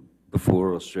 from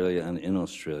before Australia and in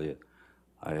Australia,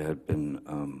 I had been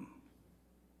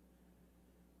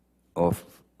off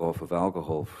of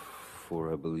alcohol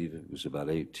for, I believe it was about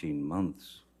 18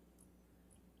 months.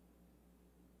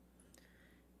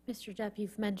 Mr. Depp,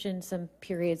 you've mentioned some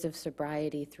periods of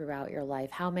sobriety throughout your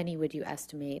life. How many would you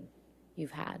estimate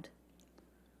you've had?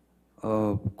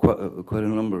 Quite a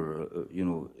number. You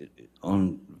know,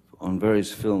 on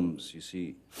various films, you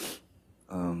see.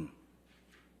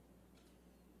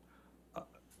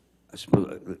 I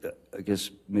suppose, I guess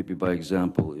maybe by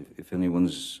example, if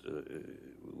anyone's,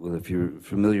 well, if you're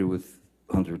familiar with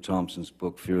Hunter Thompson's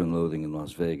book, Fear and Loathing in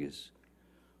Las Vegas,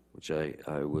 which I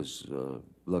was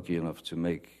lucky enough to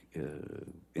make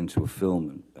into a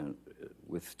film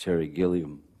with Terry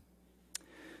Gilliam.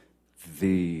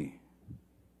 The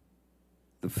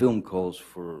film calls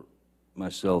for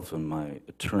myself and my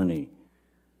attorney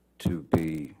to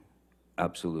be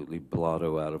absolutely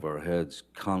blotto out of our heads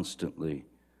constantly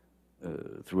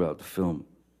throughout the film.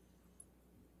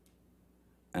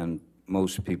 And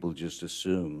most people just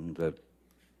assume that,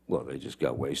 well, they just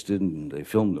got wasted and they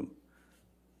filmed them.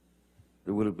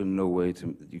 There would have been no way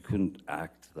you couldn't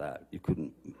act that. You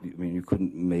couldn't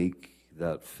make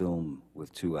that film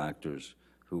with two actors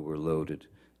who were loaded.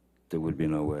 There would be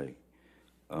no way.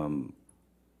 And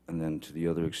then to the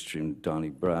other extreme,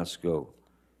 Donnie Brasco,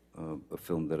 a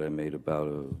film that I made about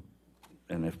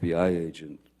an FBI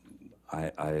agent.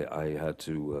 I had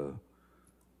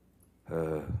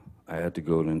to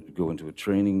go into a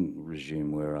training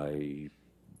regime where I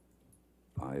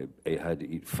had to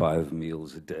eat 5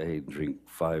 meals a day, drink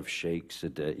 5 shakes a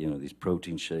day, you know, these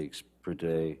protein shakes per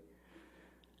day,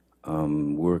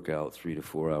 work out 3 to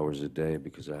 4 hours a day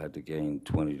because I had to gain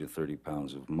 20 to 30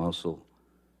 pounds of muscle.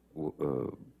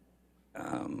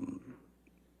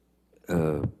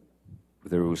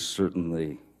 There was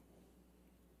certainly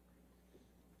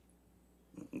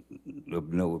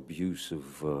no abuse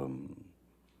of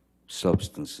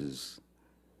substances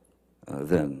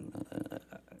then.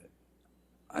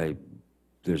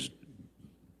 There's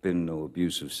been no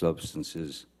abuse of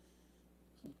substances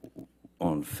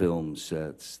on film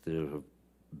sets. There have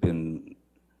been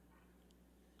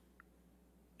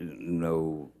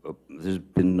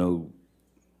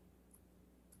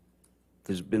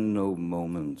there's been no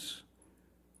moments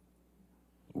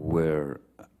where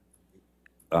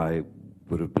I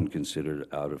would have been considered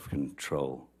out of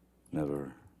control.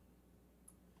 Never.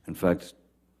 In fact,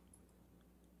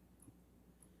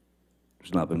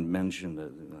 it's not been mentioned.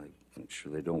 I'm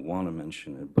sure they don't want to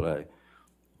mention it, but I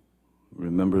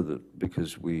remember that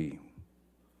because when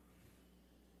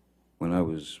I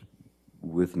was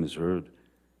with Ms. Heard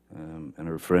and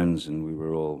her friends, and we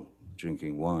were all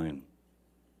drinking wine,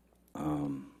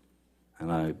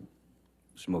 and I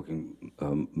smoking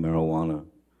marijuana,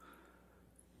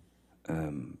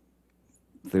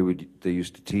 they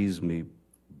used to tease me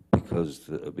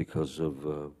because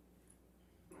of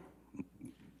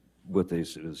what they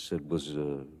said was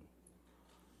a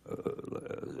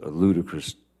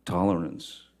ludicrous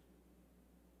tolerance,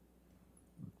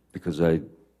 because I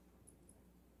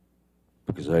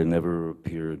never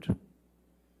appeared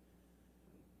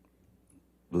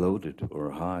loaded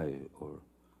or high or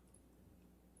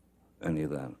any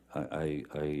of that.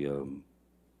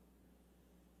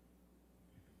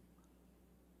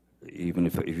 Even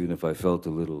if I felt a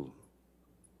little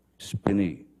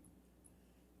spinny,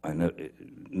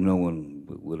 no one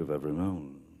would have ever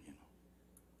known.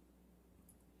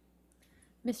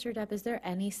 Mr. Depp, is there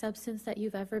any substance that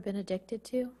you've ever been addicted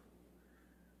to?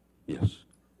 Yes.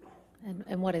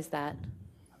 And what is that?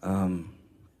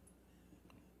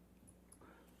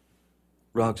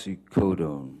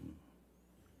 Roxycodone,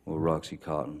 or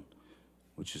Roxycontin,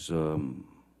 which is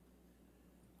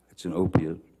it's an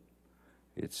opiate.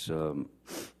 It's I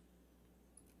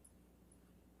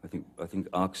think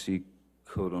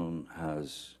oxycodone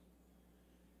has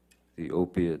the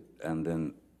opiate and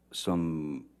then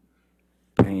some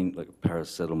pain, like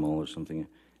paracetamol or something,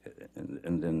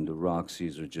 and then the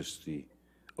Roxys are just the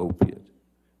opiate,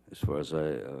 as far as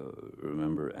I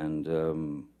remember. And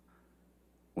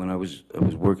when I was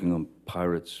working on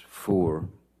Pirates 4,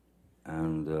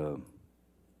 and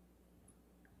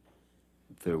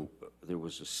there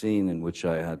was a scene in which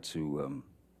I had to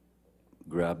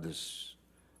grab this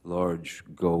large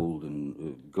gold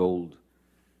and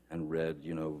red,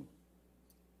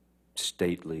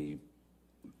 stately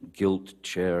gilt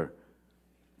chair,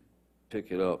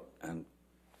 pick it up and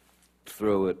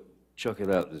chuck it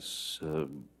out this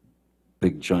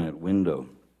big giant window.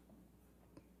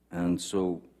 And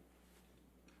so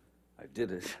I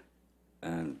did it,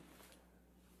 and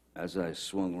as I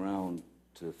swung around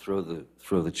to throw the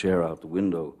chair out the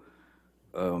window,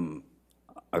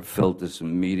 I felt this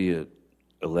immediate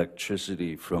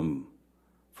electricity from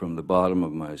the bottom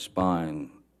of my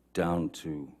spine down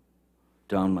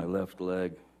my left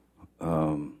leg,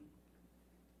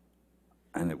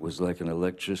 and it was like an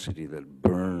electricity that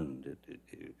burned.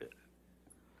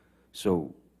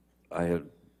 So I had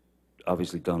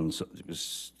obviously it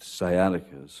was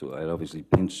sciatica, so I had obviously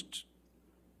pinched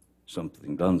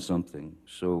something, done something.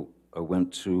 So I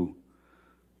saw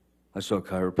a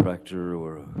chiropractor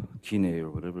or a kine or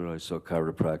whatever. I saw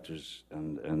chiropractors,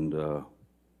 and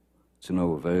to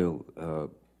no avail.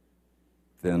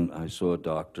 Then I saw a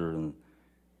doctor,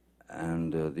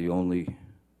 and the only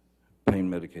pain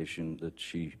medication that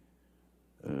she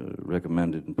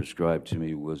recommended and prescribed to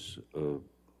me was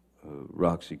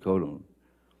Roxycodone.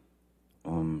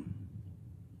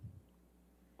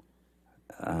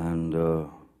 And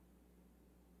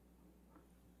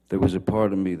there was a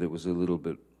part of me that was a little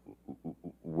bit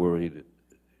worried,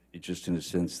 just in the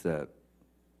sense that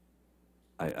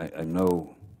I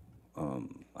know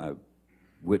I've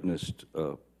witnessed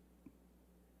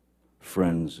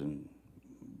friends and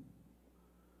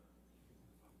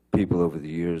people over the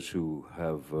years who've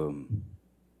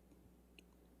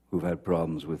had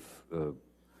problems with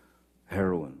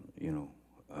heroin,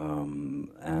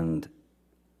 and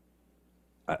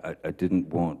I didn't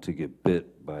want to get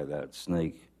bit by that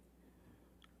snake,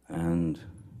 and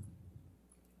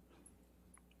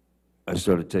I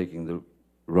started taking the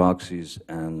Roxys,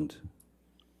 and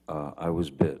I was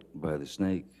bit by the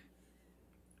snake,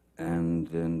 and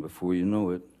then before you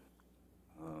know it,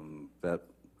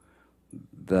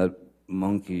 that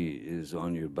monkey is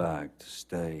on your back to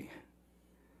stay.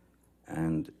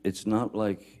 And it's not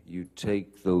like you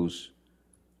take those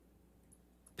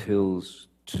pills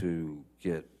to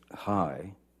get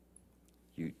high.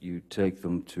 You take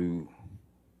them to,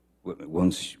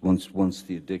 once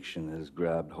the addiction has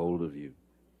grabbed hold of you,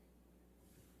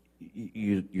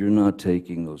 you're not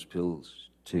taking those pills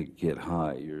to get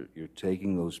high. You're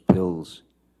taking those pills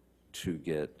to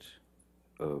get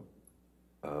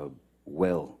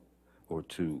well, or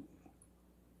to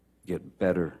get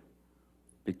better.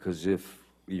 Because if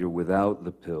you're without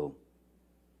the pill,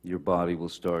 your body will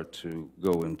start to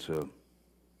go into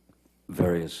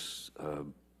various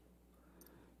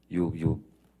you'll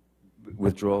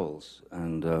withdrawals.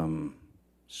 And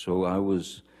so I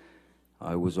was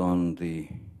on the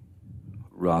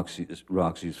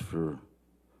Roxy's for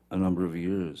a number of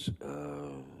years,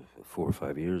 4 or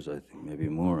 5 years, I think, maybe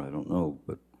more, I don't know.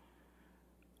 But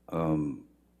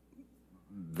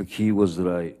the key was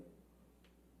that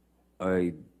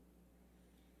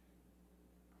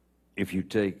if you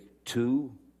take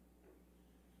 2,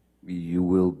 you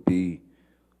will be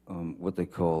what they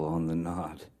call on the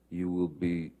nod. You will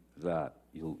be that.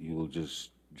 You will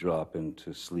just drop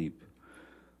into sleep.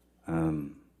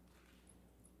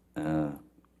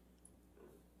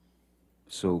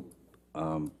 So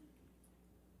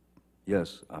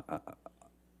yes,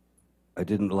 I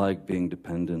didn't like being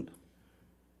dependent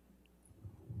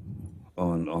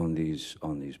on these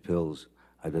pills.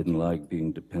 I didn't like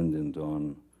being dependent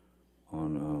on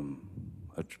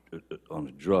a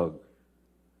drug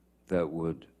that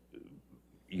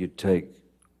you'd take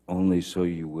only so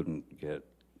you wouldn't get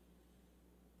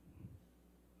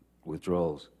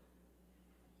withdrawals.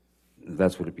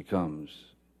 That's what it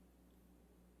becomes.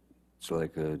 It's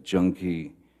like a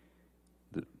junkie.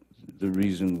 The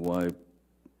reason why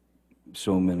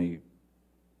so many,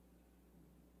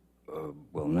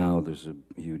 well, now there's a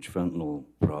huge fentanyl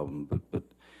problem, but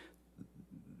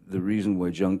the reason why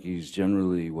junkies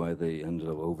generally, why they end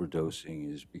up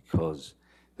overdosing, is because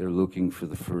they're looking for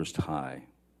the first high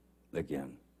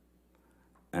again.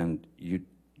 And you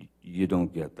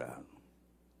don't get that.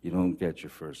 You don't get your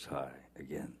first high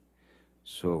again.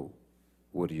 So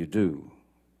what do?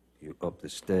 You up the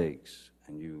stakes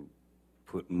and you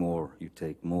put more, you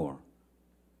take more.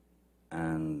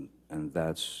 And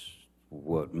that's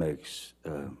what makes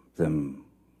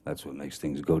that's what makes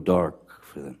things go dark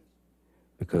for them.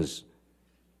 Because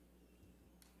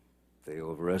they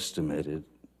overestimated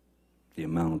the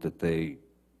amount that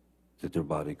their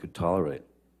body could tolerate,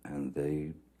 and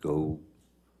they go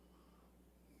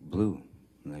blue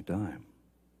and they die.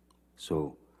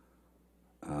 So,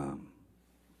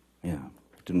 yeah,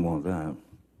 didn't want that.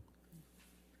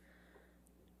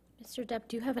 Mr. Depp,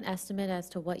 do you have an estimate as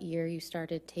to what year you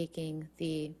started taking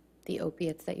the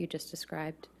opiates that you just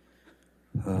described?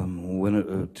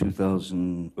 When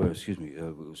 2000, or excuse me,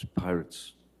 it was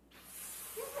Pirates.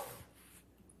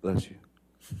 Bless you.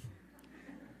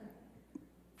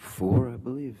 4, I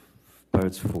believe.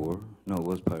 Pirates 4. No, it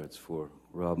was Pirates 4.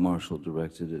 Rob Marshall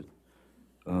directed it.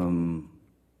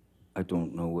 I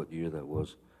don't know what year that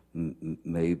was.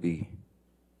 Maybe.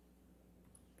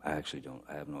 I actually don't.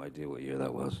 I have no idea what year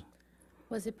that was.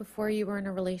 Was it before you were in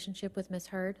a relationship with Miss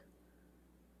Heard?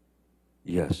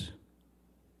 Yes.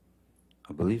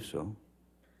 I believe so.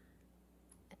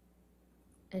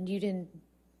 And you didn't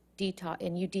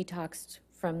and you detoxed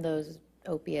from those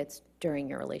opiates during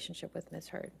your relationship with Miss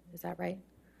Heard. Is that right?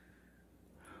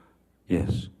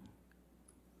 Yes.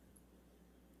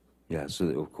 Yeah, so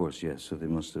of course, yes. So they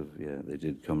must have, yeah, they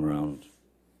did come around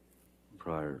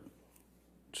prior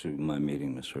to my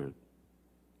meeting Miss Heard.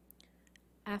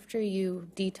 After you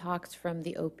detoxed from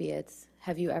the opiates,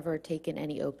 have you ever taken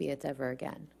any opiates ever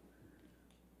again?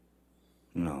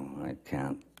 No, I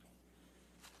can't.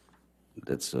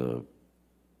 That's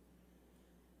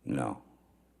no.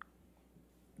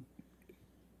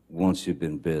 Once you've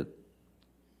been bit,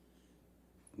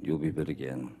 you'll be bit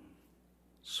again.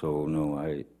 So no,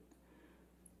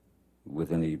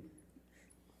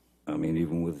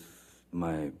 even with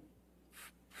my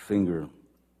finger,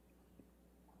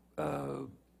 I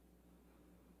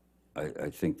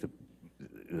think that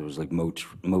it was like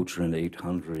Motrin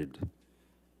 800,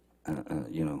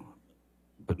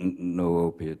 but no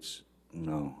opiates.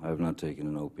 No, I have not taken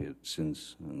an opiate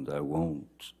since, and I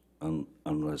won't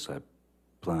unless I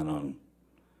plan on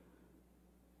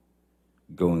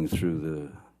going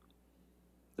through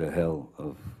the hell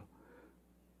of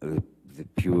the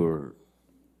pure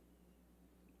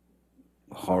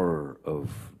horror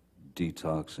of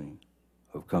detoxing,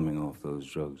 of coming off those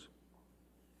drugs.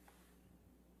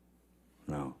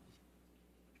 No.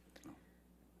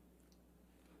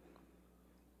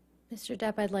 Mr.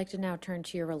 Depp, I'd like to now turn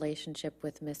to your relationship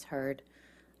with Miss Heard.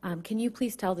 Can you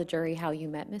please tell the jury how you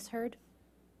met Miss Heard?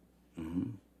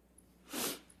 Mm-hmm.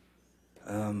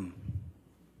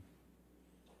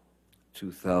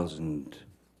 2000,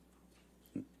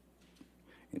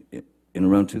 in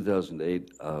around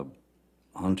 2008,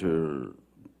 Hunter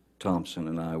Thompson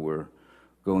and I were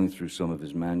going through some of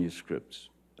his manuscripts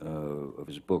of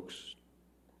his books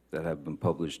that have been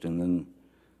published, and then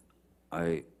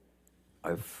I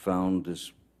found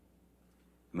this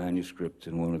manuscript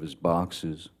in one of his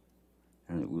boxes,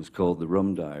 and it was called The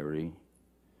Rum Diary,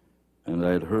 and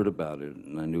I had heard about it,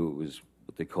 and I knew it was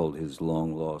what they called his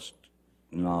long-lost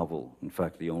novel, in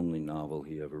fact, the only novel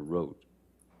he ever wrote.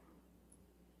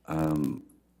 And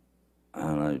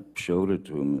I showed it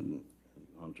to him, and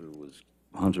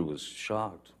Hunter was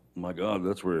shocked. Oh my God,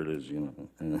 that's where it is, you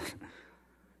know.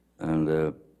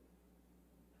 And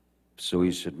so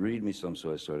he said, read me some.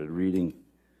 So I started reading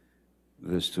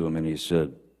this to him, and he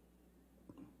said,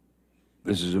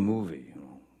 this is a movie, you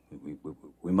know.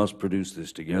 We must produce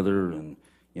this together. And,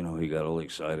 you know, he got all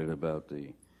excited about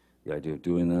the idea of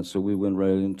doing that. So we went right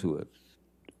into it,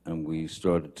 and we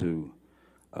started to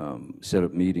set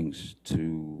up meetings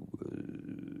to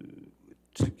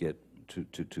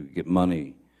get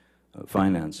money,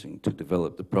 financing to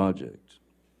develop the project.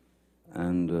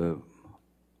 And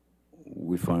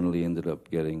we finally ended up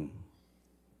getting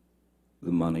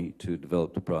the money to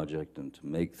develop the project and to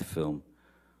make the film.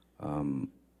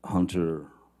 Hunter,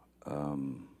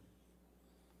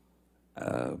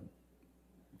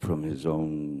 from his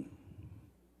own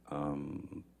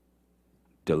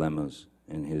dilemmas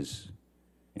in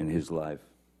his life,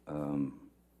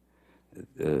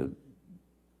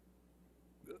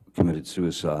 committed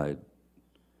suicide,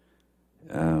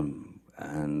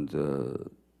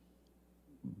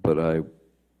 but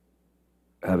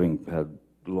having had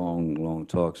long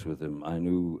talks with him, I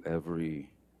knew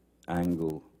every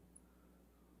angle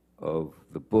of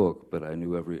the book, but I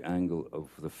knew every angle of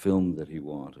the film that he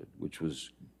wanted, which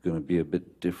was going to be a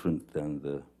bit different than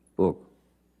the book.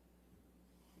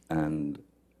 And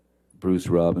Bruce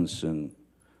Robinson,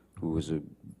 who was a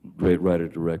great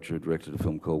writer-director, directed a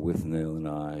film called With Nail and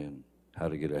I and How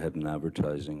to Get Ahead in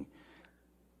Advertising,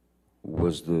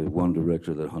 was the one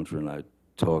director that Hunter and I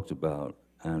talked about.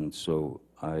 And so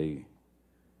I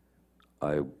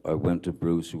went to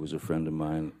Bruce, who was a friend of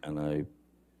mine, and I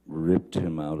ripped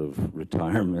him out of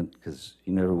retirement because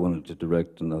he never wanted to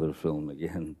direct another film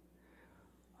again.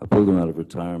 I pulled him out of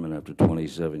retirement after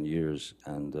 27 years,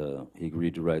 and he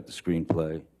agreed to write the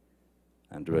screenplay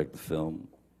and direct the film.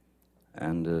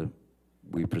 And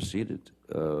we proceeded.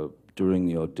 During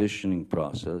the auditioning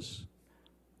process,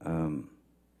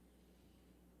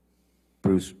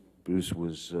 Bruce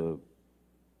was,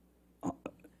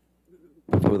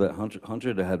 before that,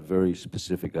 Hunter had very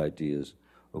specific ideas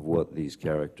of what these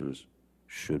characters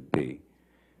should be.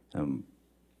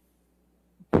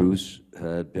 Bruce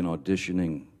had been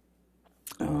auditioning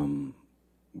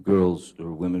girls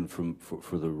or women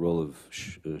for the role of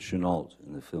Chenault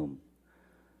in the film,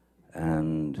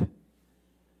 and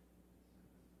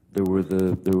there were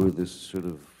this sort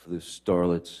of the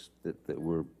starlets that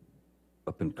were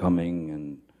up and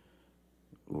coming,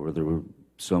 or there were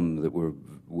some that were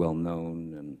well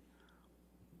known and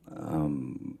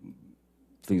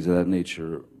things of that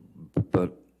nature.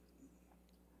 But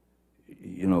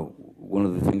you know, one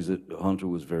of the things that Hunter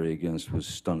was very against was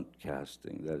stunt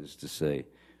casting. That is to say,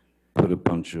 put a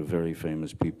bunch of very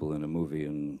famous people in a movie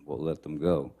and let them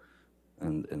go,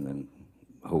 and then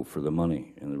hope for the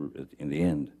money in the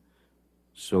end.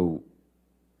 So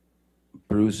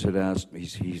Bruce had asked me.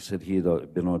 He said he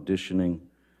had been auditioning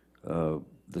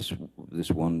this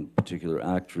one particular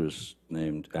actress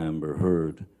named Amber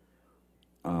Heard.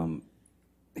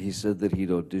 He said that he'd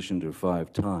auditioned her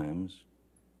 5 times,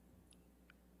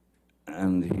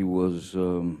 and he was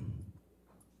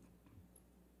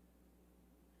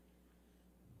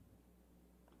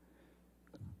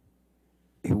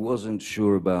he wasn't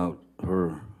sure about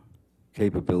her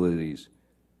capabilities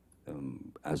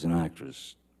as an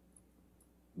actress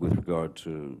with regard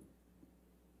to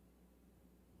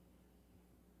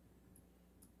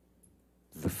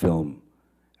the film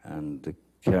and the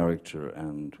character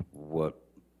and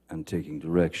taking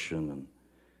direction and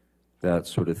that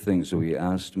sort of thing. So he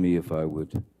asked me if I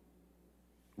would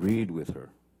read with her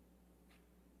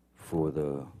for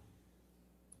the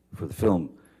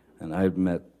film, and I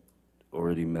had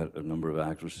already met a number of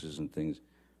actresses and things.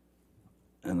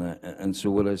 And so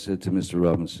what I said to Mr.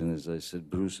 Robinson is, I said,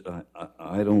 Bruce,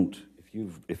 I don't.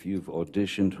 If you've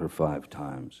auditioned her 5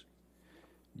 times,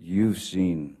 you've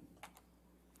seen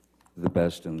the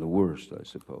best and the worst, I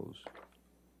suppose.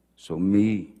 So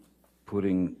me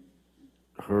putting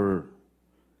her,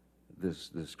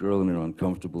 this girl in an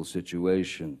uncomfortable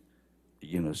situation,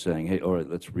 you know, saying, hey, all right,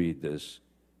 let's read this,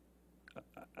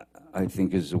 I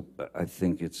think it's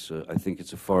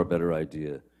a far better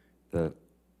idea that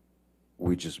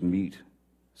we just meet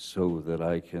so that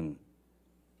I can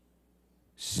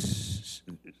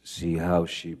see how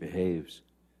she behaves,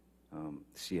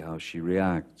 see how she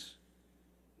reacts,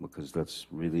 because that's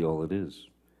really all it is,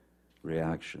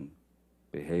 reaction,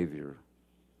 behavior,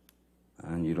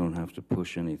 and you don't have to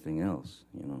push anything else,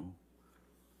 you know.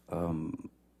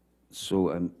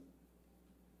 So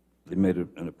they made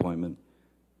an appointment.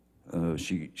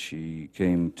 She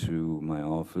came to my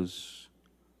office.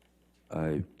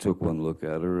 I took one look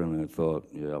at her and I thought,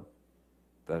 yeah,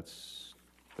 that's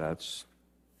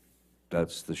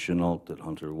the Chenault that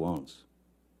Hunter wants.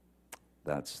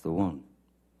 That's the one.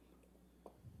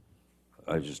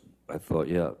 I thought,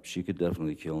 yeah, she could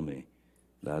definitely kill me.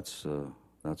 That's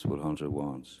what Hunter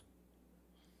wants.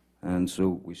 And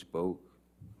so we spoke,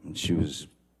 and she was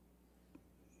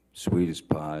sweet as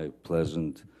pie,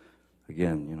 pleasant,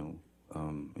 again, you know,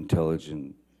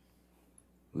 intelligent,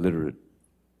 literate,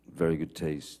 very good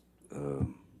taste.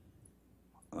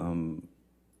 And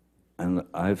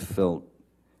I felt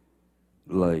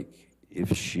like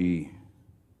if she,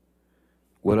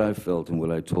 what I felt and what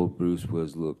I told Bruce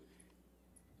was, look,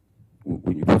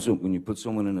 when you put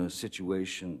someone in a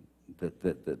situation that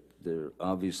they're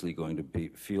obviously going to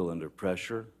feel under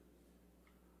pressure,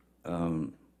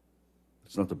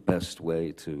 it's not the best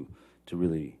way to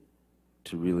really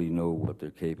know what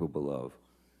they're capable of.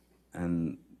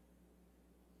 And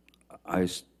I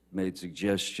made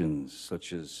suggestions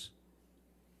such as,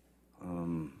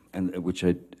 and which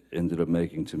I ended up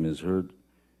making to Ms. Heard.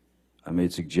 I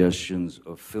made suggestions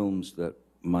of films that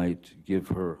might give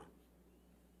her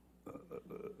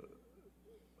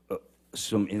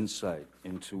some insight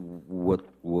into what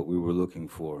we were looking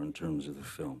for in terms of the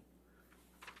film.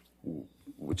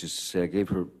 Which is to say, I gave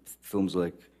her films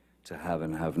like To Have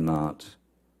and Have Not,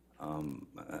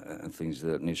 and things of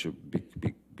that nature,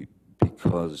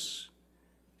 because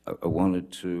I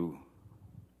wanted to.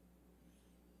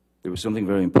 There was something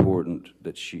very important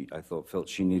that I felt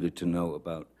she needed to know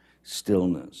about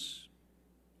stillness,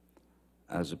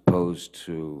 as opposed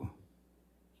to,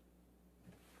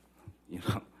 you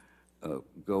know,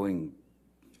 going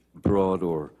broad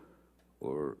or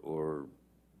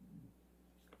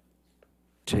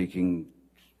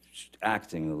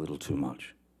acting a little too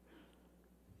much.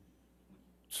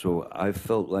 So I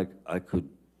felt like I could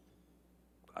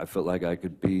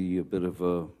be a bit of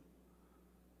a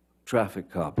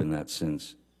traffic cop in that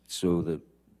sense, so that,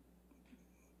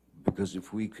 because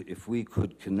if we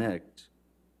could connect,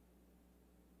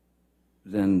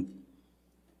 then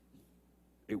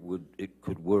it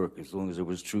could work, as long as there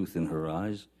was truth in her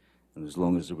eyes, and as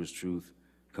long as there was truth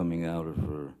coming out of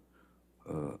her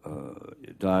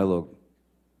dialogue,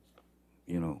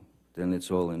 you know, then it's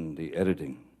all in the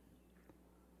editing.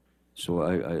 So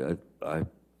I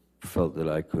felt that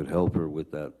I could help her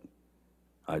with that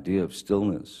idea of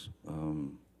stillness,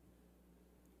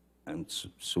 and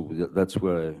so that's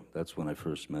when I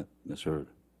first met Miss Heard.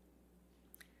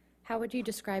 How would you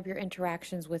describe your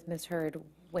interactions with Ms. Heard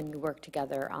when you worked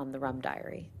together on the Rum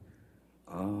Diary?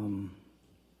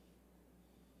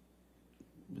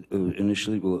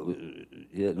 Initially, well,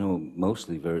 yeah, no,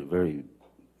 mostly very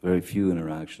few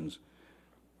interactions.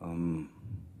 I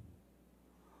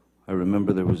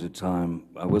remember there was a time,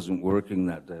 I wasn't working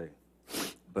that day,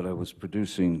 but I was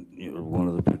producing, you know, one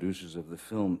of the producers of the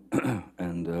film,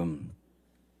 and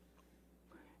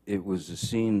it was a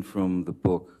scene from the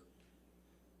book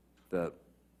that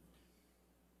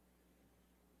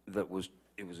was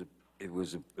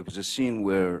a scene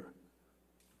where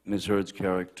Ms. Heard's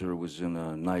character was in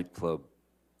a nightclub,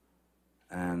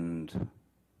 and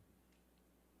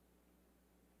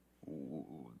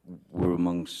we're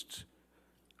amongst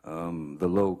the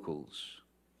locals,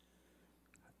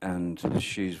 and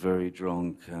she's very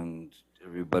drunk, and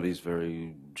everybody's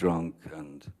very drunk,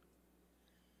 and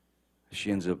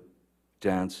she ends up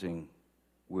dancing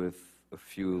with a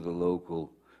few of the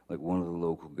local, like one of the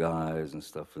local guys and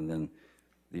stuff, and then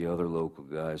the other local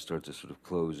guys start to sort of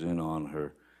close in on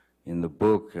her. In the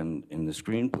book and in the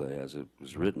screenplay, as it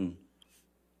was written,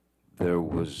 there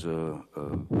was a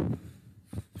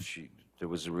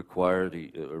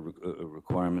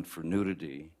requirement for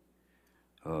nudity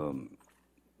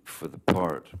for the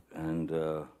part, and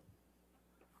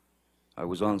I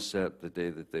was on set the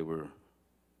day that they were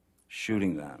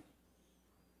shooting that,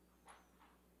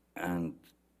 and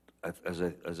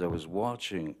as I was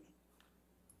watching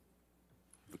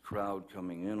the crowd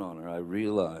coming in on her, I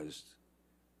realized,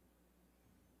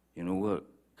 you know what?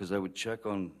 Because I would check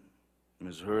on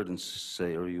Ms. Heard and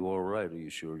say, "Are you all right? Are you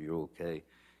sure you're okay?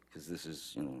 Because this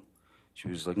is, you know." She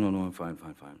was like, "No, I'm fine,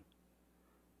 fine, fine."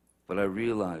 But I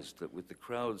realized that with the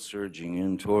crowd surging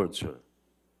in towards her,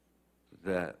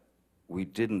 that we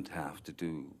wouldn't have to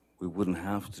do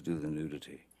the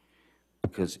nudity,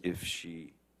 because if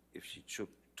she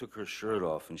took her shirt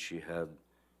off and she had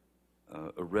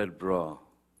a red bra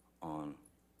on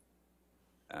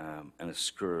and a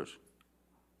skirt,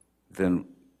 then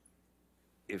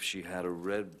if she had a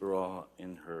red bra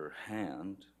in her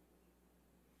hand,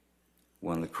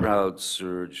 when the crowd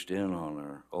surged in on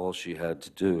her, all she had to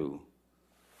do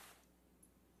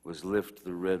was lift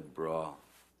the red bra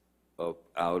up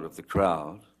out of the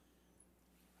crowd,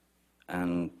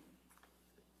 and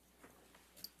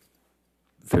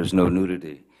there's no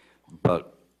nudity,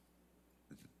 but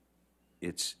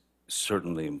it's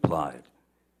certainly implied,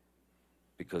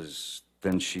 because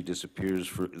then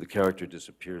the character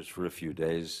disappears for a few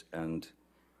days, and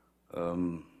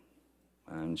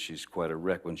she's quite a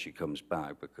wreck when she comes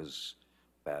back, because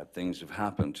bad things have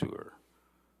happened to her.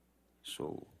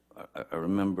 So I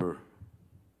remember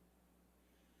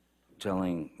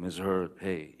telling Ms. Hurd,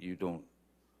 hey, you don't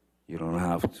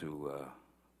have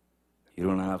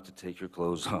to take your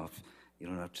clothes off, you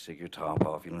don't have to take your top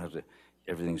off, you don't have to,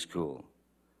 everything's cool.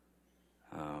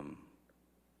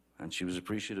 And she was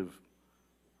appreciative.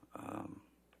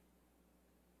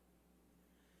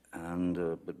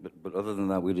 But other than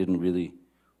that, we didn't really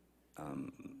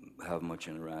have much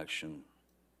interaction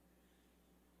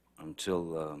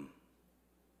until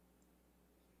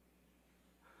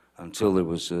there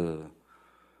was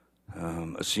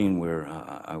a scene where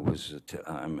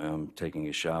I'm taking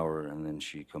a shower, and then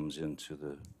she comes into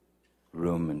the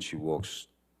room and she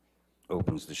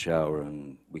opens the shower,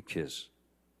 and we kiss.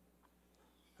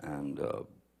 And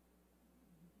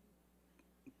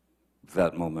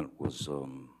that moment was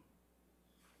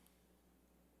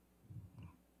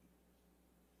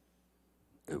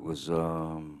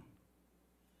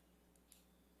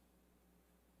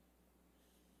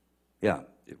yeah,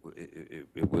 it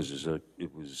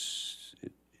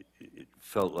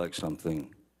felt like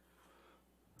something.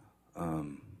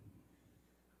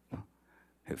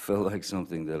 It felt like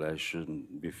something that I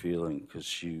shouldn't be feeling, because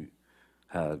she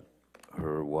had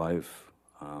her wife,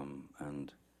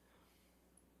 and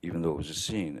even though it was a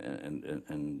scene,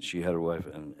 and she had her wife,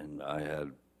 and I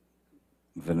had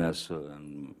Vanessa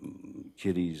and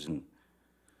kiddies, and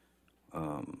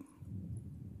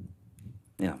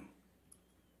yeah.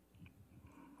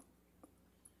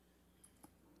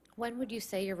 When would you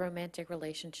say your romantic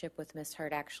relationship with Miss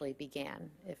Hurd actually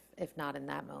began, if not in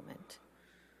that moment?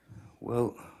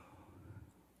 Well,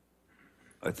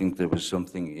 I think there was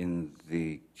something in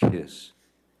the kiss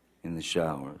in the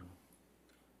shower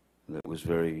that was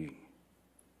very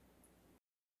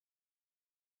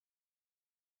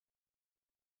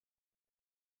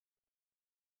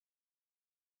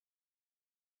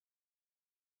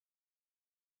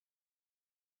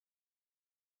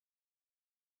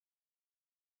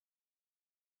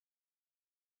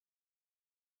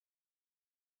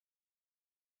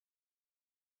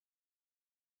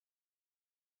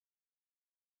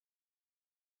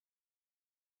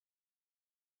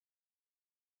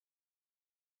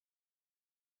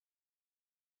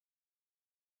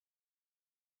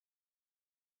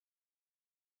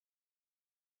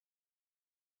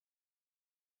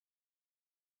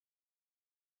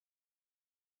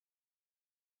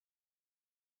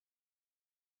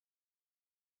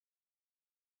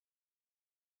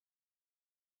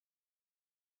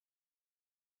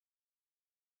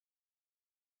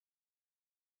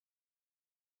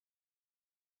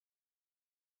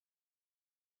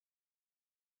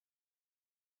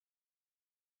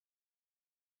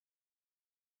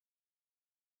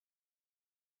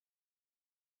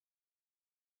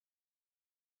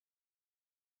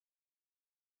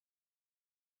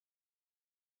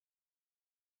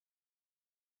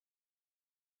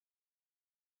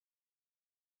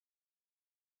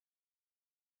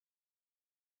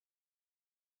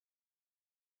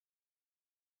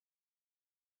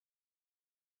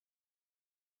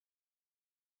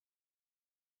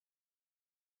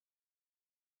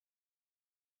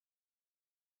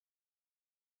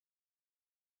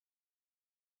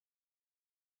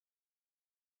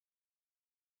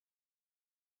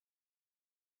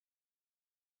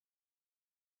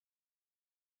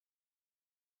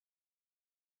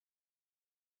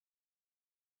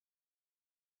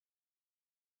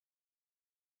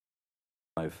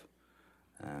life,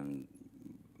 and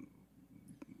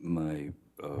my,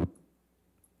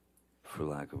 for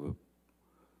lack of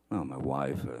my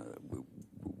wife, we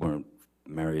weren't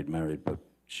married, but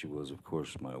she was, of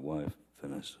course, my wife,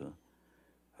 Vanessa.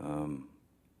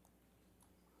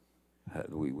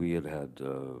 We had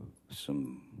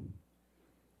some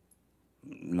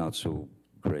not so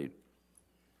great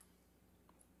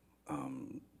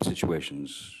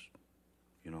situations,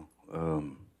 you know.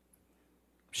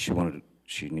 She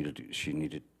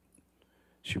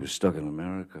was stuck in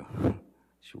America.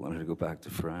 She wanted to go back to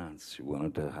France. She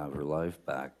wanted to have her life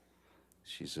back.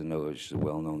 She's a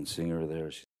well-known singer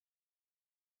there.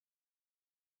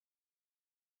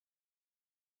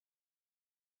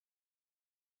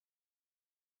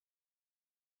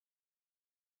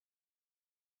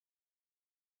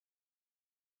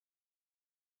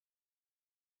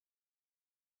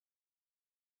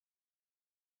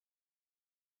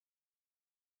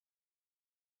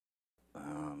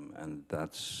 And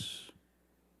that's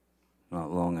not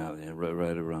long out there.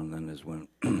 Right around then is when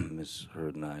Miss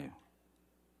Heard and I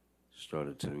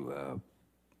started to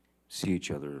see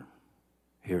each other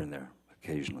here and there,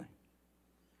 occasionally.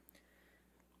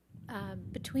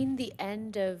 Between the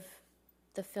end of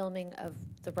the filming of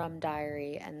The Rum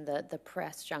Diary and the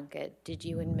press junket, did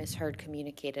you and Miss Heard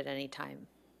communicate at any time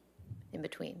in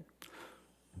between?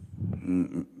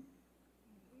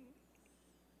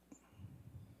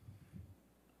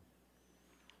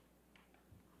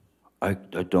 I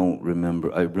don't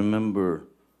remember. I remember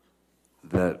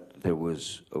that there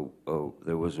was a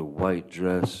white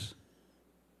dress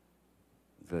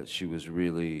that she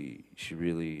really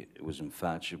was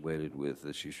infatuated with.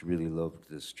 That she really loved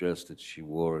this dress that she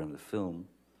wore in the film,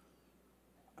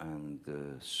 and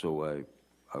so I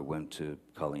went to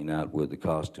Colleen Atwood, the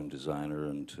costume designer,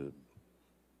 and to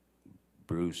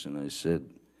Bruce, and I said,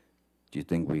 "Do you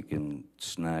think we can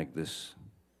snag this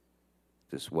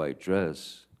white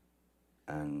dress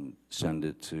and send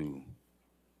it to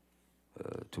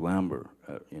Amber,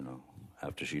 you know,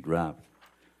 after she'd wrapped,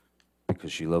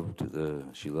 because she loved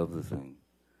the thing."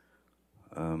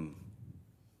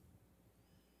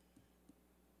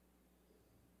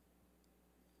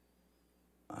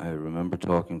 I remember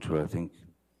talking to her, I think,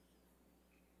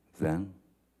 then,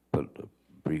 but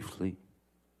briefly.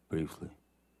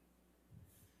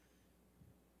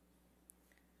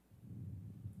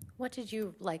 What did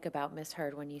you like about Miss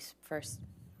Heard when you first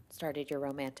started your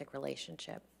romantic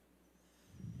relationship?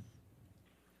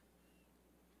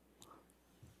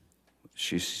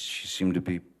 She seemed to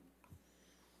be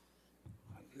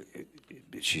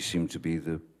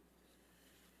the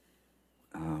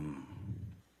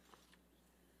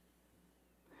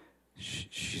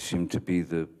she seemed to be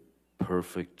the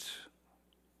perfect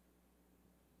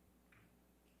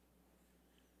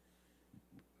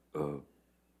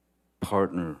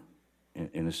partner,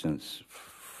 in a sense,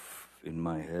 in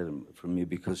my head, for me,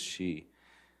 because she,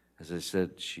 as I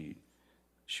said, she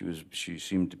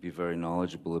seemed to be very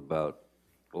knowledgeable about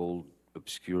old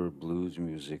obscure blues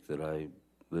music that I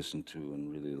listened to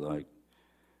and really liked.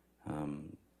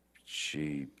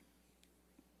 She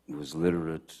was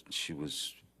literate. She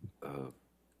was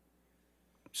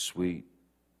sweet,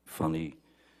 funny,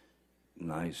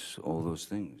 nice, all those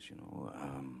things, you know.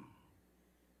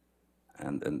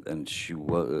 And she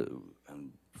was,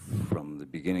 and from the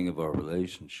beginning of our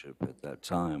relationship at that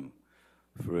time,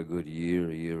 for a good year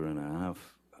and a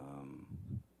half,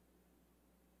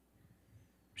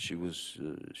 she was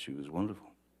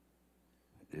wonderful.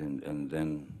 And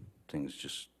then things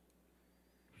just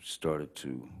started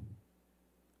to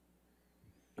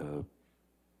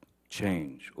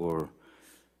change, or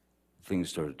things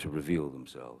started to reveal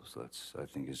themselves. That's, I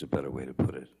think, is a better way to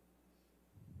put it.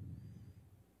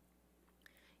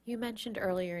 You mentioned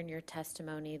earlier in your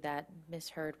testimony that Miss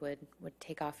Heard would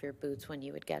take off your boots when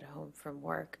you would get home from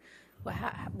work.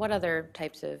 What other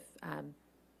types of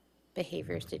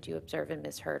behaviors did you observe in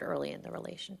Miss Heard early in the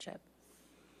relationship?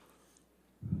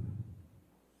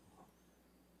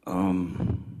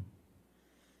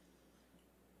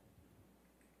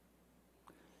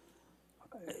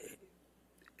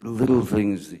 Little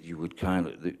things that you would kind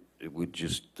of, that it would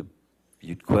just,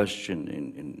 you'd question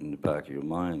in the back of your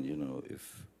mind, you know,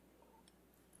 if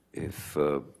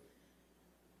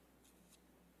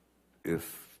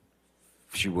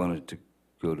she wanted to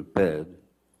go to bed,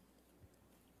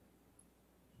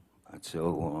 I'd say,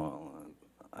 "Oh, well,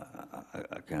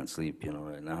 I can't sleep, you know,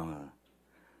 right now."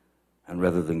 And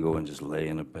rather than go and just lay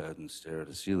in a bed and stare at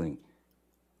the ceiling,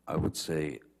 I would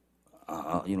say,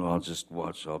 you know,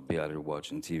 I'll be either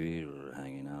watching TV or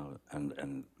hanging out.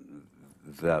 And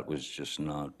that was just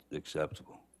not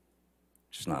acceptable.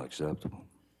 Just not acceptable.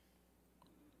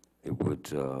 It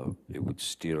would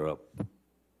stir up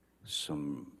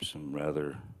some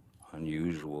rather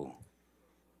unusual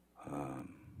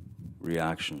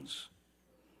reactions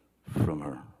from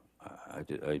her.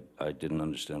 I didn't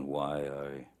understand why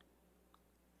I,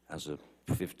 as a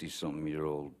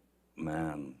 50-something-year-old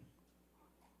man,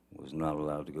 was not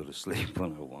allowed to go to sleep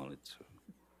when I wanted to.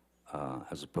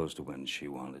 as opposed to when she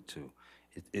wanted to.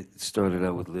 It started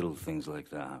out with little things like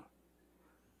that.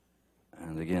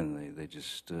 And again, they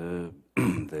just,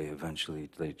 they eventually,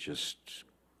 they just,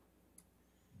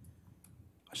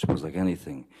 I suppose like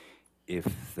anything,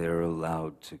 if they're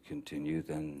allowed to continue,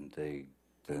 then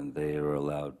they are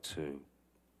allowed to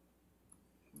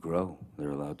grow.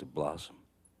 They're allowed to blossom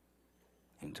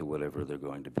into whatever they're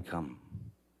going to become.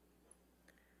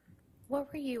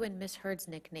 What were you and Miss Heard's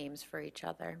nicknames for each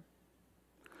other?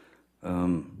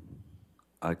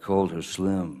 I called her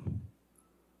Slim.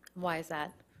 Why is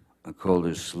that? I called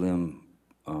her Slim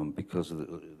because of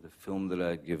the film that I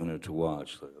had given her to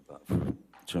watch, like in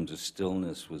terms of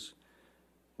stillness, was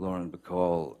Lauren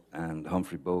Bacall and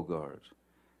Humphrey Bogart.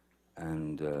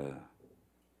 And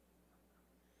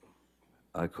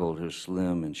I called her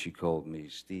Slim, and she called me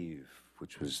Steve,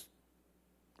 which was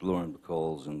Lauren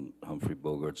Bacall's and Humphrey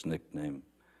Bogart's nicknames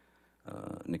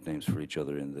for each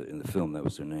other in the film. That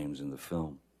was their names in the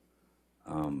film.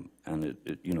 And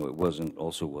it you know, it wasn't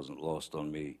lost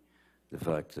on me the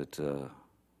fact that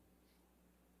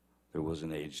there was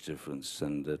an age difference,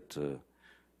 and that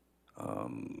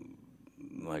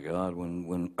my God,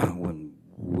 when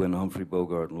Humphrey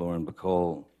Bogart and Lauren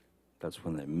Bacall, that's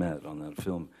when they met on that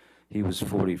film. He was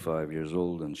 45 years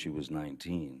old and she was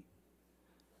 19,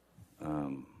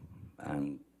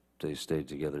 and they stayed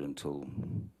together until,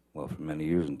 well, for many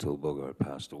years, until Bogart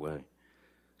passed away.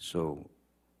 So,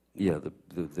 yeah,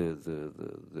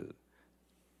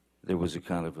 there was a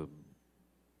kind of a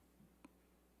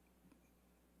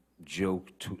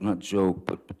joke, not joke,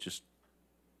 but just,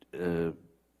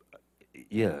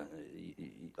 yeah,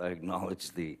 I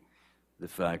acknowledge the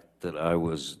fact that I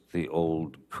was the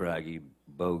old craggy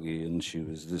bogey and she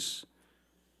was this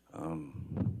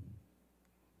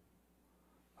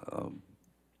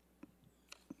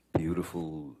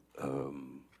beautiful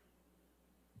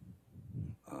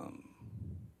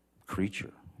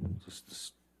creature, just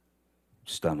this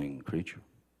stunning creature.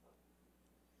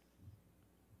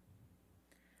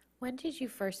 When did you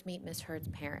first meet Miss Heard's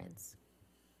parents?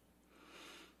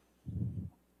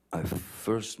 I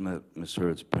first met Miss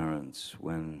Heard's parents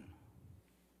when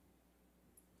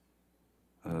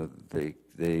they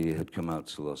had come out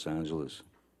to Los Angeles,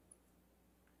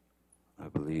 I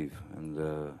believe, and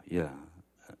yeah,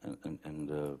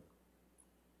 and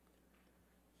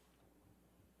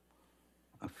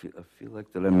I feel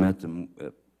like that I met them.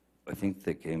 I think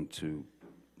they came to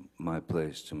my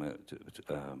place, to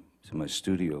my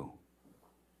studio,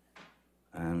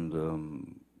 and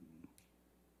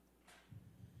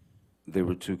they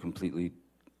were two completely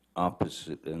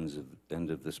opposite end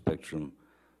of the spectrum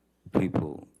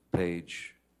people.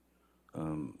 Paige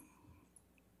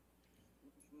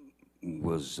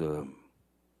was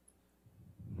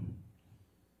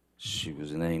she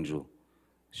was an angel.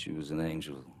 She was an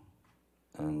angel,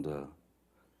 and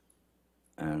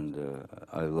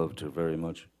I loved her very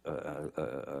much.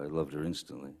 I loved her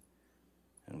instantly,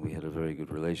 and we had a very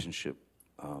good relationship.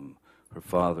 Her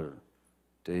father,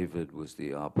 David, was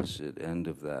the opposite end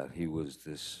of that. He was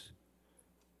this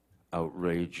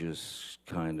outrageous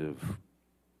kind of,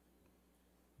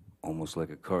 almost like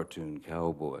a cartoon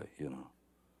cowboy, you know.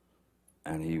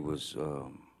 And he was,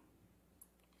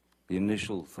 the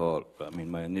initial thought, I mean,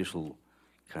 my initial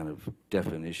kind of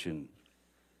definition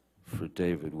for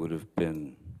David would have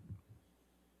been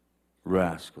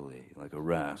rascally, like a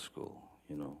rascal,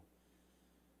 you know.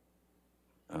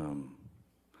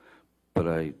 But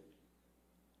I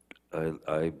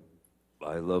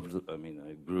loved, I mean,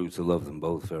 I grew to love them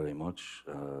both very much,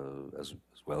 as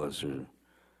well as her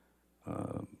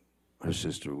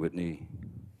sister Whitney.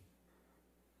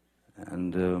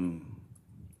 And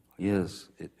yes,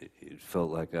 it felt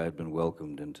like I had been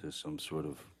welcomed into some sort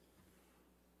of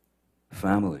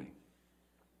family.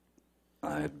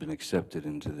 I had been accepted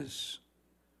into this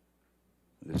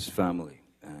family,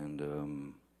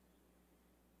 and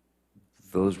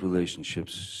those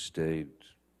relationships stayed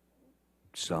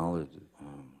solid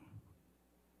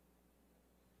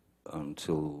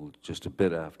until just a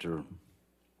bit after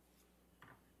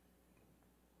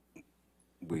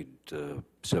we'd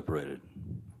separated.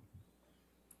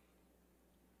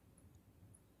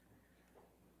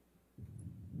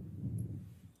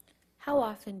 How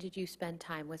often did you spend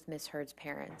time with Miss Heard's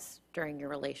parents during your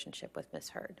relationship with Miss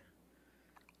Heard?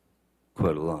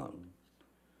 Quite a lot.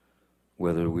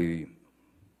 Whether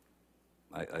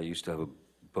I used to have a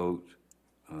boat,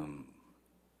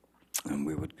 and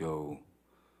we would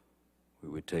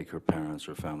take her parents,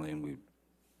 her family, and we'd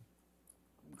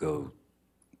go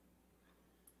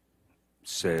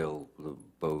sail the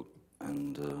boat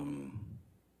and,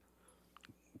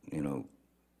 you know,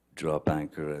 drop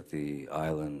anchor at the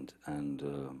island, and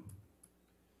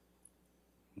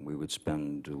we would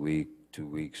spend a week, 2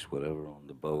 weeks, whatever, on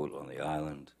the boat on the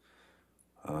island.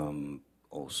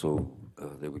 Also,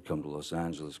 they would come to Los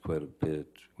Angeles quite a bit.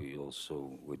 We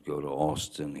also would go to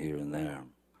Austin here and there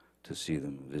to see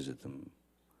them, visit them.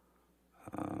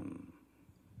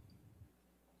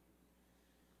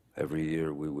 Every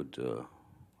year we would,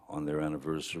 on their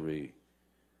anniversary,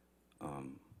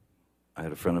 I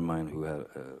had a friend of mine who had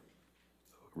a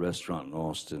restaurant in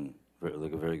Austin,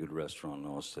 like a very good restaurant in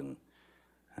Austin,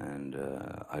 and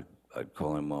I'd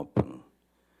call him up and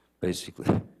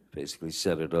basically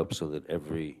set it up so that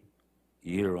every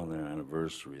year on their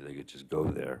anniversary they could just go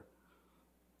there,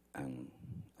 and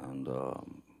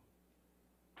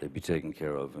they'd be taken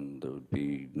care of, and there would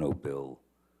be no bill,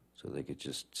 so they could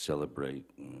just celebrate.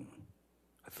 And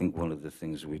I think one of the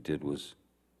things we did was,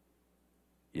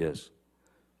 yes,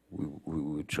 we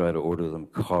would try to order them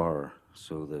car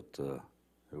so that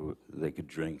they could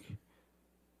drink.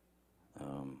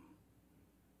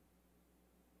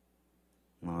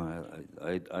 No,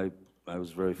 I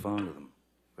was very fond of them,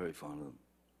 very fond of them.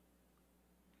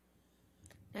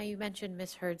 Now, you mentioned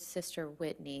Miss Heard's sister,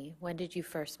 Whitney. When did you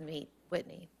first meet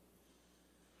Whitney?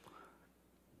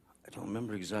 I don't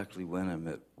remember exactly when I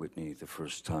met Whitney the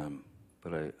first time,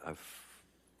 but I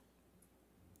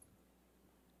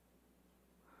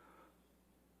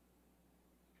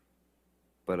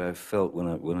felt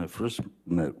when I first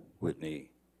met Whitney,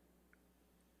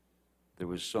 there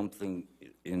was something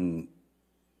in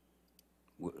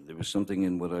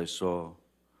what I saw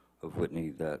of Whitney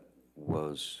that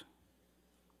was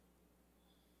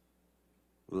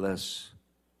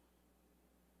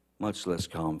much less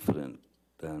confident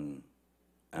than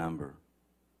Amber,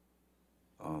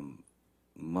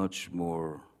 much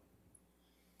more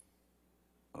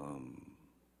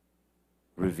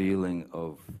revealing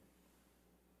of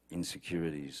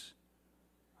insecurities.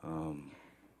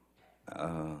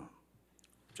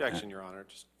 Objection, Your Honor,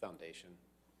 just foundation.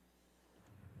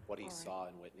 What he All right. saw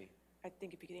in Whitney. I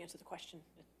think if you could answer the question.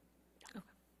 Okay.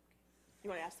 You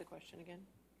want to ask the question again?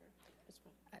 That's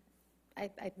fine.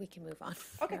 We can move on.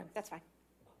 Okay, that's fine.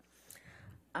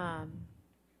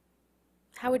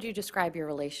 How would you describe your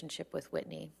relationship with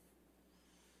Whitney?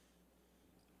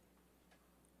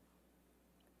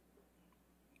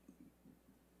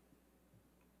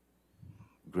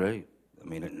 Great. I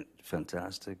mean,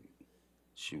 fantastic.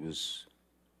 She was,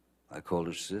 I called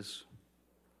her sis.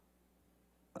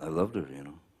 I loved her, you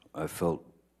know. I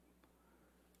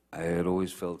had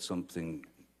always felt something,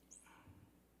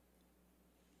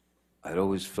 I'd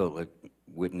always felt like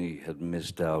Whitney had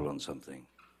missed out on something.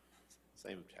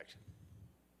 Same objection.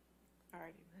 All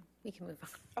right. We can move on.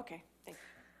 Okay, thank you.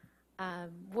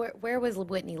 Where was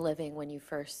Whitney living when you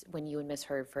and Miss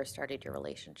Heard first started your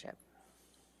relationship?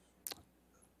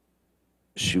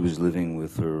 She was living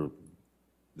with her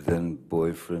then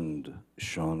boyfriend,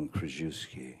 Sean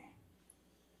Krajewski.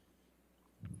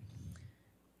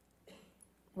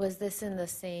 Was this in the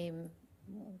same?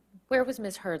 Where was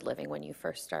Miss Heard living when you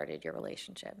first started your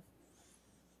relationship?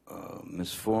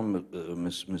 Miss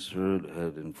Heard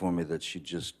had informed me that she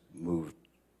just moved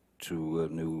to a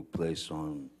new place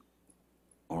on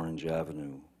Orange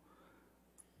Avenue.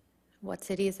 What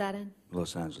city is that in?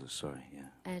 Los Angeles, sorry, yeah.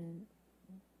 And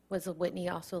was Whitney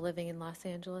also living in Los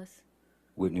Angeles?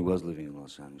 Whitney was living in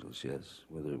Los Angeles, yes,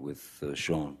 with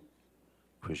Sean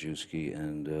Krajewski,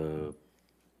 and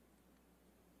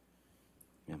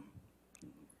yeah.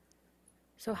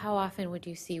 So how often would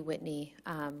you see Whitney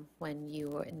when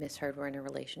you and Miss Heard were in a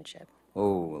relationship?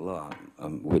 Oh, a lot.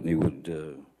 Whitney would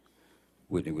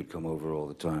come over all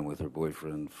the time with her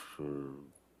boyfriend for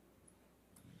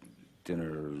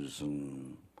dinners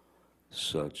and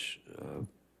such.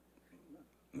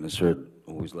 Miss Heard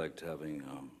always liked having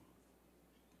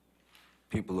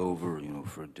people over, you know,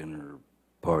 for dinner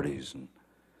parties and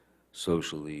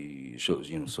social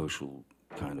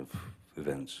kind of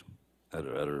events at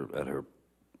her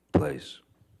place.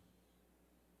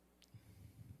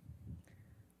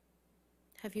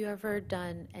 Have you ever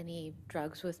done any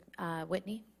drugs with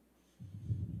Whitney?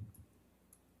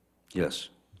 Yes,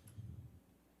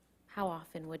 How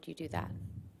often would you do that?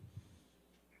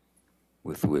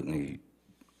 with Whitney.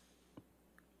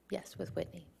 Yes, with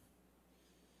Whitney.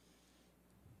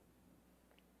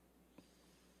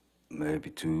 Maybe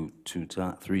three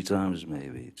times,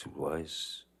 maybe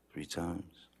twice, 3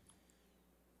 times.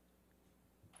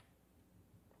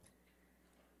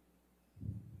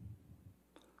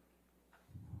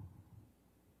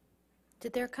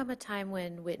 Did there come a time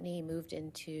when Whitney moved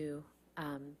into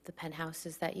the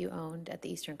penthouses that you owned at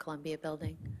the Eastern Columbia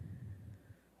building?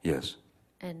 Yes.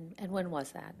 And when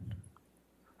was that?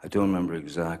 I don't remember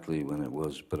exactly when it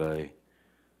was, but I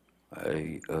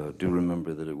do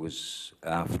remember that it was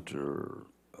after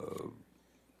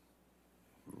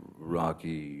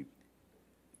Rocky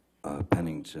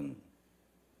Pennington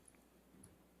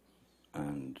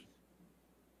and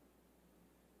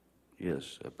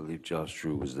yes, I believe Josh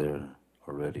Drew was there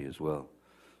already as well.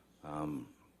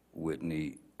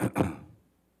 Whitney, I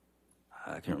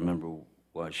can't remember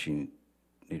why she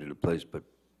needed a place, but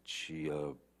she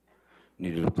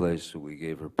needed a place, so we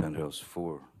gave her penthouse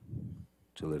 4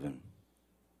 to live in.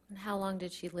 And how long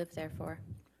did she live there for?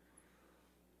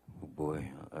 Oh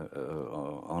boy,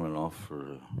 on and off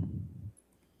for,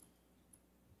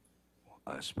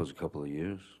 I suppose, a couple of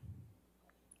years.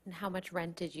 And how much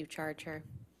rent did you charge her?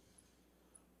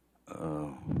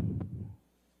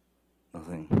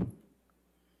 Nothing.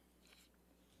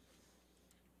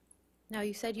 Now,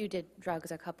 you said you did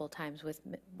drugs a couple times with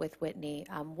Whitney.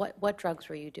 What drugs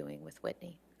were you doing with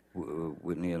Whitney?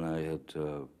 Whitney and I had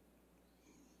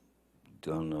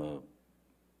done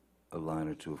a line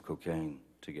or two of cocaine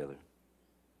together.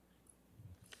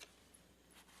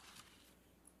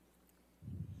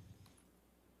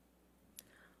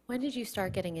 When did you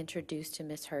start getting introduced to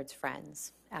Miss Heard's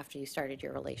friends after you started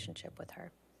your relationship with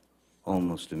her?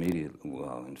 Almost immediately.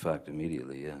 Well, in fact,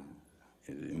 immediately, yeah.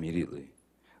 Immediately.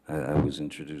 I was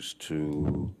introduced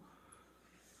to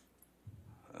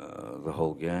the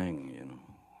whole gang, you know.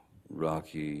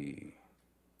 Rocky,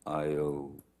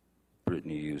 Io,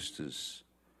 Brittany Eustace,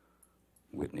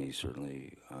 Whitney,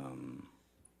 certainly.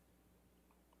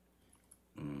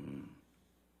 Who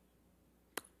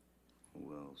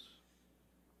else?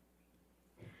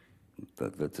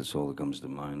 That's all that comes to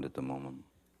mind at the moment.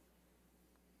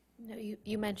 No,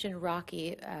 you mentioned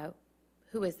Rocky.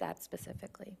 Who is that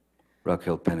specifically?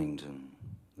 Raquel Pennington.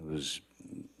 It was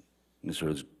Miss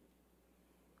Heard's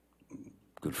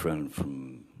good friend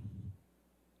from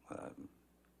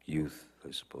youth,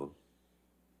 I suppose.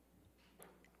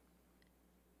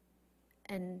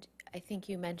 And I think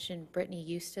you mentioned Brittany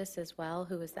Eustace as well.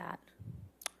 Who is that?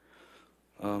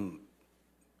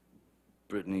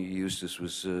 Brittany Eustace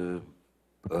was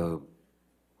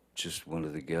just one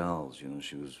of the gals, you know.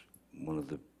 She was one of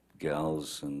the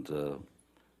gals, and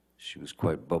she was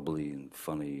quite bubbly and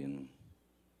funny and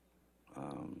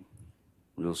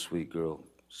real sweet girl,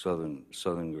 southern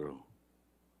girl.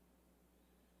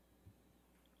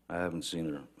 I haven't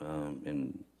seen her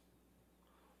in.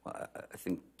 I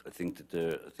think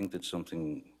that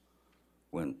something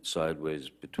went sideways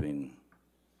between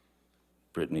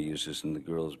Brittany Eustace and the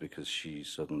girls because she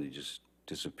suddenly just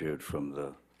disappeared from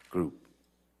the group.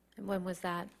 And when was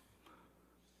that?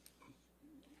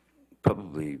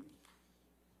 We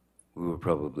were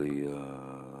probably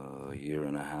a year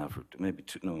and a half, or maybe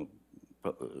two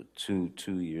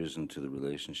years into the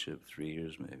relationship, 3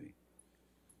 years maybe.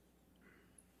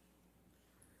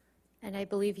 And I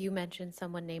believe you mentioned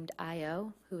someone named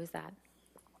Io. Who is that?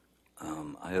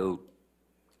 Io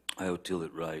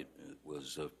Tillett Wright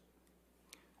was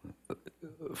a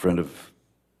friend of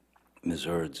Ms.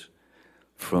 Heard's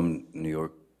from New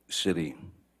York City,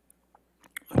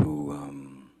 who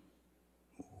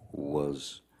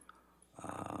was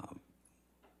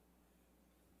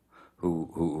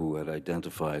who had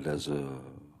identified as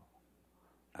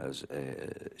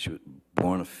she was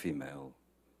born a female,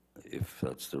 if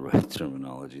that's the right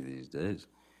terminology these days,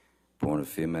 born a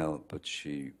female, but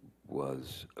she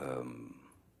was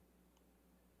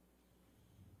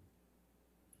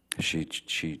she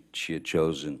had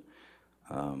chosen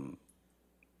at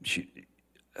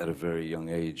a very young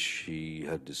age she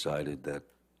had decided that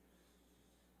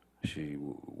she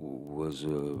was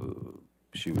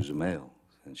a male,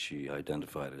 and she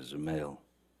identified as a male.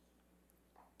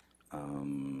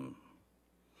 And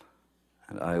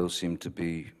Io seemed to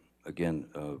be, again,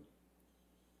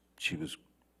 she was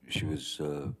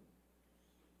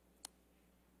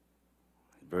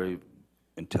very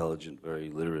intelligent, very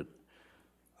literate,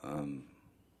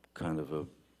 kind of a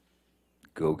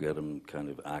go-get-'em kind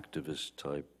of activist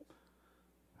type.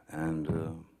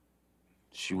 And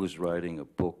she was writing a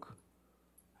book,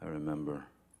 I remember.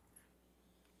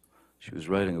 She was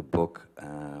writing a book,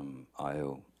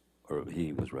 Io, or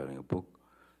he was writing a book,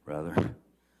 rather.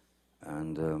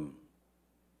 And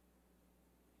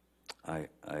I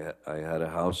had a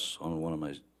house on one of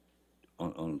my,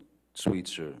 on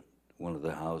Sweetser, one of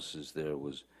the houses there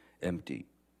was empty.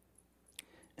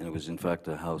 And it was in fact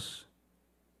a house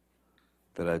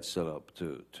that I'd set up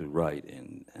to write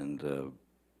in. And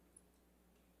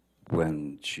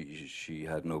when she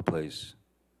had no place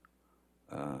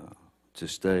to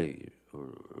stay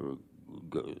or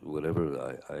go,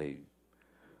 whatever,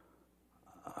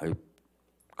 I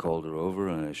called her over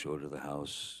and I showed her the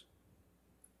house,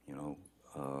 you know,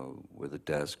 where the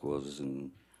desk was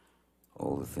and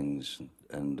all the things.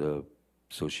 And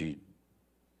so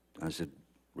I said,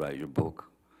 write your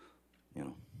book, you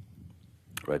know,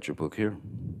 write your book here.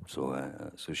 So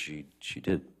she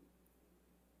did.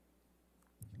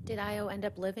 Did Io end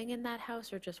up living in that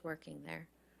house or just working there?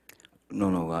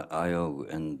 No, Io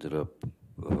ended up,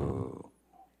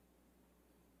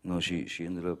 no, she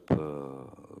ended up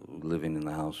living in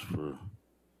the house for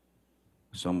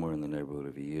somewhere in the neighborhood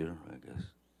of a year, I guess.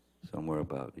 Somewhere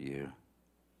about a year.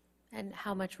 And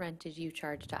how much rent did you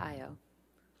charge to Io?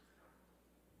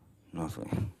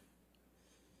 Nothing.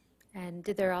 And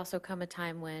did there also come a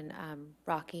time when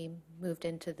Rocky moved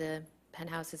into the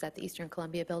penthouses at the Eastern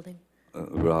Columbia building?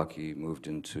 Rocky moved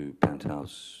into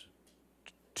penthouse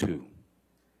 2.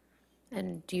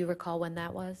 And do you recall when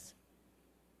that was?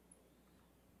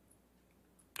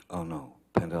 Oh no,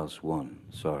 penthouse 1.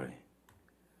 Sorry,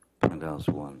 penthouse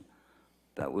 1.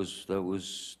 That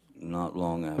was not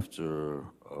long after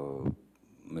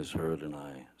Ms. Heard and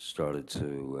I started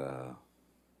to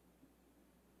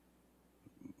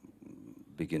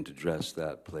begin to dress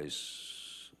that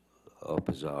place up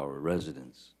as our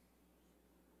residence.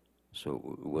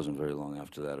 So it wasn't very long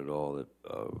after that at all that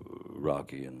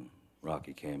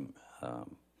Rocky came.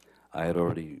 I had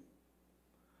already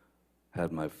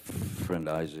had my friend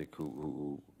Isaac,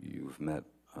 who you've met,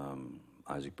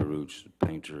 Isaac Baruch, the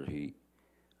painter. I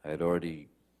had already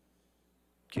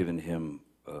given him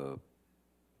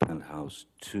penthouse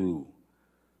 2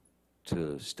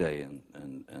 to stay in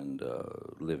and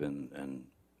live in and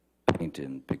paint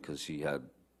in, because he'd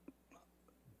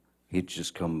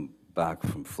just come back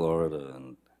from Florida,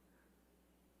 and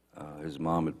his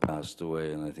mom had passed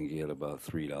away, and I think he had about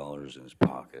 $3 in his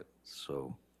pocket.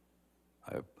 So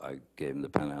I gave him the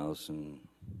penthouse and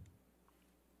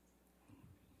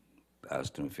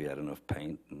asked him if he had enough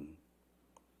paint, and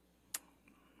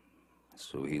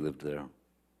so he lived there.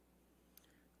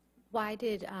 Why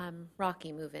did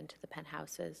Rocky move into the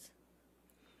penthouses?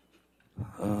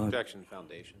 Objection,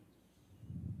 foundation,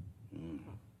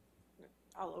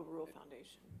 I'll overrule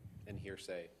foundation. and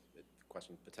hearsay. The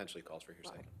question potentially calls for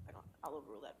hearsay. I'll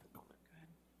overrule that for the moment.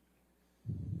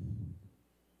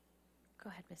 Go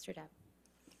ahead. Go ahead, Mr. Depp.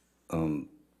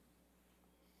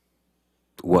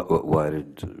 Why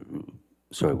did,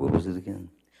 sorry, what was it again?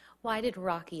 Why did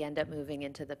Rocky end up moving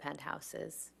into the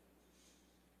penthouses?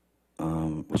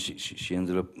 Well, she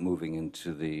ended up moving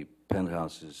into the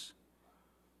penthouses.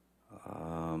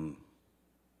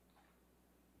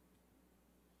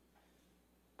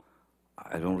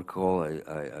 I don't recall.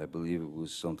 I believe it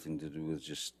was something to do with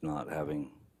just not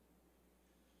having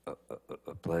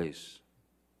a place.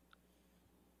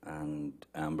 And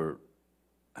Amber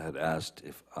had asked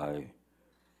if I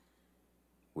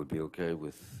would be okay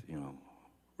with, you know,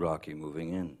 Rocky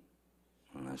moving in.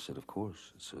 And I said, of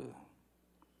course.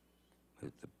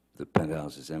 The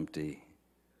penthouse is empty.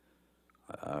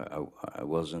 I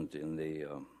wasn't in the,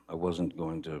 I wasn't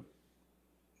going to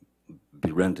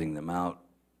be renting them out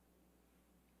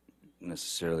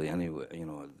necessarily anyway, you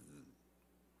know.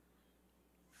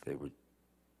 They were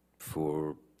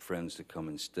for friends to come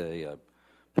and stay.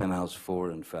 Penthouse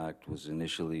 4, in fact, was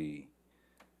initially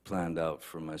planned out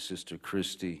for my sister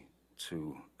Christy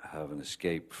to have an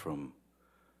escape from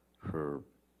her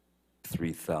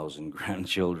 3,000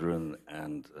 grandchildren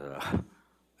and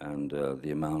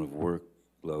the amount of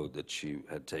workload that she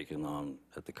had taken on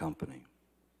at the company.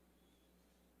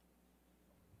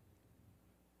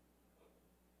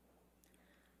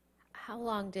 How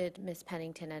long did Miss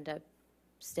Pennington end up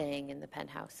staying in the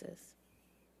penthouses?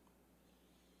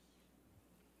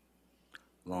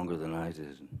 Longer than I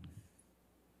did.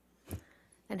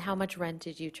 And how much rent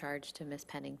did you charge to Miss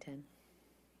Pennington?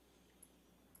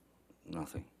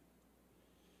 Nothing.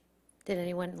 Did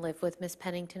anyone live with Miss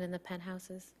Pennington in the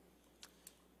penthouses?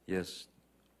 Yes,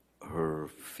 her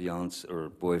fiance or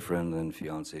boyfriend and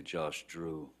fiance Josh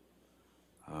Drew.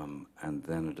 And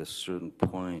then at a certain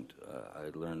point,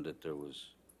 I learned that there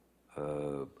was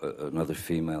another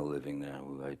female living there.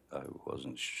 I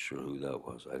wasn't sure who that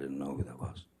was. I didn't know who that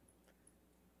was.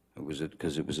 It was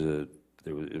because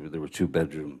there were 2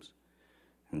 bedrooms,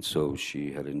 and so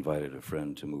she had invited a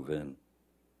friend to move in.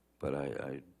 But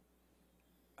I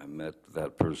met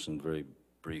that person very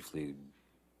briefly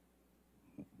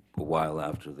a while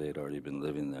after they'd already been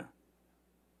living there.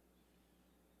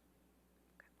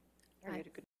 All right,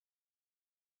 good.